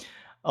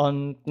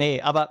 Und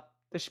nee, aber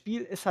das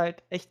Spiel ist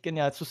halt echt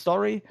genial. Zur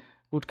Story,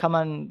 gut,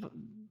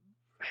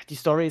 die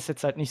Story ist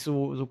jetzt halt nicht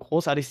so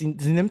großartig. Sie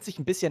nimmt sich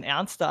ein bisschen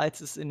ernster,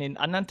 als es in den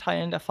anderen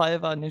Teilen der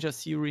Fall war. Ninja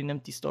Theory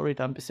nimmt die Story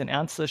da ein bisschen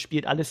ernster,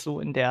 spielt alles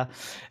so in der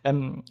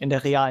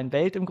realen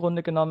Welt im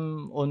Grunde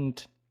genommen.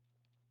 Und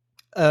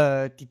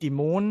die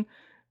Dämonen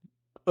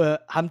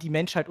haben die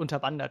Menschheit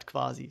unterwandert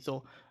quasi.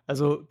 So.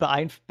 Also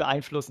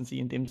beeinflussen sie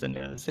in dem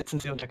Sinne,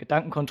 setzen sie unter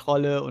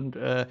Gedankenkontrolle und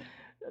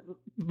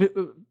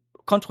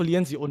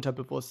kontrollieren sie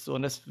unterbewusst. So.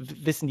 Und das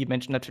wissen die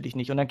Menschen natürlich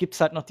nicht. Und dann gibt es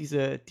halt noch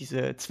diese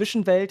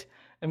Zwischenwelt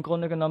im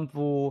Grunde genommen,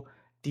 wo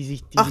die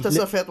Ach, sich das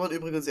erfährt man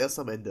übrigens erst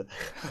am Ende.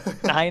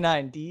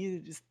 Nein, die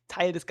ist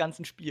Teil des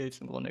ganzen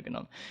Spiels im Grunde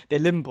genommen. Der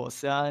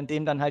Limbus, ja, in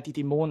dem dann halt die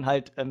Dämonen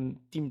halt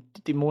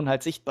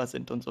sichtbar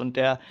sind und so. Und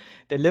der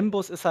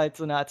Limbus ist halt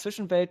so eine Art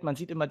Zwischenwelt. Man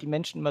sieht immer die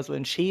Menschen immer so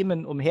in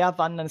Schemen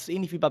umherwandern. Das ist so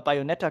ähnlich wie bei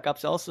Bayonetta, gab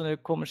es ja auch so eine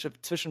komische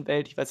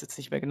Zwischenwelt. Ich weiß jetzt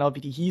nicht mehr genau,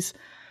 wie die hieß.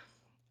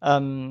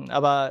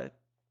 Aber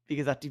wie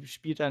gesagt, die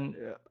spielt dann.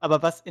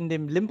 Aber was in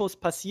dem Limbus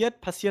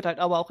passiert, passiert halt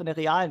aber auch in der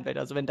realen Welt.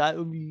 Also wenn da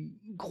irgendwie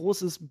ein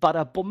großes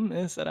Badabum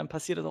ist, ja, dann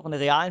passiert das auch in der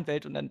realen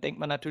Welt und dann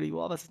denkt man natürlich,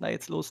 oh, was ist da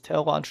jetzt los?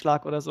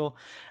 Terroranschlag oder so.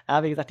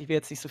 Ja, wie gesagt, ich will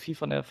jetzt nicht so viel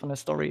von der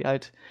Story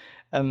halt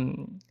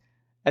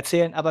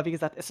erzählen, aber wie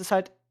gesagt, es ist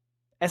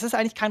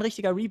eigentlich kein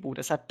richtiger Reboot.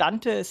 Es hat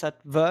Dante, es hat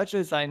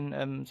Virgil,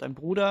 sein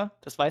Bruder,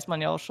 das weiß man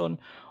ja auch schon.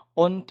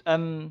 Und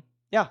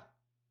ja,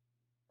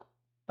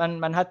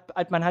 man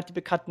hat die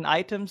bekannten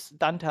Items.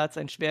 Dante hat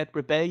sein Schwert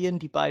Rebellion,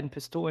 die beiden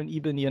Pistolen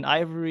Ebony und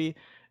Ivory.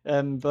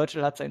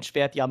 Virgil hat sein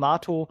Schwert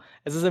Yamato.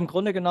 Es ist im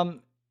Grunde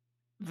genommen,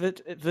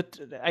 wird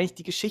eigentlich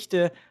die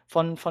Geschichte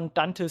von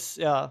Dantes,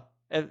 ja,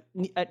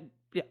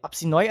 ob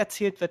sie neu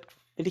erzählt wird,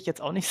 will ich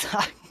jetzt auch nicht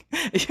sagen.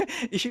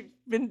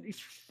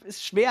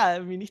 Ist schwer,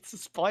 irgendwie nicht zu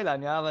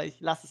spoilern, ja, aber ich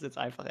lasse es jetzt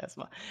einfach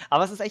erstmal.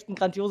 Aber es ist echt ein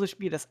grandioses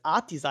Spiel. Das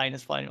Art-Design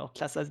ist vor allem auch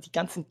klasse. Also die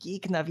ganzen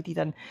Gegner, wie die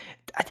dann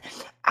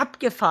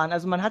abgefahren.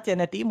 Also man hat ja in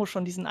der Demo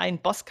schon diesen einen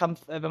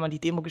Bosskampf, wenn man die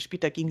Demo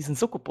gespielt hat, gegen diesen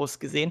Succubus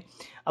gesehen.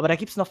 Aber da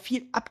gibt es noch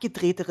viel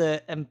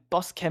abgedrehtere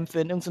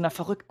Bosskämpfe in irgendeiner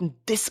verrückten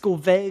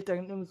Disco-Welt,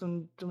 in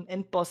irgendeinem so ein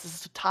Endboss. Das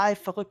ist total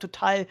verrückt,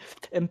 total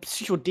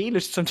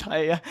psychedelisch zum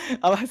Teil, ja.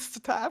 Aber es ist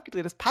total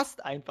abgedreht. Das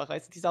passt einfach.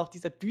 Also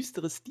dieser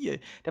düstere Stil,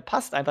 der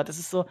passt einfach. Das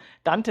ist so,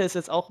 Dante ist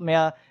jetzt auch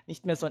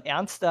nicht mehr so ein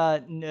ernster,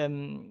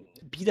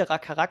 biederer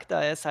Charakter.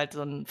 Er ist halt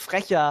so ein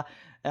frecher,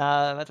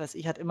 was weiß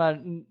ich, hat immer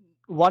einen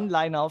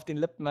One-Liner auf den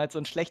Lippen, halt so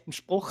einen schlechten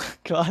Spruch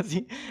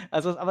quasi.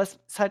 Also, aber es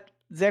ist halt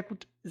sehr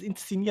gut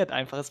inszeniert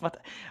einfach.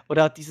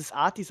 Oder dieses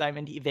Art-Design,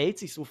 wenn die Welt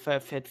sich so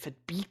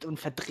verbiegt und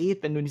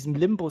verdreht, wenn du in diesem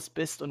Limbus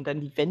bist und dann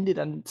die Wände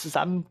dann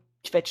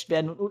zusammenquetscht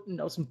werden und unten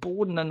aus dem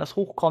Boden dann das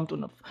hochkommt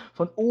und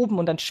von oben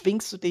und dann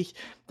schwingst du dich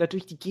da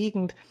durch die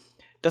Gegend.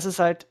 Das ist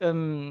halt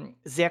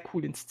sehr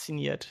cool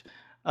inszeniert.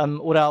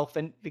 Oder auch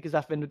wie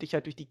gesagt, wenn du dich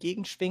halt durch die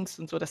Gegend schwingst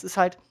und so, das ist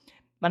halt,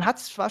 man hat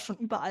es zwar schon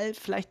überall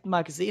vielleicht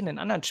mal gesehen in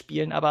anderen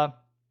Spielen,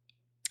 aber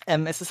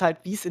es ist halt,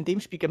 wie es in dem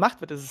Spiel gemacht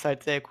wird, es ist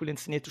halt sehr cool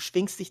inszeniert. Du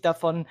schwingst dich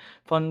davon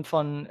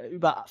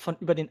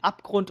über den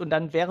Abgrund und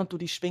dann, während du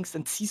dich schwingst,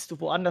 dann ziehst du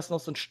woanders noch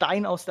so einen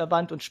Stein aus der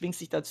Wand und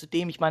schwingst dich dann zu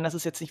dem. Ich meine, das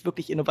ist jetzt nicht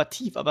wirklich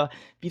innovativ, aber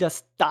wie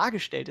das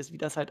dargestellt ist, wie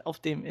das halt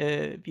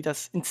wie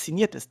das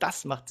inszeniert ist,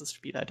 das macht das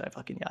Spiel halt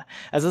einfach genial.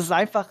 Also es ist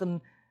einfach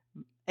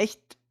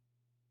echt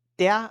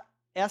der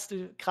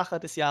erste Kracher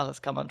des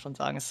Jahres, kann man schon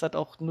sagen. Es hat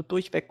auch nur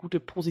durchweg gute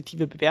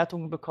positive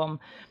Bewertungen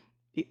bekommen.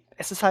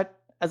 Es ist halt,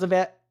 also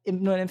wer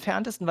nur im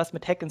Entferntesten was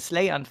mit Hack and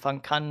Slay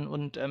anfangen kann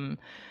und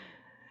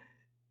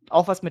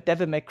auch was mit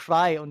Devil May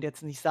Cry und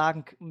jetzt nicht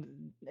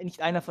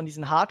einer von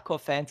diesen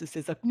Hardcore-Fans ist,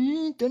 der sagt,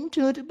 nee,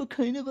 Dante hat aber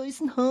keine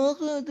weißen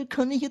Haare, da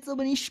kann ich jetzt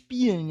aber nicht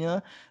spielen,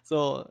 ja.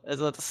 So,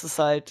 also das ist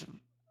halt,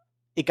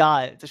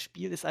 egal. Das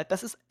Spiel ist halt,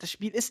 das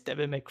Spiel ist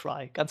Devil May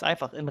Cry, ganz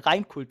einfach, in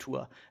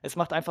Reinkultur. Es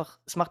macht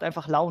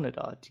einfach Laune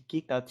da, die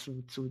Gegner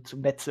zu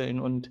metzeln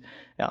und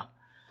ja,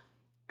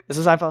 es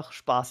ist einfach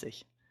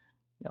spaßig.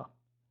 Ja.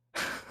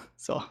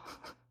 So.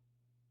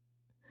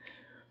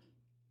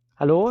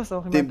 Hallo, ist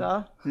noch jemand Dem.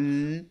 da?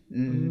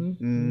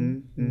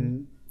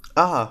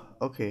 Ah,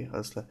 okay,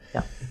 alles klar.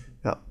 Ja.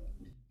 Ja.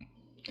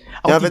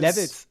 Auch Ja, die wenn's-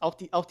 Levels,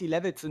 auch die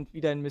Levels sind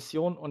wieder in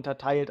Missionen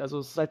unterteilt. Also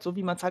es ist halt so,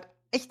 wie man es halt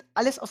echt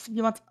alles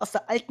wie man es aus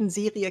der alten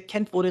Serie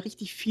kennt, wurde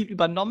richtig viel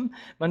übernommen.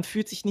 Man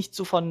fühlt sich nicht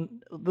so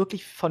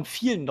wirklich von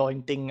vielen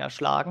neuen Dingen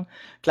erschlagen.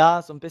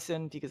 Klar, so ein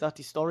bisschen, wie gesagt,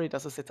 die Story,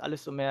 dass es jetzt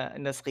alles so mehr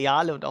in das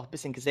Reale und auch ein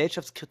bisschen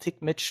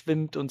Gesellschaftskritik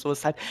mitschwimmt und so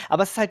ist halt.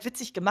 Aber es ist halt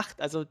witzig gemacht.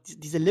 Also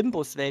diese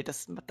Limbus-Welt,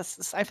 das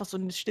ist einfach so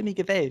eine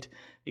stimmige Welt.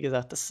 Wie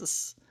gesagt, das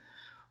ist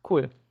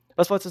cool.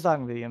 Was wolltest du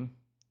sagen, William?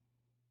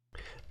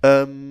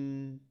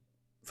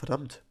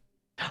 Verdammt.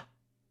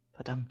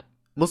 Verdammt.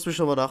 Muss mich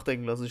nochmal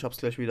nachdenken lassen, ich hab's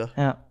gleich wieder.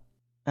 Ja,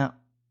 ja.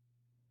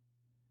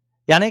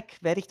 Yannick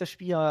werde ich das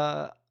Spiel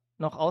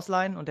noch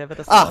ausleihen und der wird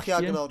das dann Ach auch ja,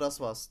 spielen. genau, das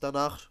war's.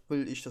 Danach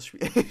will ich das Spiel.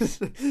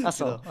 Ach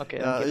so, Genau. okay,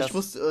 dann Ja, geht ich das.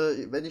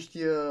 wusste, wenn ich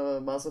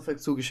dir Mass Effect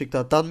zugeschickt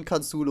habe, dann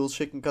kannst du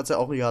losschicken, kannst ja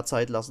auch ein Jahr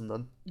Zeit lassen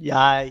dann.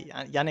 Ja,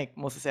 Yannick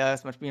muss es ja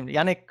erstmal spielen. Dem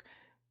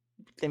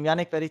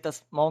Yannick werde ich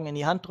das morgen in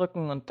die Hand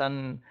drücken und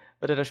dann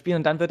wird er das spielen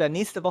und dann wird er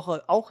nächste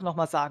Woche auch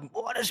nochmal sagen,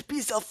 boah, das Spiel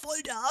ist ja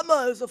voll der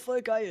Hammer, ist ja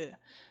voll geil.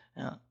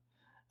 Ja.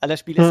 Weil das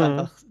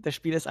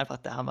Spiel ist einfach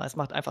der Hammer. Es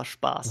macht einfach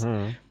Spaß.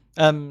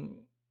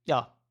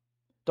 Ja,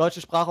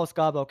 deutsche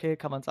Sprachausgabe, okay,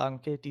 kann man sagen,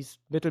 okay, die ist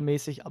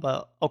mittelmäßig,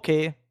 aber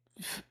okay.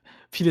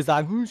 Viele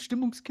sagen,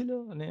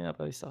 Stimmungskiller. Nee,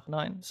 aber ich sage,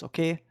 nein, ist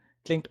okay.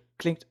 Klingt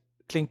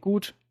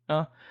gut.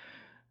 Ja.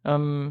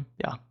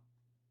 Ja.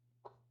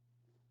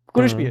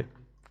 Gutes Spiel.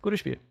 Gutes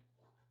Spiel.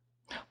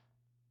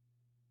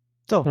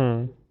 So.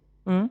 Mhm.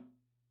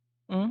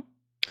 Mhm.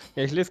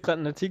 Ja, ich lese gerade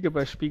einen Artikel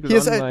bei Spiegel Hier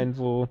ist Online,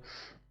 wo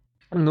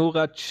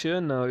Nora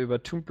Tschirner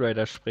über Tomb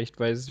Raider spricht,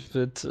 weil sie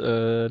wird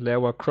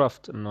Lara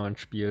Croft im neuen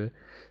Spiel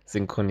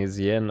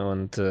synchronisieren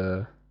und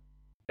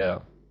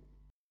ja.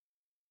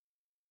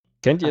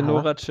 Kennt ihr Aha.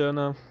 Nora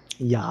Tschirner?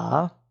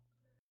 Ja.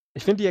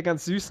 Ich finde die ja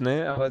ganz süß,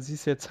 ne? Aber sie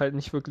ist jetzt halt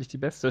nicht wirklich die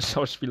beste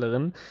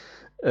Schauspielerin.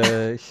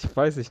 Ich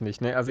weiß ich nicht,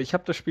 ne? Also ich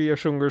habe das Spiel ja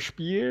schon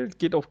gespielt.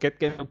 Geht auf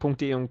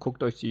getgamer.de und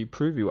guckt euch die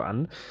Preview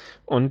an.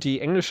 Und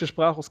die englische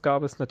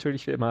Sprachausgabe ist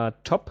natürlich wie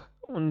immer top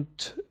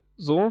und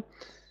so.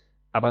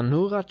 Aber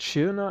Nora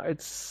Tschirner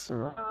als.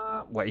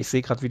 Boah, ich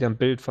sehe gerade wieder ein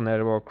Bild von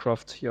Lara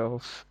Croft hier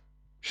auf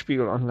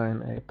Spiegel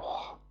Online, ey.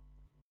 Boah.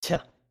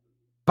 Tja.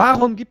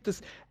 Warum gibt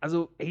es.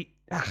 Also, ey,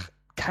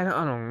 keine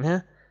Ahnung,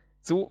 ne?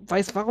 So,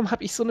 warum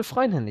habe ich so eine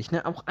Freundin nicht,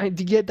 ne? Auch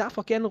die darf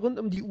auch gerne rund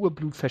um die Uhr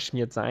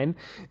blutverschmiert sein.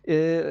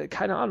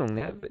 Keine Ahnung,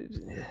 ne?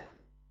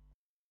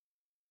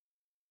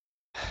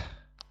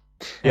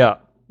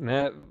 Ja,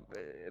 ne?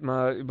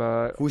 Immer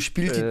über. Wo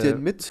spielt die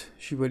denn mit?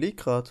 Ich überlege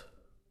gerade.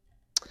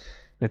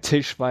 Eine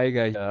Till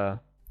Schweiger,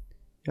 ja.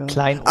 Ja.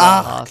 Kleinohr.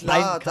 Ach,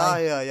 klar,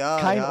 daher, ja.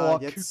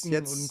 Kleinohr, ja, jetzt, Küken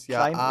jetzt, und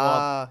ja,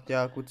 Kleinohr.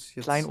 ja, gut.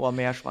 Jetzt.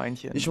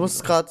 Kleinohr-Meerschweinchen. Ich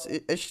muss gerade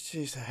echt.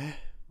 Hä?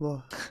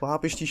 Wo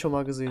habe ich die schon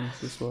mal gesehen?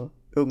 Das war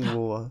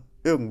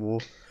irgendwo.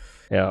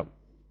 Ja.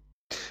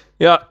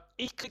 Ja,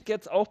 ich krieg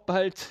jetzt auch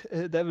bald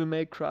Devil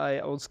May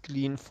Cry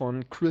ausgeliehen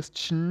von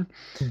Christian.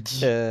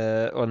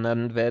 Und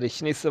dann werde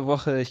ich nächste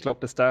Woche, ich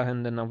glaube bis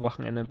dahin, dann am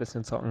Wochenende ein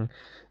bisschen zocken,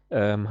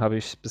 habe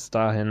ich bis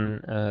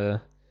dahin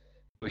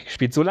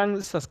durchgespielt. So lange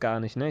ist das gar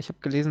nicht, ne? Ich habe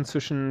gelesen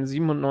zwischen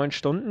 7 und 9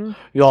 Stunden.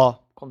 Ja,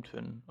 kommt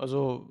hin.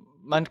 Also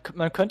man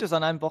könnte es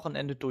an einem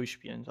Wochenende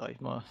durchspielen, sag ich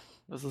mal.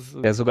 Das ist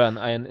Ja, sogar in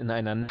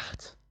einer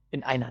Nacht.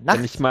 in einer Nacht.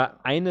 Wenn ich mal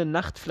eine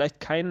Nacht vielleicht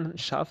kein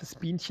scharfes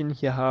Bienchen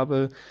hier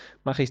habe,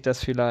 mache ich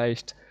das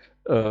vielleicht.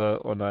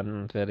 Und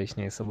dann werde ich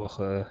nächste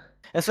Woche.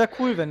 Es wäre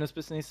cool, wenn du es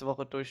bis nächste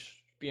Woche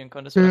durchspielen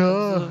könntest.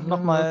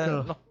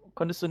 Ja,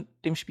 Könntest du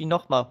dem Spiel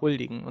nochmal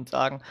huldigen und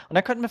sagen. Und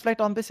dann könnten wir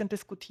vielleicht auch ein bisschen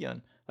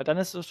diskutieren. Weil dann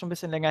ist es schon ein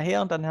bisschen länger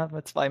her und dann haben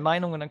wir zwei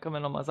Meinungen und dann können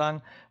wir nochmal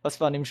sagen, was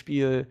wir an dem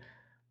Spiel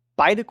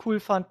beide cool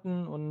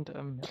fanden. Und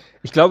ja.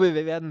 Ich glaube,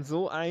 wir werden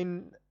so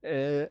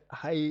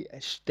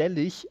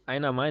stellig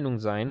einer Meinung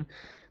sein.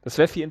 Das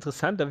wäre viel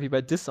interessanter wie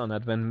bei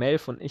Dishonored, wenn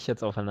Melf und ich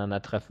jetzt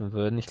aufeinandertreffen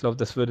würden. Ich glaube,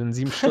 das würde ein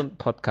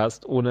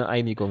 7-Stunden-Podcast ohne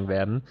Einigung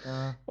werden.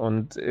 Ja.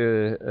 Und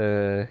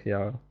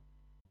ja.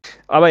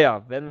 Aber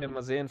ja, werden wir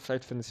mal sehen.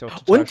 Vielleicht finde ich es ja auch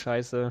total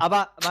scheiße.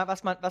 Aber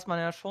was man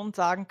ja schon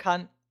sagen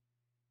kann,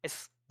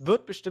 es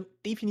wird bestimmt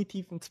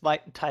definitiv einen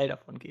zweiten Teil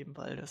davon geben,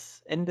 weil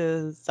das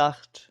Ende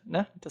sagt,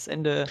 ne? Das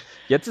Ende.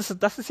 Das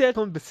ist ja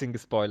schon ein bisschen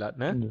gespoilert,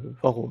 ne? Nö,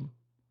 warum?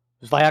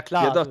 Das war ja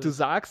klar. Ja, doch, du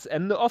sagst,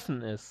 Ende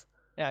offen ist.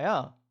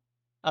 Ja.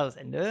 Also das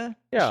Ende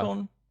ist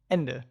schon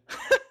Ende.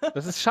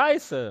 Das ist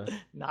scheiße.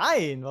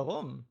 Nein,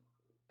 warum?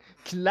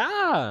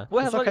 Klar.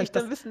 Woher soll ich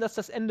dann wissen, dass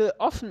das Ende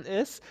offen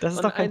ist das ist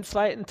und doch einen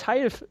zweiten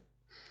Teil? Das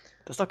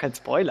ist doch kein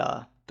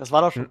Spoiler. Das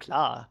war doch schon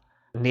klar.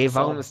 Nee,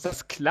 warum ist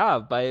das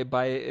klar?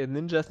 Bei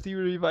Ninja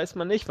Theory weiß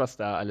man nicht, was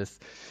da alles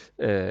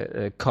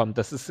kommt.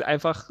 Das ist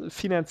einfach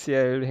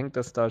finanziell, hängt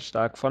das da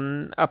stark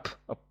von ab,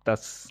 ob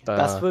das da.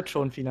 Das wird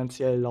schon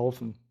finanziell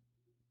laufen.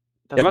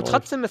 Das Ja, aber läuft.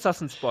 trotzdem ist das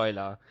ein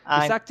Spoiler. Ich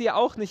Ein- sag dir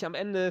auch nicht am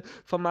Ende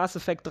von Mass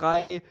Effect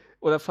 3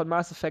 oder von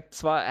Mass Effect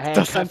 2,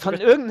 Das kannst du von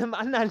mit- irgendeinem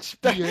anderen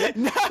Spiel.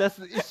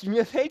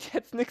 Mir fällt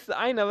jetzt nichts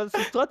ein, aber es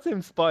ist trotzdem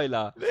ein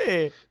Spoiler.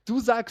 Nee. Du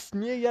sagst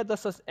mir ja,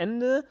 dass das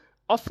Ende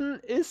offen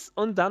ist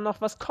und dann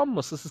noch was kommen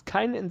muss. Es ist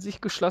keine in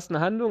sich geschlossene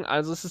Handlung,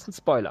 also es ist ein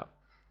Spoiler.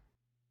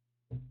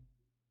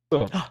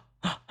 So.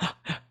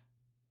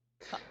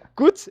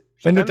 Gut.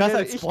 Wenn du dann das werde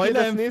als ich dir Spoiler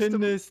das nächste-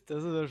 empfindest,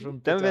 das ist ja schon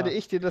bitter. Dann werde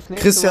ich dir das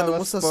nächste Christian, Mal du was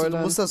musst, du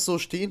spoilern. musst das so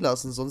stehen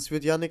lassen, sonst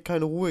wird Yannick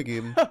keine Ruhe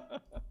geben.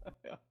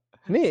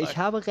 Nee, Sag. ich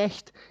habe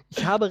recht.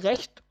 Ich habe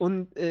recht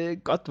und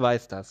Gott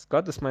weiß das.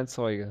 Gott ist mein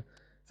Zeuge.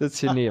 Sitzt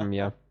hier neben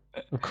mir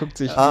und guckt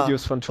sich Ah,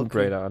 Videos von Tomb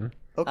okay. Raider an.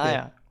 Okay. Ah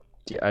ja.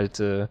 Die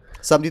alte.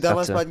 Das haben die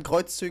damals Ratte. bei den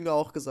Kreuzzügen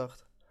auch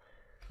gesagt.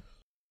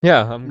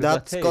 Ja, haben Da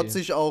gesagt, hat hey. Gott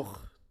sich auch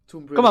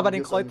Tomb Raider Guck mal, bei den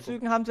Videos angeguckt.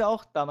 Kreuzzügen haben sie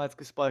auch damals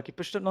gespoilert. Gibt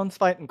bestimmt noch einen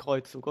zweiten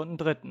Kreuzzug und einen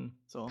dritten.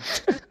 So.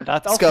 Da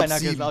hat Es auch gab keiner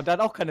 7. gesagt. Und da hat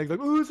auch keiner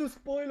gesagt, oh, ist ein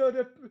Spoiler,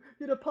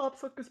 der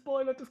Papst hat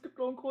gespoilert, es gibt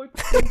noch einen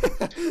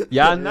Kreuzzug.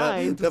 Ja,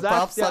 nein, du der sagst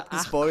Papst ja, hat ach,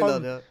 gespoilert,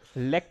 komm, ja.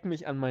 leck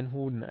mich an meinen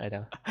Hoden,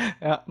 Alter.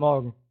 Ja,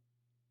 morgen.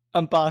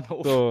 Am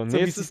Bahnhof. So, wie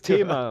nächstes sich's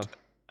Thema. gehört.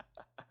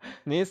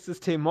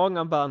 Nächstes Thema, morgen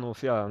am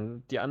Bahnhof, ja.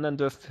 Die anderen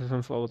dürft für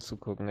 5 Euro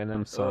zugucken in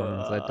einem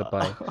Song, seid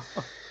dabei.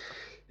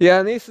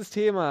 Ja, nächstes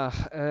Thema.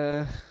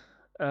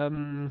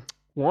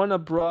 Warner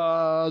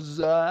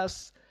Bros.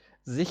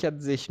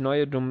 Sichert sich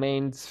neue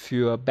Domains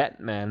für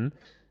Batman.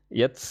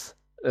 Jetzt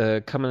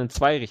kann man in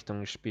 2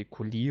 Richtungen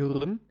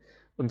spekulieren.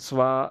 Und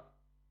zwar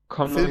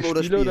kommen Film neue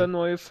oder Spiele Spiel? oder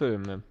neue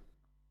Filme.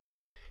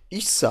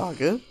 Ich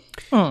sage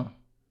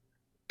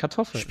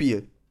Kartoffeln.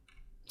 Spiel.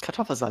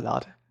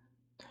 Kartoffelsalat.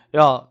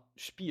 Ja,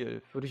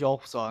 Spiel, würde ich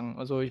auch sagen.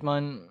 Also ich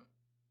meine,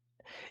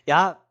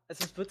 ja,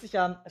 es wird sich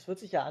ja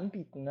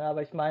anbieten, ne?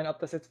 Aber ich meine, ob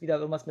das jetzt wieder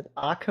irgendwas mit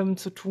Arkham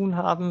zu tun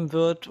haben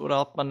wird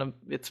oder ob man dann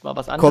jetzt mal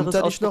was anderes Kommt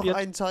da nicht noch ausprobiert.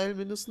 ein Teil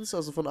mindestens,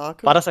 also von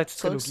Arkham? War das als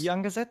Zeugs? Trilogie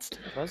angesetzt?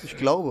 Ich weiß Ich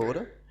nicht. glaube,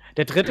 oder?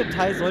 Der dritte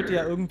Teil sollte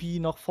ja irgendwie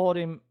noch vor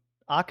dem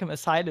Arkham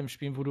Asylum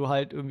spielen, wo du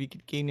halt irgendwie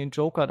gegen den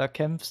Joker da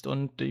kämpfst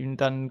und ihn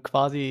dann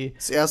quasi.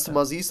 Das erste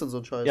Mal siehst und so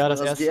ein Scheiß. Ja, ne?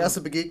 das also die erste-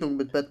 erste Begegnung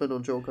mit Batman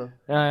und Joker.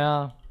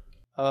 Ja.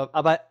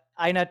 Aber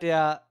einer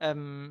der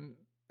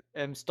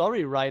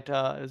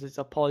Storywriter, also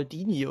dieser Paul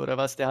Dini oder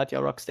was, der hat ja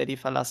Rocksteady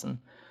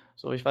verlassen.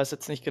 So, ich weiß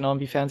jetzt nicht genau,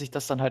 inwiefern sich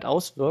das dann halt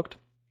auswirkt.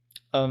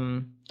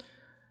 Schauen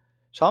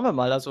wir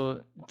mal. Also,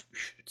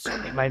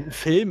 ich meine, einen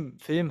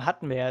Film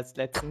hatten wir ja jetzt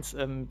letztens.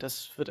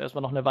 Das wird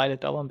erstmal noch eine Weile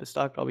dauern, bis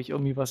da, glaube ich,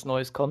 irgendwie was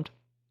Neues kommt.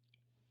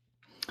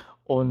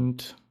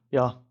 Und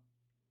ja,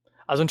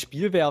 also ein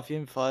Spiel wäre auf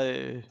jeden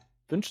Fall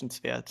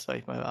wünschenswert, sag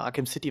ich mal.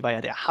 Arkham City war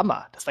ja der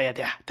Hammer. Das war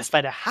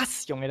der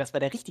Hass, Junge. Das war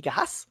der richtige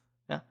Hass.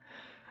 Ja.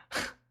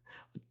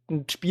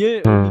 Ein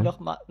Spiel irgendwie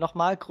noch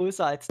mal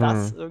größer als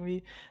das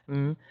irgendwie.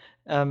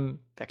 Wäre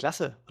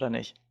klasse, oder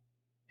nicht?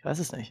 Ich weiß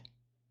es nicht.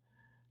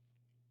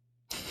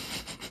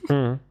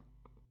 Hm.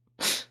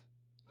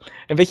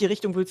 In welche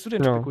Richtung willst du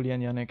denn Ja.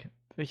 spekulieren, Yannick?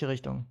 Welche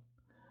Richtung?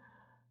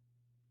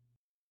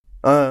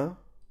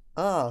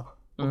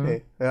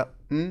 Okay, ja.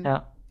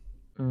 Ja.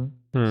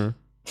 Hm.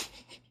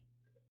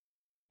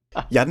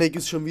 Yannick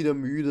ist schon wieder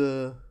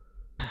müde.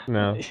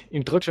 Ja.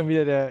 Ihm drückt schon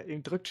wieder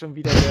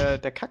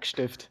der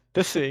Kackstift.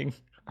 Deswegen.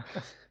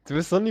 Du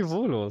bist so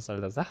niveaulos,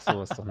 Alter. Sag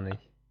sowas doch nicht.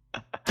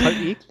 Voll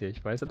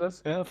eklig, weißt du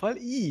das? Ja, voll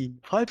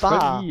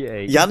bar. Voll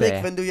ey. Yannick,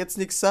 Bäh. wenn du jetzt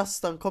nichts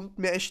sagst, dann kommt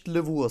mir echt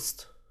eine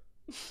Wurst.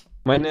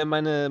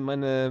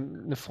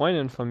 Eine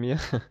Freundin von mir,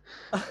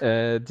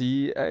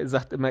 die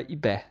sagt immer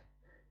Ibe.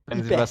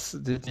 Wenn sie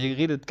Ibe. die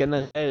redet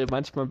generell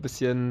manchmal ein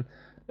bisschen,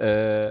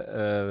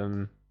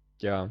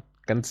 ja,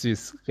 ganz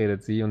süß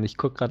redet sie. Und ich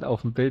gucke gerade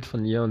auf ein Bild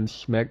von ihr und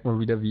ich merke mal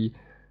wieder, wie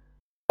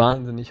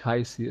wahnsinnig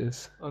heiß sie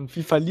ist. Und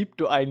wie verliebt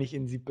du eigentlich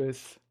in sie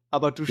bist.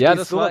 Aber du Ja,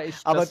 stehst das so, war ich,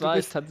 aber das du war ich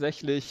bist,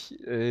 tatsächlich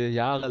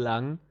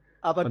jahrelang.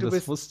 aber Und du das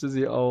bist, wusste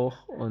sie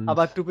auch. Und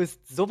aber du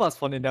bist sowas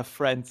von in der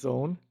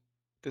Friendzone.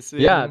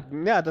 Deswegen.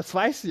 ja, das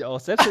weiß sie auch.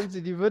 Selbst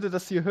wenn die würde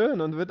das hier hören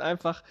und wird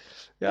einfach,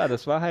 ja,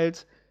 das war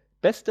halt,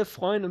 beste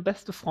Freund und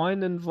beste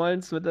Freundin wollen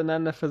es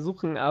miteinander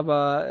versuchen,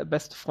 aber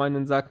beste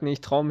Freundin sagt, nee,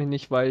 ich traue mich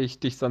nicht, weil ich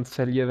dich sonst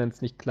verliere, wenn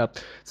es nicht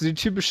klappt. So die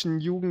typischen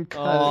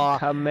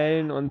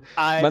Jugendkamellen und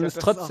Alter, man ist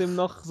das trotzdem auch-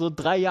 noch so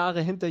 3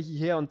 Jahre hinter ihr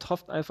her und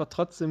hofft einfach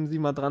trotzdem, sie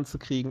mal dran zu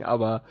kriegen,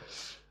 aber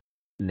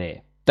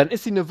nee. Dann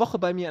ist sie eine Woche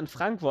bei mir in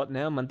Frankfurt,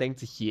 ne? Und man denkt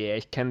sich, yeah,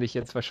 ich kenne dich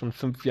jetzt zwar schon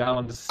 5 Jahre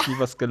und es ist nie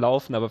was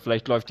gelaufen, aber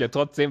vielleicht läuft ja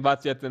trotzdem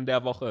was jetzt in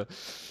der Woche.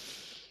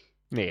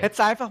 Nee. Hättest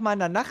du einfach mal in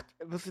der Nacht,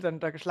 wo sie dann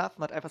da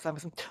geschlafen hat, einfach sagen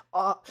müssen,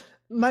 oh,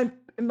 in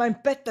meinem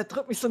Bett, da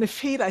drückt mich so eine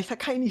Feder, da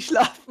kann ich nicht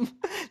schlafen.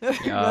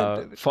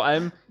 Ja, vor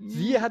allem,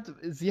 sie hat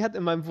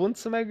in meinem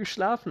Wohnzimmer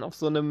geschlafen, auf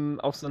so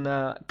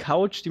einer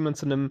Couch, die man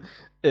zu einem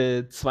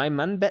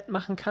 2-Mann-Bett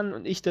machen kann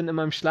und ich dann in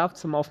meinem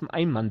Schlafzimmer auf dem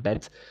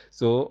Ein-Mann-Bett.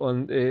 So,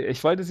 und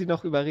ich wollte sie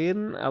noch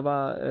überreden,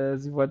 aber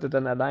sie wollte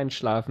dann allein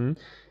schlafen.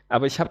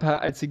 Aber ich habe,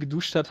 als sie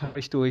geduscht hat, habe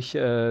ich durchs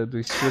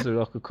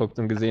Schlüsselloch geguckt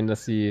und gesehen,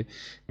 dass sie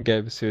ein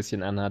gelbes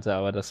Höschen anhatte,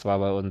 aber das war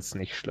bei uns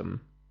nicht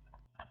schlimm.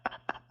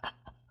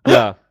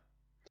 Ja.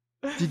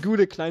 Die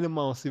gute kleine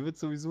Maus, sie wird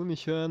sowieso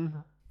nicht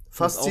hören.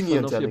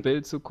 Faszinierend, auf ihr Janik.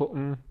 Bild zu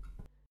gucken.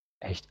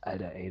 Echt,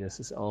 Alter, ey, das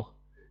ist auch.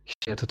 Ich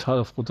stehe total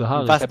auf rote Und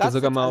Haare. Ich was, habe ja das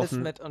sogar jetzt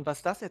mal alles und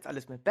was das jetzt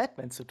alles mit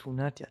Batman zu tun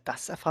hat, ja,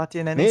 das erfahrt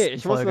ihr in der Nee, nächsten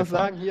ich muss Folge noch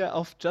sagen, hier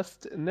auf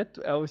Just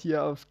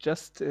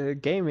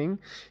Gaming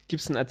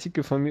gibt es einen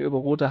Artikel von mir über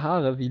rote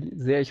Haare, wie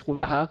sehr ich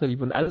rote Haare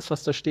liebe. Und alles,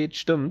 was da steht,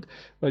 stimmt,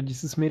 weil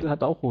dieses Mädel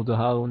hat auch rote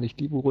Haare und ich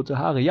liebe rote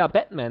Haare. Ja,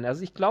 Batman.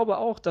 Also ich glaube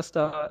auch, dass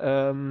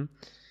da Rote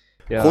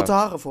ja,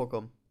 Haare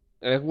vorkommen.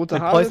 rote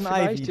Mit Haare Poison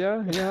vielleicht,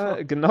 Ivy.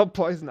 ja, genau,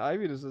 Poison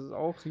Ivy, das ist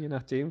auch, je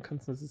nachdem, kann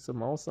es eine süße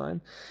Maus sein.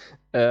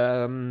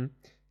 Ähm,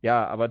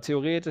 ja, aber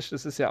theoretisch,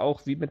 das ist ja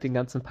auch wie mit den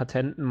ganzen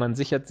Patenten, man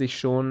sichert sich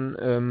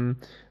schon,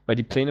 weil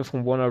die Pläne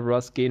von Warner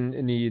Bros. Gehen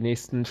in die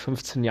nächsten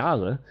 15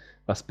 Jahre,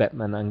 was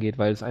Batman angeht,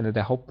 weil es eine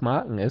der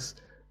Hauptmarken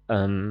ist.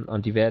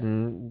 Und die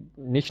werden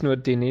nicht nur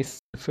den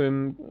nächsten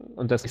Film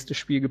und das nächste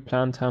Spiel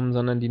geplant haben,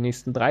 sondern die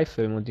nächsten 3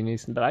 Filme und die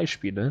nächsten 3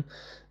 Spiele.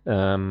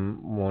 Das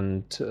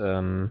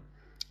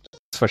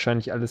ist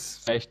wahrscheinlich alles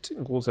vielleicht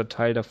ein großer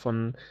Teil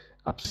davon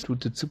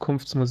absolute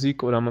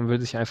Zukunftsmusik oder man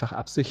will sich einfach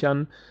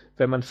absichern,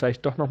 wenn man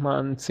vielleicht doch nochmal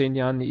in 10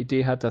 Jahren eine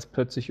Idee hat, dass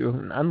plötzlich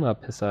irgendein anderer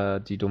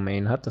Pisser die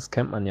Domain hat. Das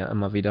kennt man ja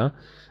immer wieder.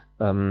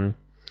 Ähm,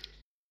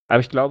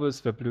 aber ich glaube,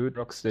 es wäre blöd,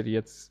 Rocksteady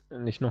jetzt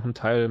nicht noch einen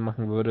Teil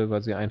machen würde,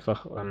 weil sie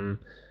einfach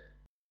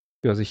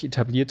ja, sich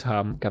etabliert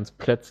haben, ganz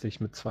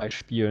plötzlich mit 2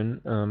 Spielen.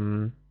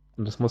 Und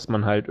das muss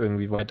man halt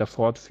irgendwie weiter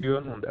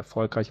fortführen und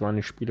erfolgreich waren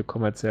die Spiele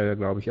kommerziell,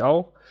 glaube ich,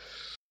 auch.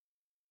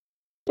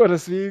 Aber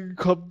deswegen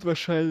kommt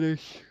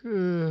wahrscheinlich,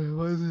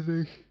 weiß ich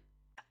nicht.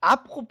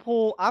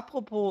 Apropos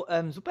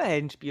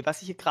Superheldenspiel,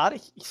 was ich hier gerade,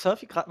 ich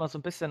surfe hier gerade mal so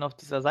ein bisschen auf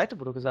dieser Seite,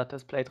 wo du gesagt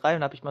hast, Play 3,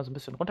 und habe ich mal so ein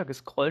bisschen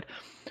runtergescrollt.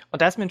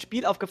 Und da ist mir ein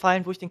Spiel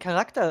aufgefallen, wo ich den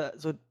Charakter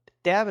so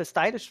derbe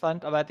stylisch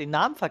fand, aber den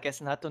Namen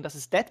vergessen hatte, und das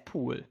ist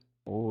Deadpool.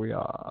 Oh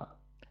ja.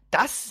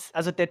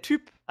 Also der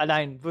Typ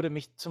allein würde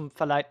mich zum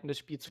verleiten, das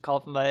Spiel zu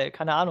kaufen, weil,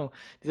 keine Ahnung,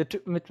 dieser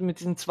Typ mit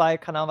diesen 2,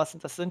 keine Ahnung, was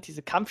das sind,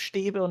 diese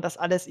Kampfstäbe und das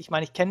alles. Ich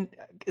meine,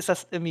 ist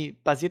das irgendwie,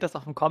 basiert das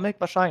auf dem Comic?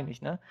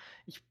 Wahrscheinlich, ne?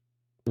 Ich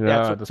Ja,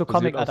 Ja, das zur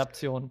basiert auf.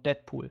 Comic-Adaption,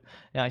 Deadpool.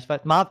 Ja, ich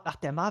weiß,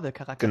 der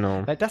Marvel-Charakter.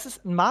 Genau. Weil das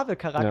ist ein Ja.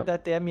 Marvel-Charakter,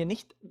 der mir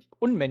nicht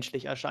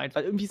unmenschlich erscheint,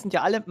 weil irgendwie sind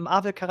ja alle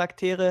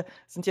Marvel-Charaktere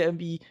sind ja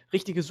irgendwie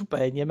richtige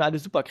Superhelden, die haben ja alle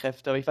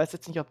Superkräfte, aber ich weiß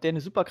jetzt nicht, ob der eine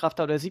Superkraft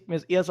hat oder sieht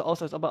mir eher so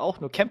aus, als ob er auch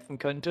nur kämpfen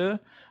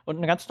könnte und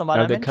ein ganz Ja,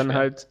 normaler der Mensch kann wäre.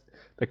 halt,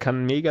 der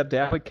kann mega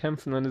derbe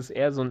kämpfen und ist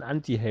eher so ein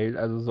Anti-Held,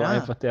 also so Ja.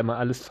 einfach, der mal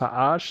alles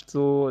verarscht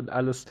so und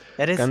alles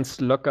Ja, der ist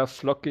ganz locker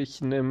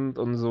flockig nimmt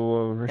und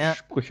so ja,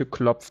 Sprüche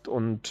klopft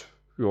und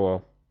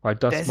ja,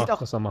 halt der das sieht macht,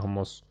 auch was er machen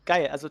muss.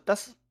 geil. Also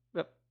das,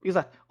 ja, wie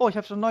gesagt, oh, ich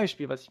habe schon ein neues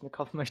Spiel, was ich mir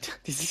kaufen möchte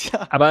dieses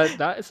Jahr. Aber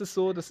da ist es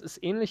so, das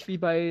ist ähnlich wie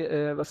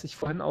bei, was ich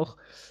vorhin auch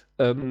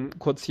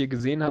kurz hier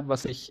gesehen habe,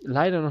 was ich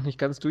leider noch nicht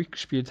ganz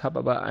durchgespielt habe,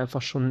 aber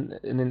einfach schon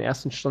in den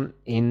ersten Stunden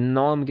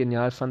enorm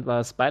genial fand,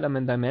 war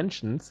Spider-Man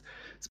Dimensions.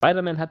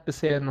 Spider-Man hat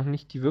bisher noch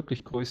nicht die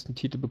wirklich größten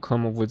Titel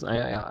bekommen, obwohl es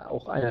ja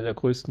auch einer der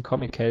größten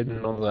Comic-Helden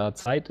in unserer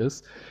Zeit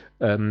ist.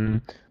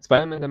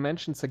 Spider-Man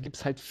Dimensions, da gibt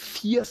es halt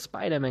 4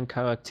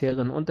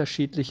 Spider-Man-Charaktere in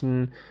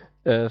unterschiedlichen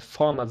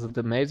Formen. Also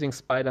The Amazing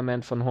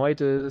Spider-Man von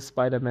heute,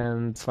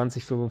 Spider-Man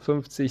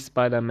 2055,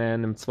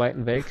 Spider-Man im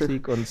Zweiten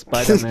Weltkrieg und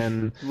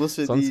Spider-Man Du musst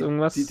ja sonst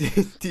irgendwas.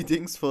 die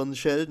Dings von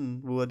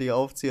Sheldon, wo er die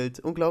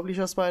aufzählt.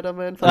 Unglaublicher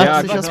Spider-Man, Ja,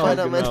 fantastischer genau,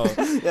 Spider-Man. genau.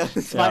 Ja.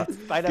 Ja.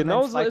 Spider-Man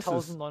Genau so ist es.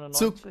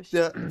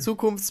 2099.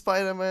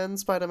 Zukunfts-Spider-Man,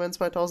 Spider-Man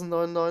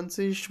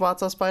 2099,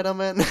 schwarzer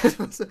Spider-Man.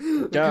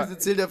 Ja. Sie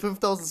zählt ja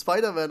 5000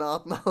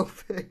 Spider-Man-Arten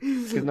auf. Ey.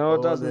 Genau,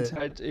 da Oh, sind nee.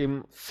 halt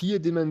eben 4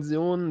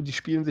 Dimensionen, die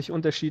spielen sich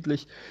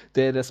unterschiedlich.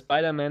 Der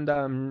Spider-Man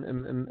da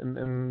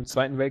im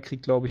Zweiten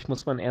Weltkrieg, glaube ich,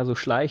 muss man eher so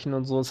schleichen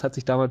und so. Es hat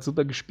sich damals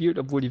super gespielt,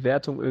 obwohl die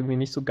Wertungen irgendwie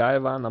nicht so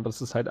geil waren, aber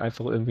es ist halt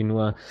einfach irgendwie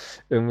nur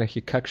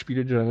irgendwelche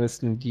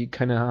Kackspiele-Journalisten, die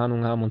keine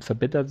Ahnung haben und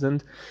verbittert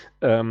sind.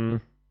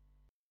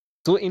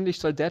 So ähnlich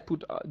soll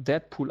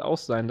Deadpool auch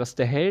sein, dass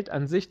der Held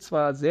an sich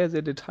zwar sehr,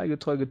 sehr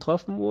detailgetreu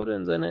getroffen wurde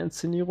in seiner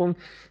Inszenierung,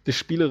 das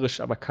spielerisch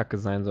aber kacke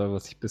sein soll,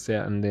 was ich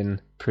bisher an den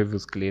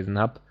Previews gelesen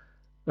habe.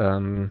 Ja,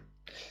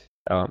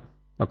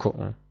 mal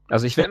gucken.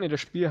 Also ich werde mir das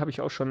Spiel, habe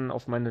ich auch schon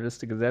auf meine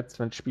Liste gesetzt,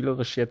 wenn es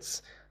spielerisch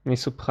jetzt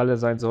nicht so pralle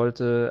sein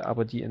sollte,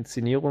 aber die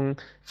Inszenierung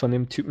von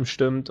dem Typen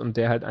stimmt und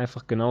der halt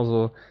einfach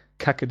genauso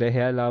kacke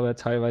daherlabert,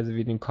 teilweise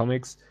wie in den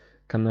Comics,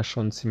 kann das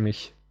schon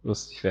ziemlich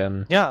lustig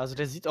werden. Ja, also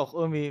der sieht auch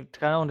irgendwie,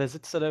 keine Ahnung, der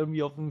sitzt da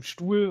irgendwie auf dem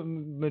Stuhl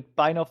mit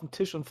Beinen auf dem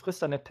Tisch und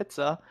frisst dann eine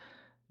Pizza.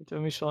 Sieht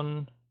irgendwie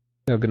schon.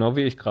 Ja, genau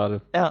wie ich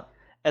gerade. Ja,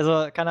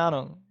 also keine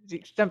Ahnung.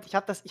 Stimmt, ich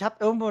habe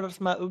irgendwo das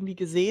mal irgendwie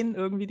gesehen,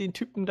 irgendwie den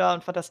Typen da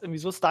und fand das irgendwie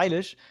so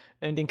stylisch,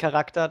 den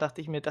Charakter, dachte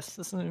ich mir, das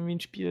ist irgendwie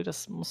ein Spiel,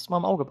 das muss man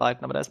im Auge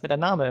behalten, aber da ist mir der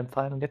Name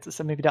entfallen und jetzt ist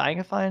er mir wieder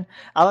eingefallen.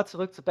 Aber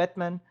zurück zu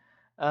Batman.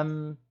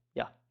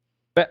 Ja.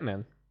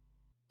 Batman.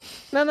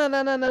 Na, na,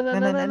 na, na, na, na,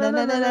 na, na, na,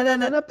 na, na, na,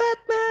 na, na,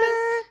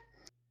 Batman!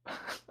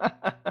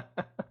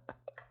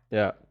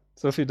 Ja,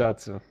 so viel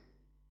dazu.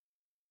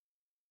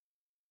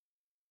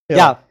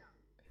 Ja.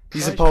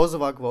 Diese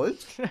Pause war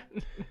gewollt.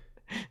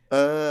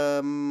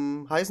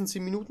 Heißen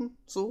 10 Minuten,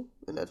 so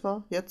in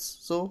etwa,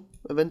 jetzt, so,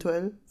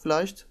 eventuell,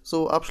 vielleicht,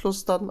 so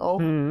Abschluss dann auch.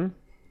 Mhm.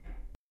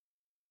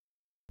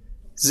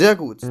 Sehr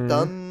gut. Mhm.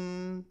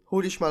 Dann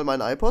hole ich mal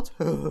mein iPod.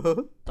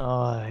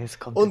 Oh, jetzt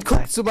kommt Und die guck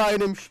Zeit. zu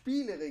meinem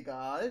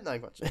Spieleregal.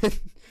 Nein, Quatsch.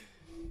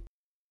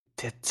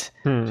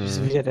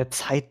 Wieso wieder der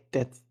Zeit,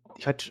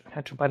 ich hatte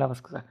schon beinahe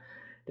was gesagt.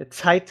 Der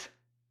Zeit,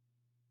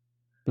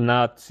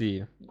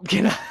 Nazi.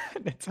 genau,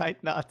 der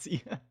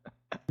Zeit-Nazi.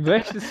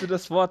 Möchtest du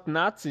das Wort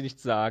Nazi nicht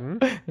sagen?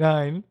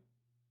 Nein.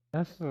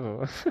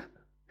 Achso.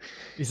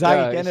 Ich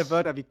sage Ja, gerne ich-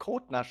 Wörter wie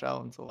Kotnascher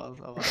und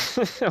sowas, aber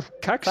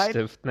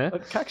Kackstift, ne?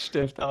 und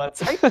Kackstift, aber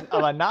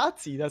aber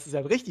Nazi, das ist ja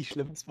ein richtig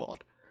schlimmes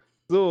Wort.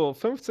 So,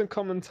 15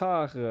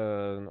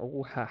 Kommentare.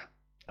 Oha.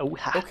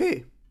 Oha.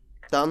 Okay.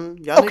 Dann,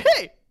 Janik.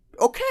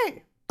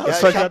 Okay. Das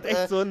Ja, war ich hab, gerade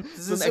echt so ein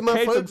das so ist ein immer voll-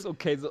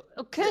 Erkältungs-Okay. So,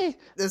 okay.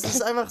 Das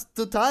ist einfach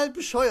total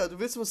bescheuert. Du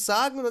willst was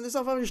sagen und dann ist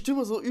auf einmal die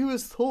Stimme so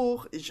übelst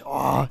hoch. Ich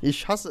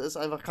hasse es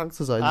einfach krank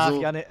zu sein. Ach, so.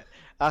 Janne,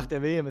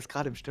 der William ist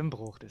gerade im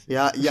Stimmbruch. Deswegen.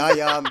 Ja,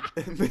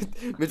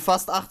 mit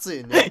fast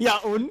 18. Ja, Ja,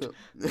 und?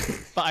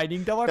 Bei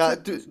einigen dauert ja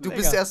es du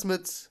bist erst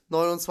mit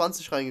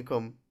 29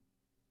 reingekommen.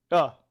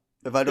 Ja,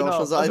 Weil du auch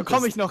schon so alt also bist.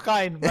 komme ich noch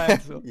rein,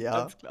 meinst du?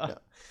 Ja, Ganz klar.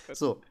 ja.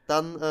 So,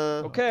 dann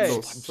Okay.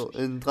 los. So,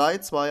 in 3,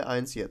 2,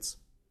 1 jetzt.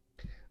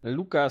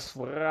 Lukas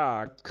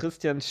fragt,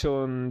 Christian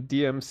schon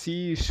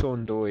DMC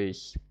schon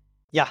durch?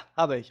 Ja,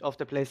 habe ich auf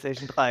der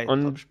PlayStation 3.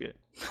 Und- Top-Spiel.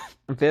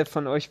 Und wer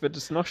von euch wird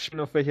es noch spielen?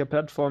 Auf welcher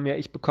Plattform? Ja,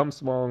 ich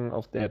bekomm's morgen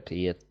auf der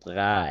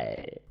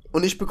PS3.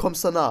 Und ich bekomm's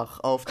danach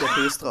auf der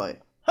PS3.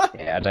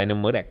 Ja, deine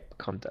Mutter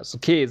bekommt das.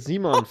 Okay,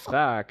 Simon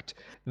fragt,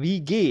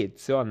 wie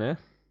geht's? Ja, ne?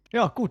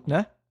 Ja, gut,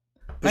 ne?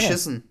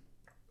 Beschissen.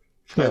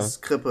 Scheiß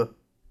Krippe.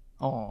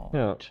 Oh.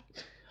 Ja.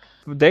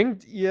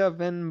 Denkt ihr,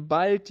 wenn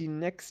bald die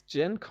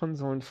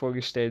Next-Gen-Konsolen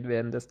vorgestellt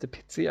werden, dass der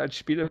PC als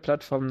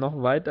Spieleplattform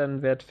noch weiter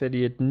an Wert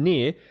verliert?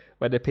 Nee,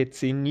 weil der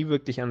PC nie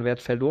wirklich an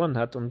Wert verloren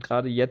hat und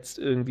gerade jetzt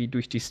irgendwie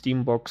durch die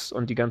Steambox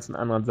und die ganzen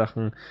anderen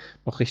Sachen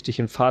noch richtig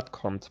in Fahrt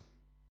kommt.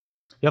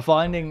 Ja, vor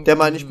allen Dingen. Der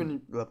meint, ich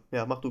bin.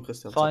 Ja, mach du,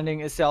 Christian. Vor allen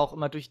Dingen ist ja auch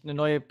immer durch eine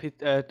neue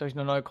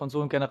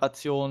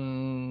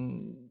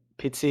Konsolengeneration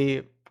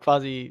PC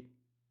quasi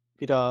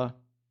wieder,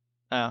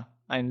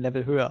 ein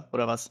Level höher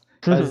oder was.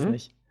 Ich weiß es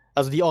nicht.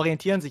 Also die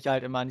orientieren sich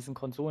halt immer an diesen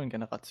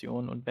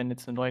Konsolengenerationen und wenn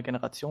jetzt eine neue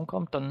Generation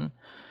kommt, dann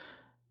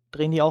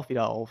drehen die auch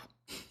wieder auf.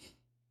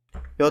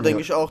 Ja, denke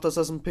Ja. ich auch, dass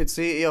das ein PC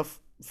eher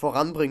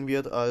voranbringen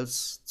wird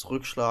als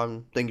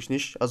zurückschlagen. Denke ich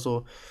nicht.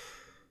 Also,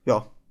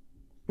 ja.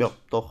 Ja,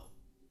 doch.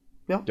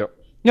 Ja. Ja.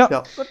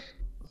 Ja.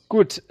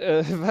 Gut,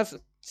 was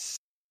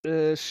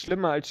ist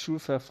schlimmer als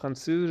Schulfach?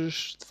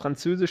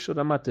 Französisch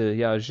oder Mathe?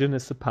 Ja, je ne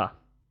sais pas.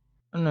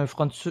 Ne,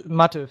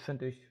 Mathe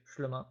finde ich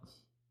schlimmer.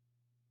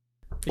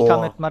 Ich Boah.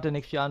 kann mit Mathe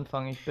nicht viel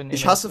anfangen.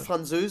 Ich hasse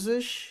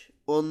Französisch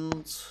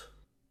und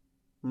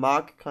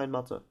mag kein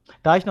Mathe.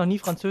 Da ich noch nie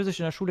Französisch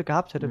in der Schule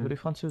gehabt hätte, Hm. würde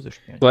ich Französisch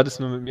spielen. Du hattest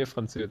nur mit mir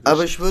Französisch.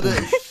 Aber ich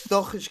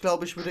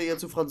glaube, ich würde eher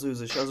zu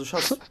Französisch. Also,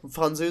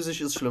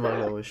 Französisch ist schlimmer,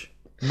 glaube ich.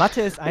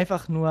 Mathe ist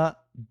einfach nur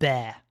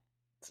bäh.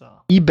 So.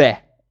 Ibe.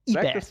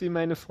 Sag Ibe. das wie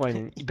meine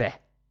Freundin. Ibe.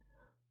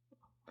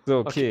 So,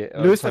 okay.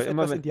 Löst das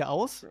immer etwas in dir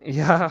aus?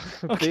 Ja,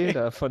 Okay.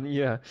 Bilder von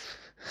ihr.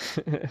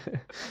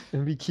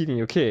 Im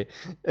Bikini, okay.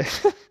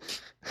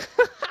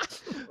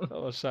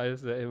 Oh,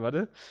 scheiße, ey,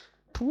 warte.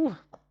 Puh.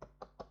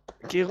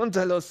 Geh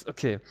runter, los.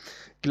 Okay.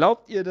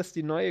 Glaubt ihr, dass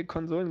die neue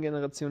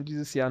Konsolengeneration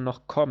dieses Jahr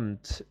noch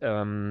kommt?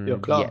 Ja,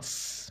 klar.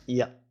 Yes.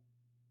 Ja.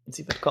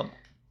 Sie wird kommen.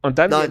 Und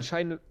dann die Nein.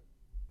 entscheidende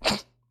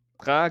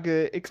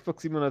Frage,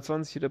 Xbox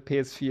 720 oder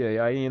PS4?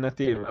 Ja, je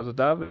nachdem. Also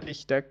da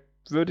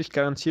würde ich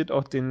garantiert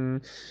auch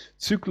den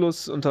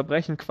Zyklus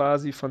unterbrechen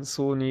quasi von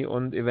Sony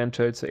und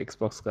eventuell zur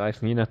Xbox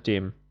greifen, je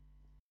nachdem.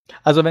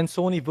 Also wenn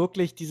Sony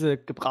wirklich diese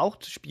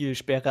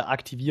Gebrauchtspielsperre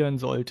aktivieren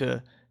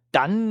sollte,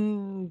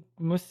 dann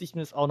müsste ich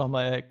mir das auch noch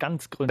mal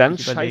ganz Dann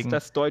gründlich scheißt überlegen.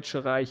 das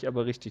Deutsche Reich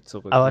aber richtig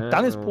zurück. Aber ne?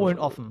 dann ist Also, Polen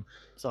offen.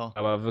 So.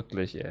 Aber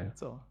wirklich, ey.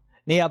 So.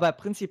 Nee, aber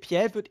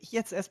prinzipiell würde ich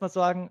jetzt erstmal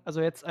sagen,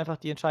 also jetzt einfach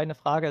die entscheidende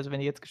Frage, also wenn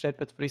die jetzt gestellt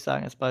wird, würde ich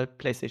sagen, erstmal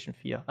PlayStation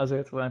 4. Also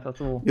jetzt wohl einfach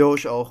so. Jo,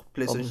 ich auch.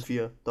 PlayStation Komm's.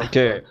 4. Doch,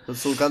 Okay. Das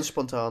ist so ganz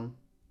spontan.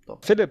 Doch.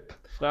 Philipp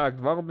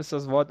fragt, warum ist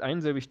das Wort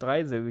einsilbig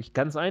dreisilbig?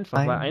 Ganz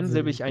einfach, weil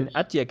einsilbig ein Einsilbig.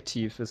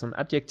 Adjektiv ist und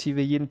Adjektive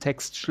jeden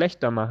Text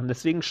schlechter machen.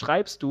 Deswegen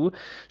schreibst du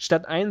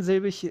statt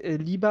einsilbig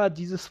lieber,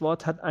 dieses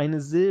Wort hat eine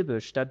Silbe,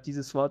 statt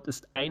dieses Wort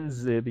ist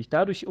einsilbig.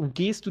 Dadurch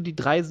umgehst du die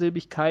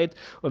Dreisilbigkeit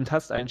und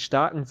hast einen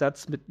starken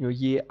Satz mit nur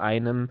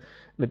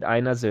mit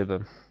einer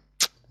Silbe.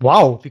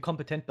 Wow, wie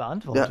kompetent Ja,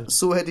 beantwortet.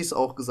 so hätte ich es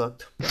auch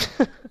gesagt.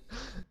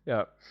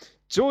 Ja.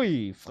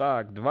 Joey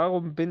fragt,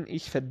 warum bin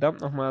ich verdammt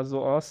nochmal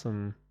so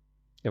awesome?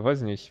 Ja, weiß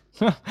ich nicht.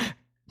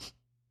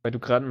 Weil du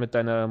gerade mit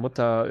deiner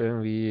Mutter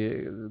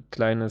irgendwie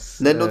kleines.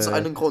 Nenn uns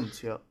einen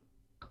Grund, ja.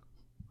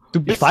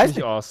 Du bist weiß nicht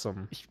nicht.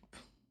 awesome.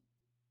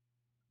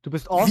 Du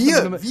bist awesome.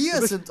 wenn du mit, Wir du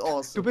bist, sind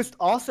awesome. du bist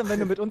awesome, wenn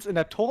du mit uns in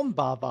der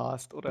Turmbar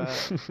warst oder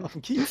auf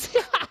dem Kiez.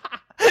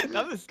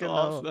 Da bist du Genau.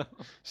 awesome.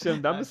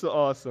 Stimmt, dann bist du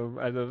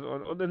awesome. Also,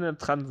 und in der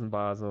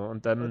Transenbar so.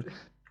 Und dann,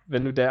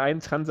 wenn du der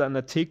einen Transe an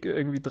der Theke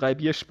irgendwie 3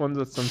 Bier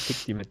sponsorst, dann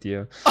tickt die mit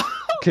dir.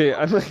 Okay,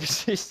 andere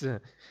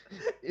Geschichte.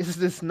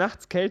 Ist es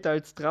nachts kälter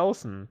als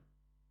draußen?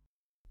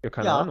 Ja,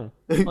 keine Ja. Ahnung.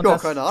 Und Ja,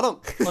 das- keine Ahnung.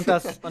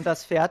 Und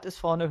das Pferd ist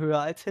vorne höher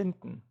als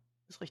hinten.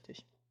 Ist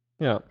richtig.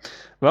 Ja.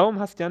 Warum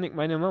hasst Janik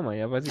meine Mama?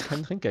 Ja, weil sie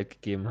kein Trinkgeld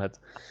gegeben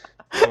hat.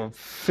 So,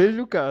 Phil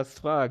Lukas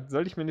fragt,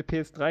 soll ich mir eine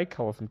PS3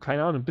 kaufen?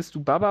 Keine Ahnung. Bist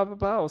du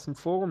Baba aus dem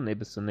Forum? Nee,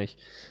 bist du nicht.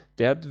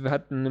 Der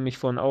hat nämlich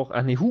vorhin auch,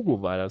 ach nee,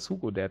 Hugo war das.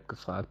 Hugo, der hat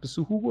gefragt. Bist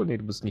du Hugo? Nee,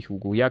 du bist nicht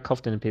Hugo. Ja,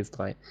 kauf dir eine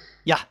PS3.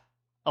 Ja,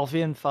 auf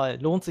jeden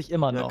Fall. Lohnt sich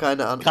immer Ja, noch.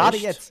 keine Ahnung. Gerade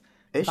Echt? jetzt.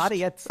 Echt? Gerade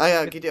jetzt. Ah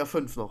ja, GTA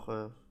 5 noch.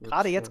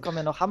 Gerade jetzt ja. kommen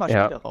ja noch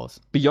Hammer-Spiele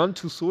raus. Beyond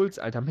Two Souls,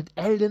 Alter, mit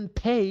Ellen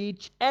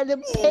Page.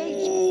 Ellen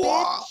Page,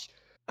 Bitch!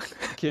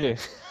 Okay.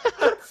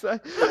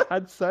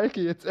 Hat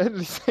Salke jetzt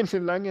endlich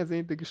seine lang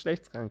ersehnte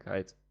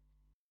Geschlechtskrankheit?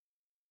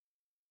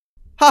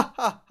 Ha,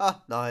 ha,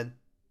 ha. Nein.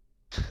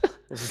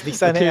 Das ist nicht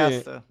seine Okay.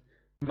 erste.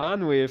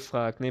 Manuel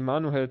fragt. Nee,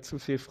 Manuel hat zu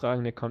viel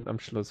Fragen, der kommt am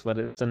Schluss. War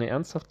der eine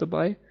ernsthaft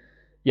dabei?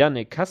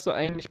 Janik, hast du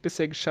eigentlich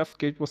bisher geschafft,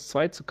 Guild Wars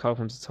 2 zu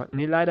kaufen und zu zocken?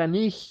 Nee, leider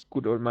nicht.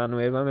 Gut, und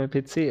Manuel, weil mein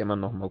PC immer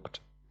noch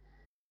muckt.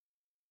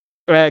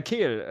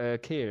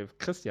 Kehl,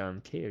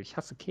 Christian, Kehl, ich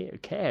hasse Kehl.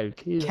 Kerl.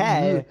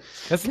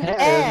 Das ist ein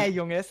Kerl.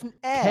 Junge, das ist ein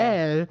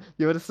Kehl.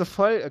 Ja, aber das ist doch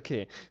voll,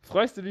 okay.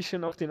 Freust du dich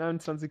schon auf den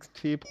 21.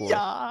 Februar?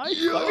 Ja,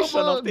 ich Ja, freue mich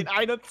schon auf Mann. den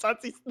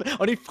 21.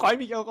 Und ich freue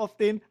mich auch auf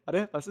den.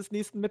 Warte, was ist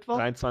nächsten Mittwoch?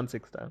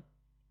 23.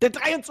 Der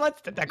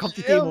 23. Da kommt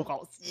die Ja. Demo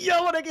raus.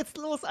 Ja, da geht's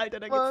los,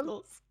 Alter, da Mann. geht's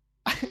los.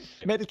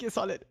 Metal Gear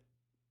Solid.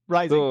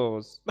 Rising.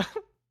 So.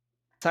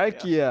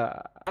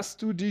 Salkia,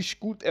 hast du dich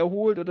gut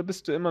erholt oder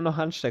bist du immer noch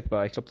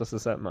ansteckbar? Ich glaube, das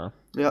ist halt mal.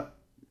 Ja.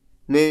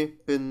 Nee,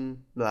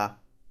 bin. Na.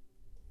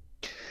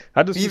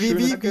 Hattest du Wie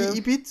schöne Tage?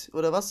 Ibit?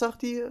 Oder was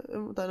sagt die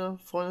deine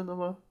Freundin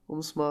nochmal? Um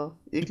es mal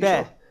eklig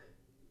Ibä. auf-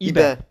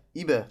 Ibä.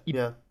 Ibä. Ib-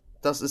 Ja.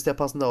 Das ist der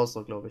passende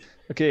Ausdruck, glaube ich.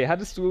 Okay,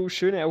 hattest du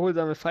schöne,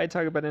 erholsame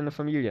Feiertage bei deiner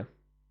Familie?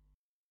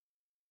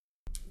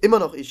 Immer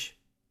noch ich.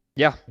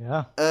 Ja.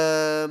 Ja.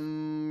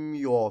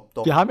 Ja,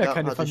 doch. Wir haben ja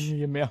keine hatte ich.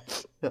 Familie mehr.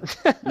 Ja.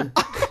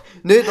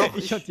 Nee, doch.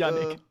 Ich und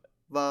Yannick.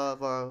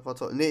 War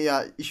toll. Nee,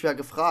 ja, ich wäre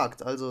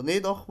gefragt. Also, nee,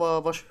 doch,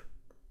 war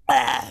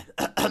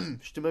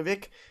Stimme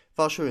weg.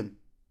 War schön.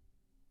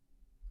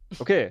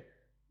 Okay.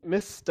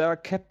 Mr.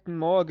 Captain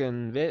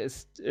Morgan, wer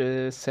ist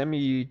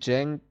Sammy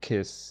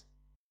Jenkins?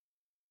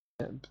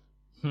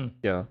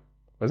 Ja.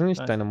 Weiß ich nicht,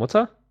 Nice. deine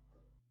Mutter?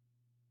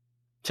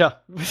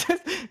 Tja,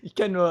 ich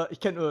kenn nur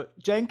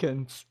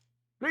Jenkins.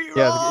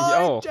 Ja, ich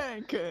auch.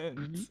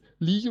 Jenkins.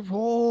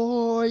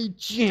 Leroy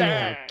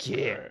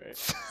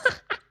Jenkins.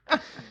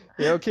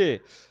 Ja,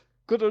 okay.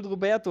 Gut, und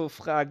Roberto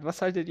fragt,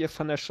 was haltet ihr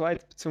von der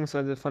Schweiz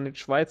bzw. von den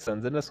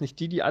Schweizern? Sind das nicht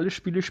die alle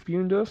Spiele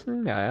spielen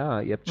dürfen?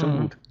 Ja, ihr habt schon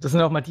gut. Das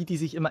sind auch mal die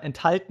sich immer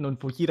enthalten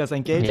und wo jeder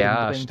sein Geld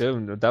Ja, hinbringt.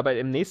 stimmt. Und dabei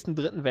im nächsten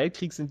Dritten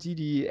Weltkrieg sind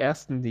die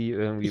Ersten, die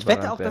irgendwie Ich wette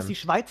überrannt auch, dass die werden.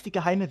 Schweiz die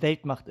geheime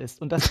Weltmacht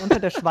ist und dass unter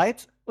der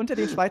Schweiz, unter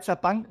den Schweizer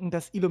Banken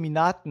das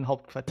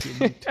Illuminaten-Hauptquartier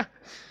liegt.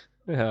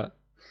 Ja.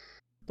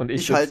 Und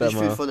ich Ich sitz halte da nicht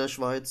viel mal. von der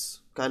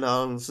Schweiz. Keine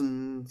Ahnung,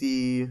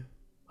 die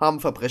haben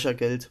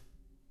Verbrechergeld.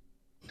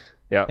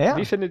 Ja. Ja.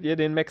 Wie findet ihr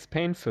den Max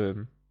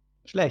Payne-Film?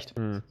 Schlecht.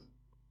 Hm.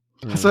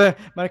 Also,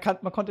 man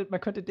könnte,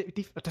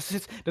 das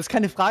ist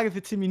keine Frage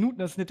für 10 Minuten,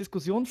 das ist eine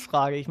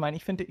Diskussionsfrage. Ich meine,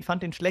 ich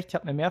fand den schlecht, ich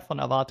habe mir mehr von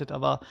erwartet,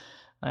 aber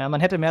naja,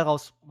 man hätte mehr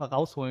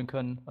rausholen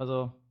können.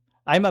 Also,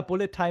 einmal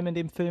Bullet Time in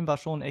dem Film war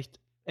schon echt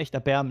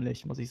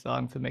erbärmlich, muss ich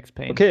sagen, für Max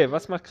Payne. Okay,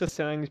 was macht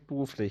Christian eigentlich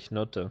beruflich?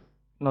 Note.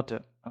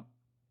 Notte. Ja.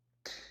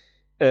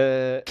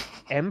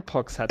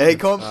 Mpox hat Ey, eine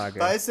komm, Frage.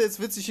 weißt du, jetzt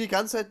wird sich die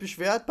ganze Zeit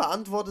beschwert,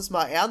 beantworte es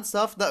mal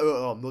ernsthaft. Na,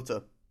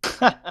 Nutte.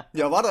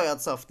 Ja, war doch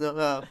ernsthaft,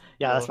 ne?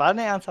 Ja, das war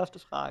eine ernsthafte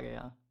Frage,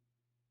 ja.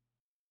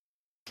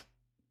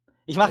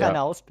 Ich mache Ja.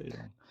 eine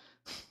Ausbildung.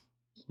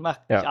 Ja.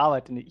 Ich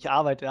arbeite nicht. Ich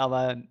arbeite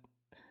aber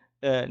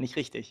nicht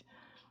richtig.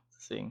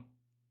 Deswegen.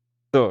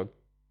 So,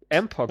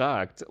 Mpox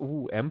fragt.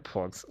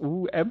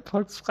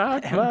 Mpox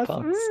fragt was?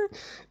 Mpox.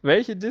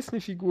 Welche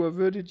Disney-Figur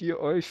würdet ihr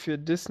euch für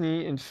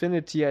Disney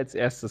Infinity als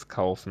erstes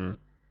kaufen?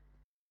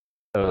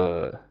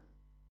 Gute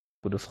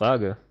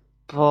Frage.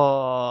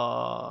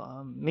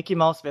 Boah, Mickey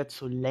Mouse wäre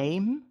zu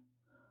lame.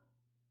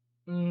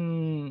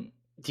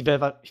 Die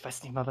wäre, ich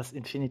weiß nicht mal, was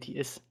Infinity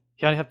ist.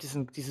 Ja, ich habe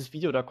dieses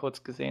Video da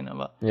kurz gesehen,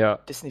 aber Ja.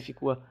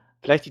 Disney-Figur.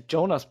 Vielleicht die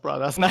Jonas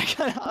Brothers, nein,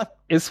 keine Ahnung.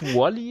 Ist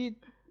Wall-E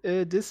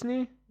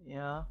Disney?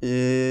 Ja.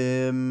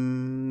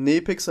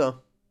 Nee,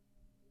 Pixar.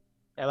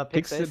 Ja, aber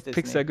Pixar ist Disney.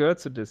 Pixar gehört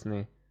zu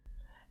Disney.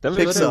 Dann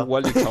Pixar.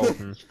 würde ich Wall-E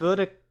kaufen.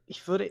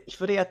 Ich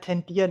würde ja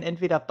tendieren,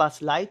 entweder Buzz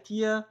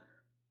Lightyear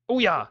Oh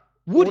ja,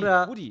 Woody.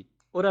 Oder- Woody.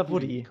 oder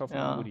Woody. Ich kaufe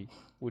Ja. Woody.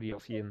 Woody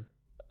auf jeden.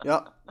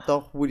 Ja,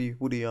 doch, Woody,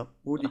 ja.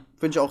 Woody.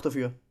 Bin ich auch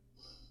dafür.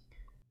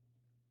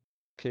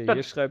 Okay, Gut.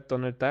 hier schreibt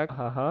Donald Duck,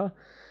 haha.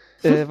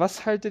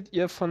 Was haltet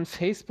ihr von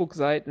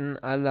Facebook-Seiten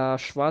à la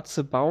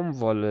schwarze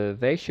Baumwolle?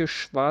 Welche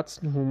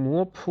schwarzen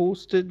Humor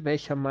postet,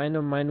 welcher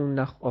meiner Meinung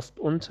nach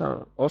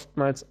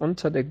oftmals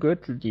unter der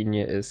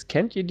Gürtellinie ist?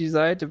 Kennt ihr die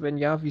Seite? Wenn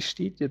ja, wie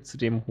steht ihr zu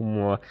dem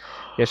Humor?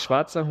 Ja,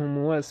 schwarzer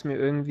Humor ist mir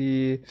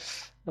irgendwie,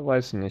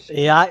 weiß nicht.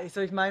 Ja,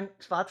 ich meine,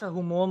 schwarzer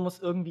Humor muss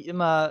irgendwie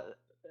immer,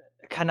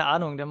 keine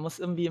Ahnung, der muss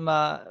irgendwie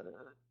immer,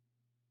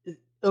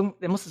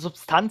 der muss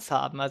Substanz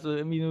haben, also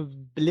irgendwie nur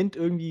blind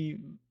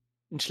irgendwie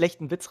einen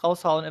schlechten Witz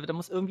raushauen, aber da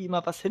muss irgendwie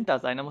immer was hinter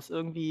sein. Der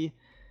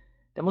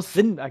muss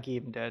Sinn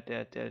ergeben,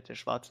 der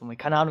schwarze Humor.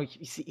 Keine Ahnung,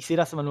 ich sehe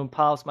das immer nur ein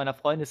paar aus meiner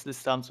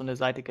Freundesliste haben so eine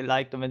Seite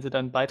geliked und wenn sie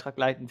dann 'n Beitrag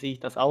liken, sehe ich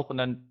das auch und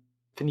dann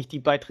finde ich die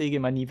Beiträge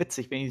immer nie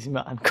witzig, wenn ich sie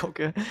mir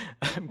angucke.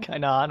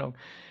 Keine Ahnung.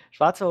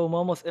 Schwarzer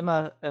Humor muss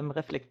immer,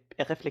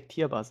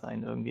 reflektierbar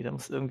sein irgendwie. Da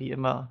muss irgendwie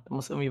immer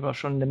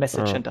schon eine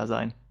Message Ja. hinter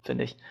sein,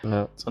 finde ich.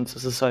 Ja. Sonst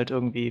ist es halt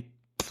irgendwie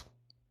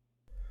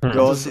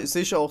Ja,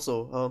 sehe ich auch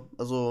so. Ja.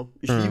 Also,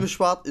 ich liebe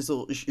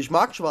ich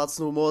mag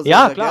schwarzen Humor sehr,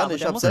 Ja, sehr klar, gerne. aber Ich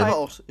der habe muss selber halt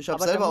auch, ich habe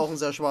aber der selber auch muss einen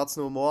sehr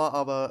schwarzen Humor,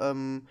 aber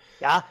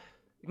ja,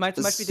 ich meine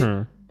zum Es- Beispiel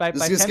den bei es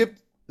Fam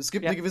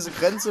gibt Ja. eine gewisse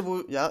Grenze, wo,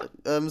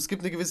 es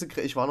gibt eine gewisse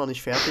ich war noch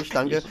nicht fertig,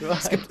 danke. Ich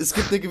weiß. Es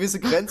gibt eine gewisse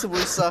Grenze, wo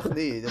ich sage,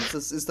 nee,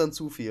 das ist dann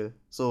zu viel.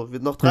 So,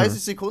 wird noch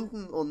 30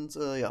 Sekunden und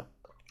ja.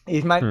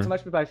 Ich meine zum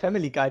Beispiel bei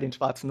Family Guy den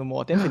schwarzen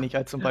Humor, den finde ich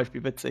halt zum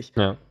Beispiel witzig.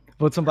 Ja.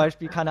 Wo zum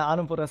Beispiel, keine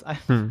Ahnung,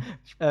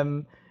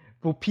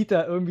 wo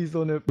Peter irgendwie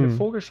so eine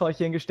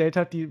Vogelscheuche hingestellt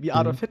hat, die wie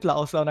Adolf Hitler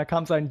aussah und da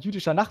kam sein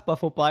jüdischer Nachbar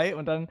vorbei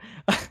und dann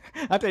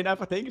hat er ihn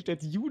einfach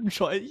dahingestellt, die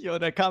Judenscheuche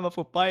und dann kam er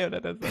vorbei und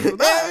dann so,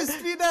 Er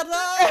ist wieder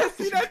da! er ist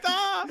wieder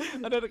da!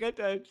 Und dann rennt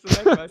er halt so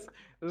weg, weißt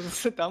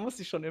du. Da muss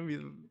ich schon irgendwie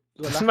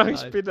so Das lachen mache ich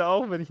halt. später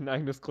auch, wenn ich ein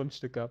eigenes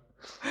Grundstück habe.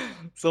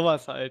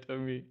 Sowas halt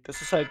irgendwie.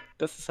 Das ist halt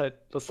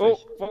lustig. Oh,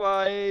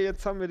 wobei,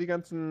 jetzt haben wir die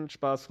ganzen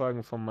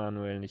Spaßfragen von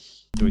Manuel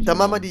nicht durch. Dann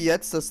machen wir die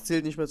jetzt, das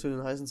zählt nicht mehr zu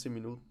den heißen 10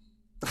 Minuten.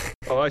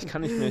 Oh, ich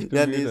kann nicht mehr, ich bin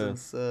Ja, nee, müde.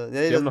 sonst,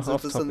 Wir haben noch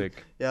Off-Topic.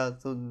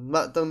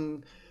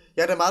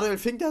 Der Manuel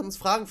Fink, der hat uns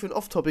Fragen für ein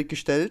Off-Topic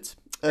gestellt.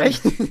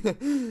 Echt?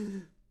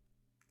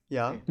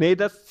 Ja. Nee,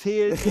 das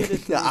zählt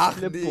nicht. Ja, ach,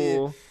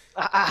 Flippo.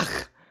 Ach,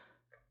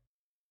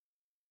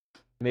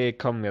 Nee,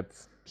 komm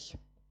jetzt.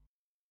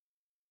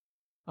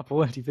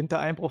 obwohl die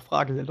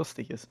Wintereinbruchfrage sehr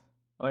lustig ist.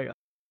 Aber egal.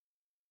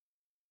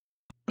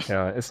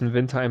 Ja, ist ein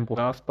Wintereinbruch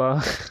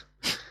strafbar?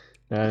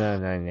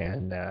 Nein.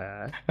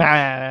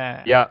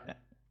 Ja. Ja.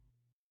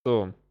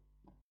 So.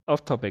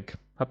 Off-Topic.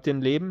 Habt ihr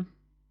ein Leben?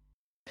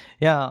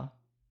 Ja.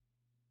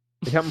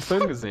 Ich habe einen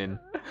Film gesehen.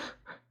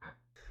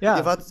 Ja.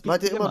 Ihr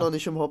wart ihr immer noch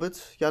nicht im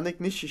Hobbit? Yannick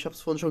nicht, ich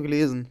hab's vorhin schon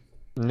gelesen.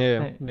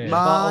 Nee. Ich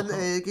war Mann, auch-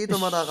 ey, geht doch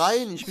mal da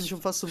rein. Ich bin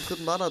schon fast zum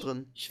 3. Mal da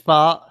drin. Ich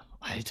war.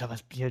 Alter,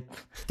 was Bier.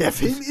 Der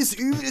Film ist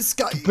übelst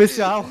geil. Du bist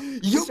ja auch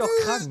Junge!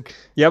 krank.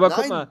 Ja, aber Nein,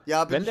 guck mal,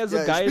 ja, bin wenn ich- der so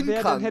ja, ich geil bin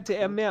wäre, dann krank. hätte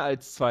er mehr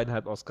als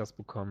 2,5 Oscars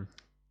bekommen.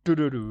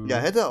 Ja,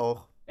 hätte er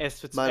auch.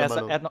 Meine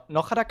Meinung.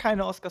 Noch hat er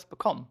keine Oscars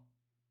bekommen.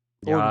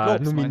 Ja,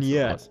 Golden Globes,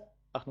 nominiert. meinst du, oder was?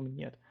 Ach,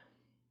 nominiert.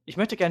 Ich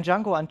möchte gern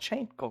Django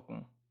Unchained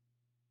gucken.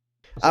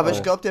 Aber ich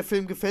auch. glaube, der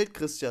Film gefällt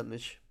Christian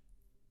nicht.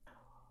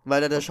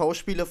 Weil da der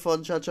Schauspieler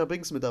von Jar Jar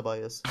Binks mit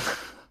dabei ist.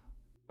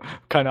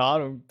 Keine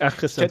Ahnung. Ach,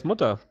 Christians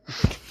Mutter.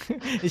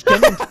 Ich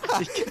kenne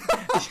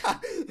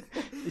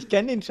ich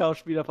kenn den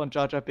Schauspieler von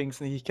Jar Jar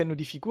Binks nicht. Ich kenne nur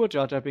die Figur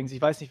Jar Jar Binks.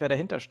 Ich weiß nicht, wer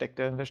dahinter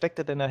steckte. Wer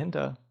steckte denn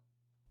dahinter?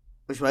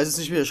 Ich weiß jetzt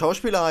nicht, wie der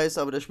Schauspieler heißt,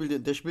 aber der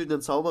spielt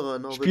einen Zauberer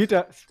in Hobbit. Spielt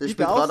er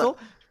auch gerade- so?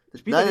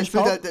 Nein, den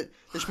Zau-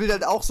 der spielt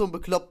halt auch so einen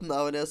Bekloppten,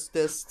 aber den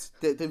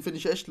finde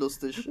ich echt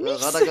lustig.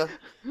 Radagast.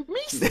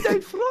 Mies,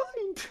 dein Freund!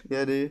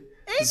 Ja, nee.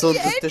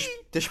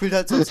 Der spielt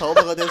halt so einen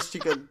Zauberer,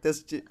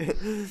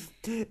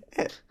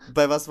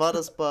 bei was war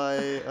das?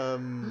 Bei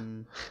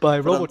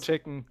Bei Verdammt.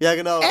 Robochecken. Ja,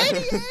 genau.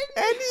 Annie!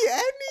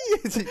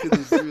 Die finde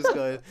ich süß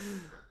geil.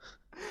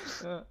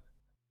 Ja.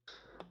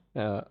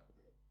 Ja.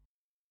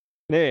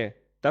 Nee,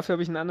 dafür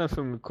habe ich einen anderen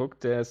Film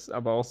geguckt, der ist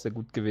aber auch sehr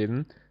gut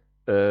gewesen.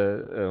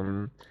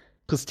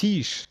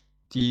 Prestige,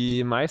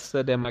 die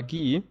Meister der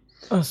Magie.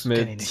 Das Mit-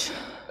 kenn ich nicht.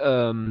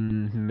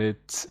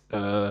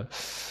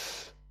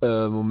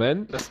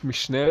 Moment, lass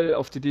mich schnell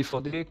auf die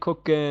DVD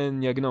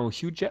gucken. Ja, genau,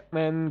 Hugh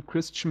Jackman,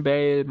 Christian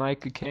Bale,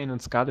 Michael Caine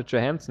und Scarlett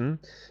Johansson.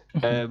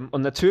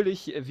 Und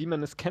natürlich, wie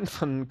man es kennt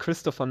von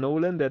Christopher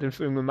Nolan, der den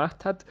Film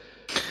gemacht hat,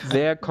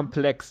 sehr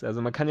komplex.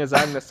 Also man kann ja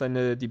sagen, dass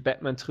die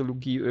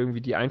Batman-Trilogie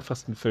irgendwie die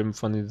einfachsten Filme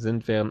von ihm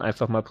sind, während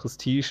einfach mal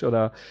Prestige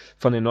oder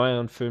von den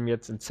neueren Filmen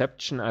jetzt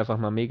Inception einfach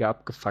mal mega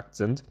abgefuckt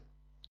sind.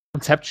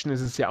 Inception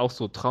ist es ja auch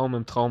so, Traum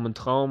im Traum im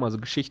Traum, also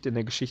Geschichte in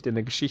der Geschichte in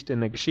der Geschichte in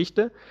der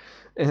Geschichte.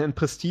 In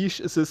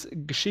Prestige ist es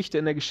Geschichte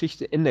in der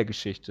Geschichte in der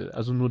Geschichte,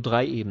 also nur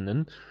 3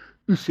 Ebenen.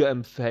 Ist ja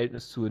im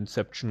Verhältnis zu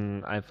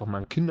Inception einfach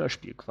mal ein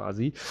Kinderspiel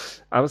quasi.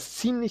 Aber es ist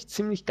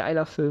ziemlich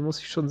geiler Film, muss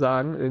ich schon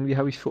sagen. Irgendwie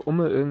habe ich für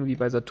Umme irgendwie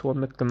bei Saturn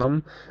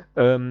mitgenommen.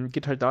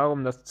 Geht halt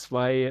darum, dass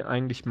 2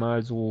 eigentlich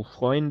mal so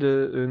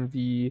Freunde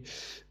irgendwie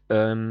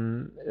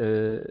damals,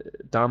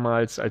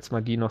 als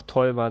Magie noch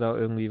toll war, da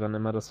irgendwie, wann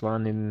immer das war,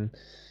 in den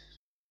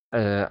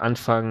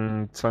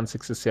Anfang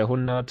 20.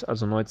 Jahrhundert,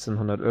 also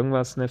 1900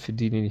 irgendwas, ne? Für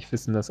die nicht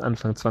wissen, dass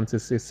Anfang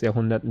 20.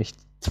 Jahrhundert nicht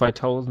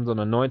 2000,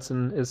 sondern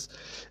 19 ist.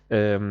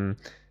 Wayne,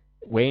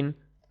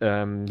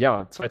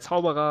 2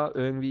 Zauberer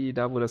irgendwie,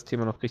 da wo das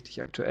Thema noch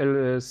richtig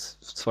aktuell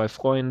ist. 2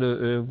 Freunde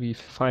irgendwie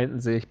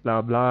feinden sich,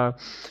 bla bla.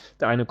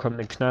 Der eine kommt in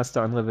den Knast,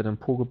 der andere wird in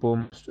Po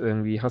gebumst,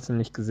 irgendwie, hast du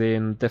nicht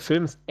gesehen. Der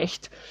Film ist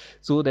echt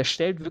so, der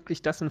stellt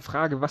wirklich das in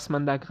Frage, was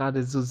man da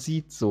gerade so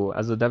sieht, so.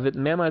 Also da wird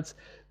mehrmals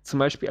zum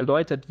Beispiel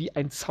erläutert, wie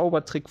ein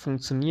Zaubertrick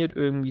funktioniert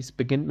irgendwie. Es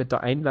beginnt mit der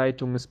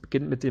Einleitung, es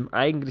beginnt mit dem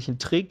eigentlichen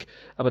Trick,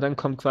 aber dann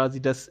kommt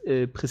quasi das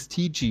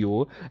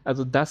Prestigio,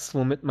 also das,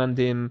 womit man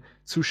dem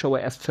Zuschauer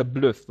erst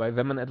verblüfft, weil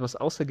wenn man etwas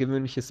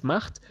Außergewöhnliches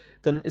macht,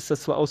 dann ist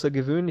das zwar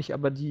außergewöhnlich,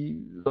 aber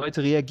die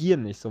Leute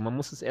reagieren nicht so. Man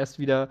muss es erst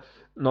wieder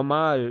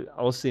normal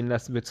aussehen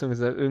lassen,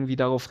 beziehungsweise irgendwie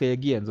darauf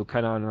reagieren. So,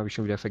 keine Ahnung, habe ich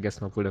schon wieder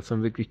vergessen, obwohl der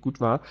Film wirklich gut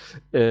war.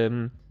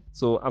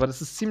 So, aber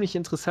das ist ziemlich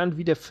interessant,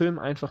 wie der Film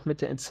einfach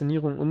mit der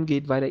Inszenierung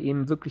umgeht, weil er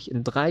eben wirklich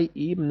in 3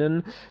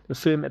 Ebenen der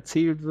Film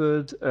erzählt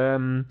wird.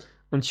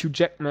 Und Hugh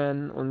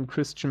Jackman und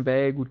Christian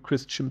Bale, gut,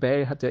 Christian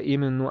Bale hat ja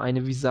eben nur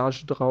eine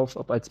Visage drauf,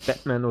 ob als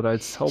Batman oder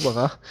als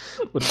Zauberer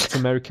oder als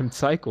American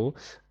Psycho.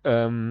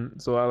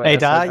 So, aber er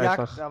ist halt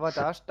einfach.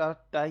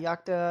 Da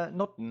jagt er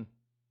Nutten.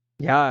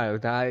 Ja,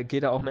 da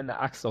geht er auch mit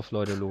einer Axt auf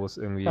Leute los,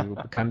 irgendwie.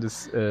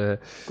 Bekanntes,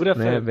 Guter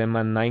ne, Film. wenn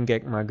man Nine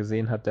Gag mal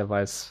gesehen hat, der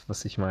weiß,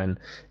 was ich meine.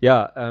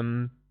 Ja,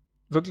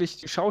 wirklich,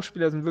 die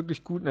Schauspieler sind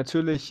wirklich gut.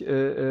 Natürlich,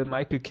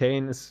 Michael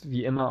Caine ist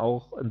wie immer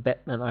auch in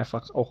Batman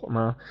einfach auch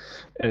immer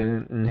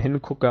ein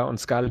Hingucker und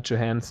Scarlett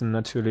Johansson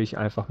natürlich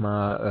einfach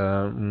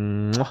mal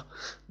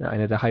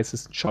eine der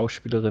heißesten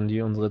Schauspielerinnen, die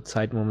unsere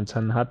Zeit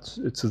momentan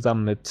hat,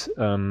 zusammen mit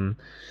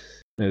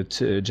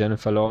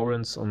Jennifer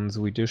Lawrence und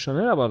Zooey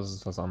Deschanel, aber das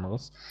ist was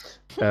anderes.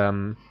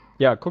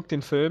 Ja, guckt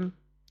den Film.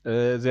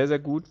 Sehr, sehr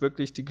gut,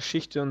 wirklich die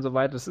Geschichte und so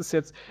weiter. Es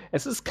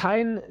ist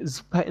kein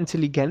super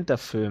intelligenter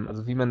Film,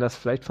 also wie man das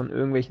vielleicht von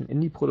irgendwelchen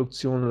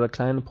Indie-Produktionen oder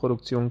kleinen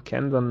Produktionen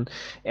kennt, sondern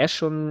er ist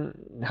schon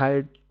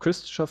halt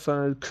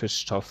Christopher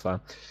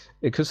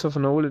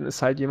Nolan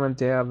ist halt jemand,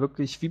 der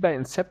wirklich, wie bei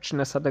Inception,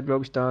 das hat er,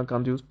 glaube ich, da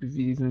grandios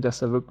bewiesen,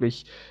 dass er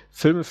wirklich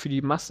Filme für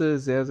die Masse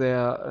sehr,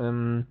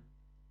 sehr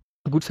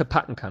gut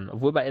verpacken kann.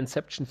 Obwohl bei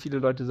Inception viele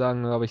Leute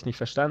sagen, habe ich nicht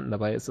verstanden.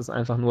 Dabei ist es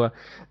einfach nur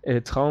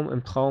Traum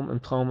im Traum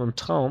im Traum im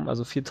Traum,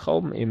 also 4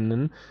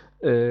 Traubenebenen.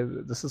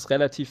 Das ist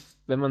relativ,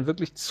 wenn man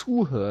wirklich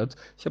zuhört,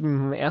 ich habe ihn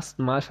beim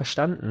ersten Mal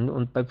verstanden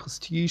und bei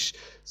Prestige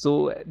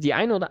so die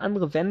eine oder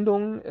andere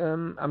Wendung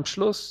am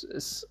Schluss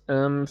ist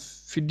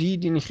für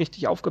die nicht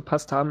richtig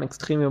aufgepasst haben,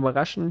 extrem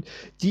überraschend.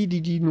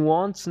 Die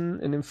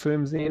Nuancen in dem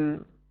Film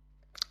sehen,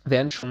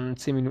 werden schon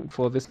 10 Minuten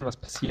vorher wissen, was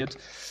passiert.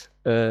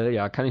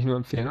 Ja, kann ich nur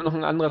empfehlen. Und noch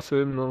ein anderer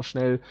Film, nur noch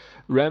schnell.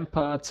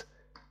 Rampart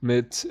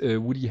mit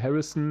Woody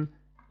Harrison,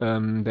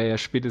 der ja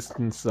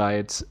spätestens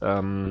seit,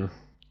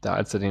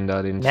 als er den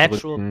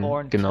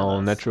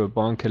Natural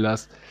Born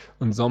Killers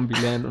und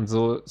Zombieland und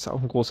so, ist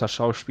auch ein großer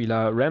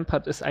Schauspieler.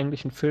 Rampart ist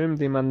eigentlich ein Film,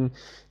 den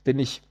will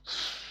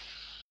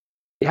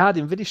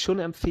ich schon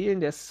empfehlen.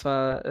 Der ist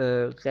zwar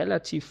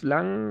relativ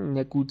lang,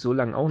 ja gut, so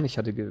lang auch nicht. Ich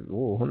hatte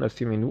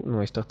 104 Minuten,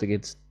 aber ich dachte,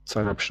 geht's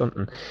 2,5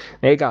 Stunden.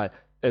 Na egal.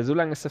 So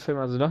lang ist der Film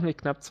also noch nicht,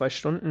 knapp 2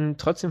 Stunden.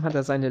 Trotzdem hat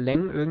er seine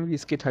Längen irgendwie.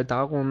 Es geht halt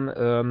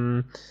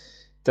darum,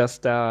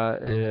 dass da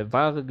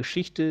wahre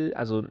Geschichte,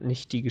 also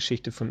nicht die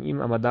Geschichte von ihm,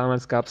 aber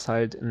damals gab es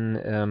halt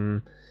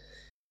in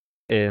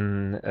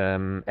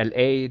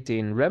LA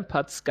den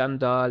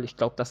Rampart-Skandal. Ich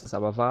glaube, das ist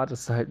aber wahr,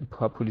 dass es halt ein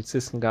paar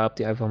Polizisten gab,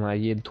 die einfach mal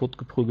jeden tot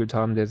geprügelt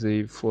haben, der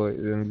sie vor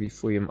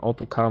ihrem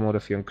Auto kam oder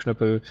für ihren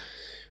Knüppel.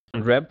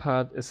 Und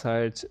Rampart ist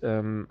halt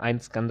ein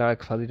Skandal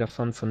quasi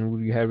davon. Von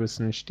Woody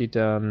Harrison steht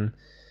da ein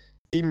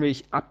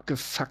ziemlich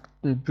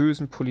abgefuckten,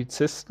 bösen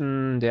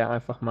Polizisten, der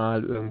einfach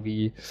mal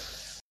irgendwie,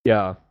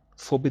 ja,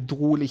 vor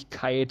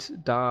Bedrohlichkeit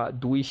da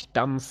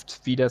durchdampft,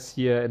 wie das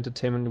hier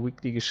Entertainment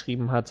Weekly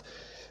geschrieben hat.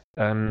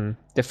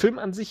 Der Film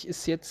an sich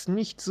ist jetzt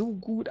nicht so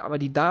gut, aber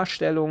die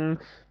Darstellung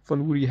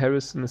von Woody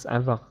Harrison ist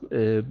einfach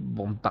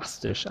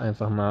bombastisch.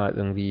 Einfach mal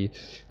irgendwie.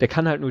 Der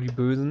kann halt nur die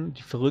Bösen,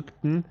 die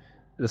Verrückten.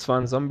 Das war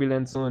in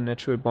Zombieland so, in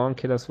Natural Born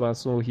Killers war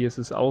es so, hier ist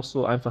es auch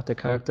so. Einfach der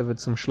Charakter wird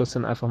zum Schluss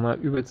dann einfach mal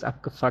übelst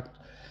abgefuckt.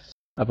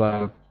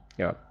 Aber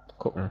ja,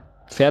 gucken.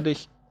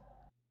 Fertig.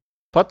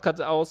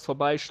 Podcast aus,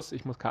 vorbei, Schuss,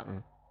 ich muss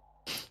kacken.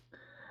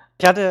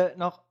 Ich hatte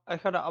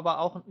aber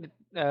auch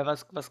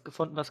was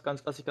gefunden, was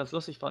ich ganz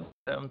lustig fand.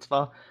 Und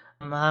zwar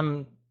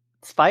haben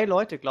 2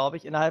 Leute, glaube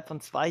ich, innerhalb von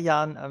 2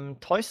 Jahren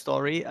Toy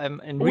Story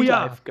in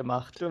Real Life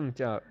gemacht. Stimmt,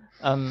 ja.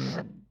 Kann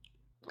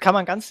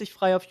man ganz sich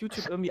frei auf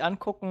YouTube irgendwie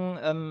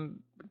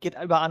angucken. Geht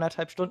über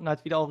 1,5 Stunden,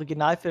 halt wieder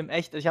Originalfilm,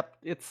 echt. Ich habe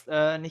jetzt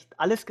nicht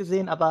alles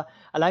gesehen, aber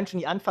allein schon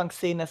die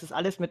Anfangsszenen, das ist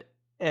alles mit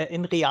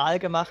in real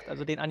gemacht,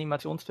 also den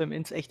Animationsfilm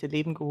ins echte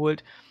Leben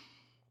geholt.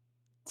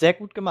 Sehr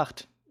gut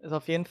gemacht. Ist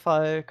auf jeden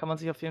Fall, kann man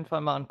sich auf jeden Fall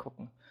mal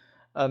angucken.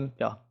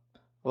 Ja,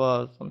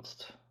 aber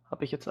sonst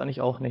habe ich jetzt eigentlich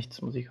auch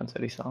nichts, muss ich ganz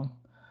ehrlich sagen.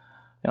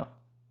 Ja.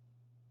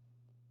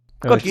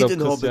 Gott, geht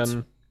in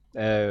Hobbit.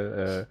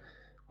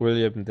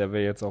 William, der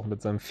will jetzt auch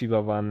mit seinem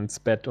Fieberwahn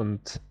ins Bett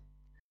und.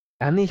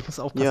 Ja, nee, ich muss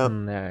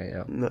aufpassen.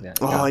 Ja.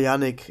 Oh,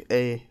 Yannick,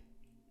 ey.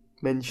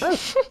 Mensch.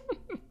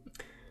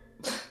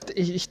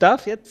 Ich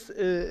darf jetzt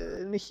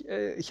nicht,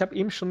 ich habe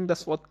eben schon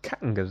das Wort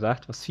kacken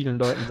gesagt, was vielen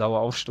Leuten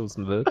sauer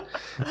aufstoßen wird.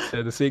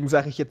 Deswegen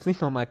sage ich jetzt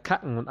nicht nochmal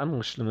kacken und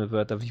andere schlimme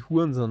Wörter wie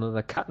Hurensohn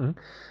oder kacken.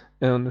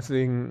 Und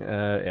deswegen,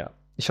 ja.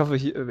 Ich hoffe,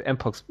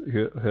 Mpox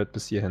hört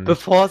bis hierhin.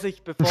 Bevor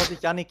sich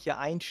Yannick hier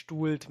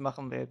einstuhlt,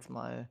 machen wir jetzt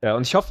mal. Ja,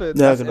 und ich hoffe, Ja,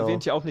 das genau.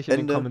 erwähnt ihr auch nicht in den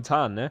Ende.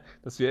 Kommentaren, ne?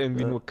 Dass wir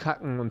irgendwie nur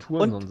kacken und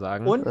Hurensohn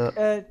sagen. Und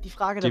die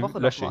Frage der Die Woche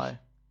lösche ich. nochmal.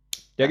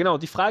 Ja, genau,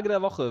 die Frage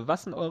der Woche.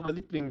 Was sind eure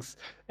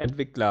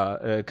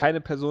Lieblingsentwickler?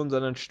 Keine Personen,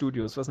 sondern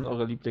Studios. Was sind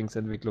eure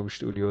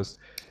Lieblingsentwicklungsstudios?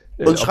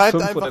 Und Ob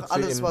schreibt 5 oder einfach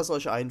alles, 10. was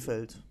euch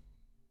einfällt.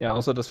 Ja,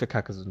 außer, dass wir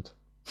Kacke sind.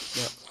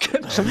 Ja.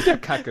 Genau. Schon wieder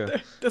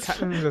Kacke. Das,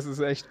 Kacken, das ist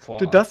echt,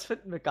 das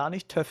finden wir gar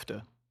nicht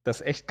Töfte. das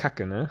ist echt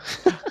Kacke, ne?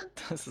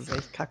 Das ist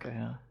echt Kacke,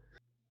 ja.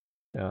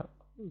 Ja,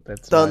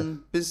 that's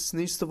Dann bis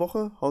nächste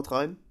Woche. Haut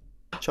rein.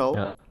 Ciao.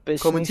 Ja.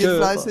 Bis Kommentiert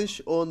nächste Woche.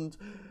 fleißig und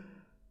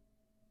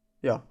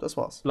ja, das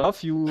war's. Love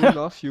you,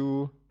 love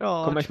you.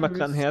 Ja, Komm, ich mach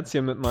grad ein Herz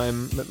hier mit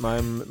meinen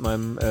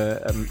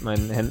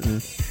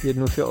Händen. Hier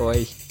nur für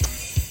euch.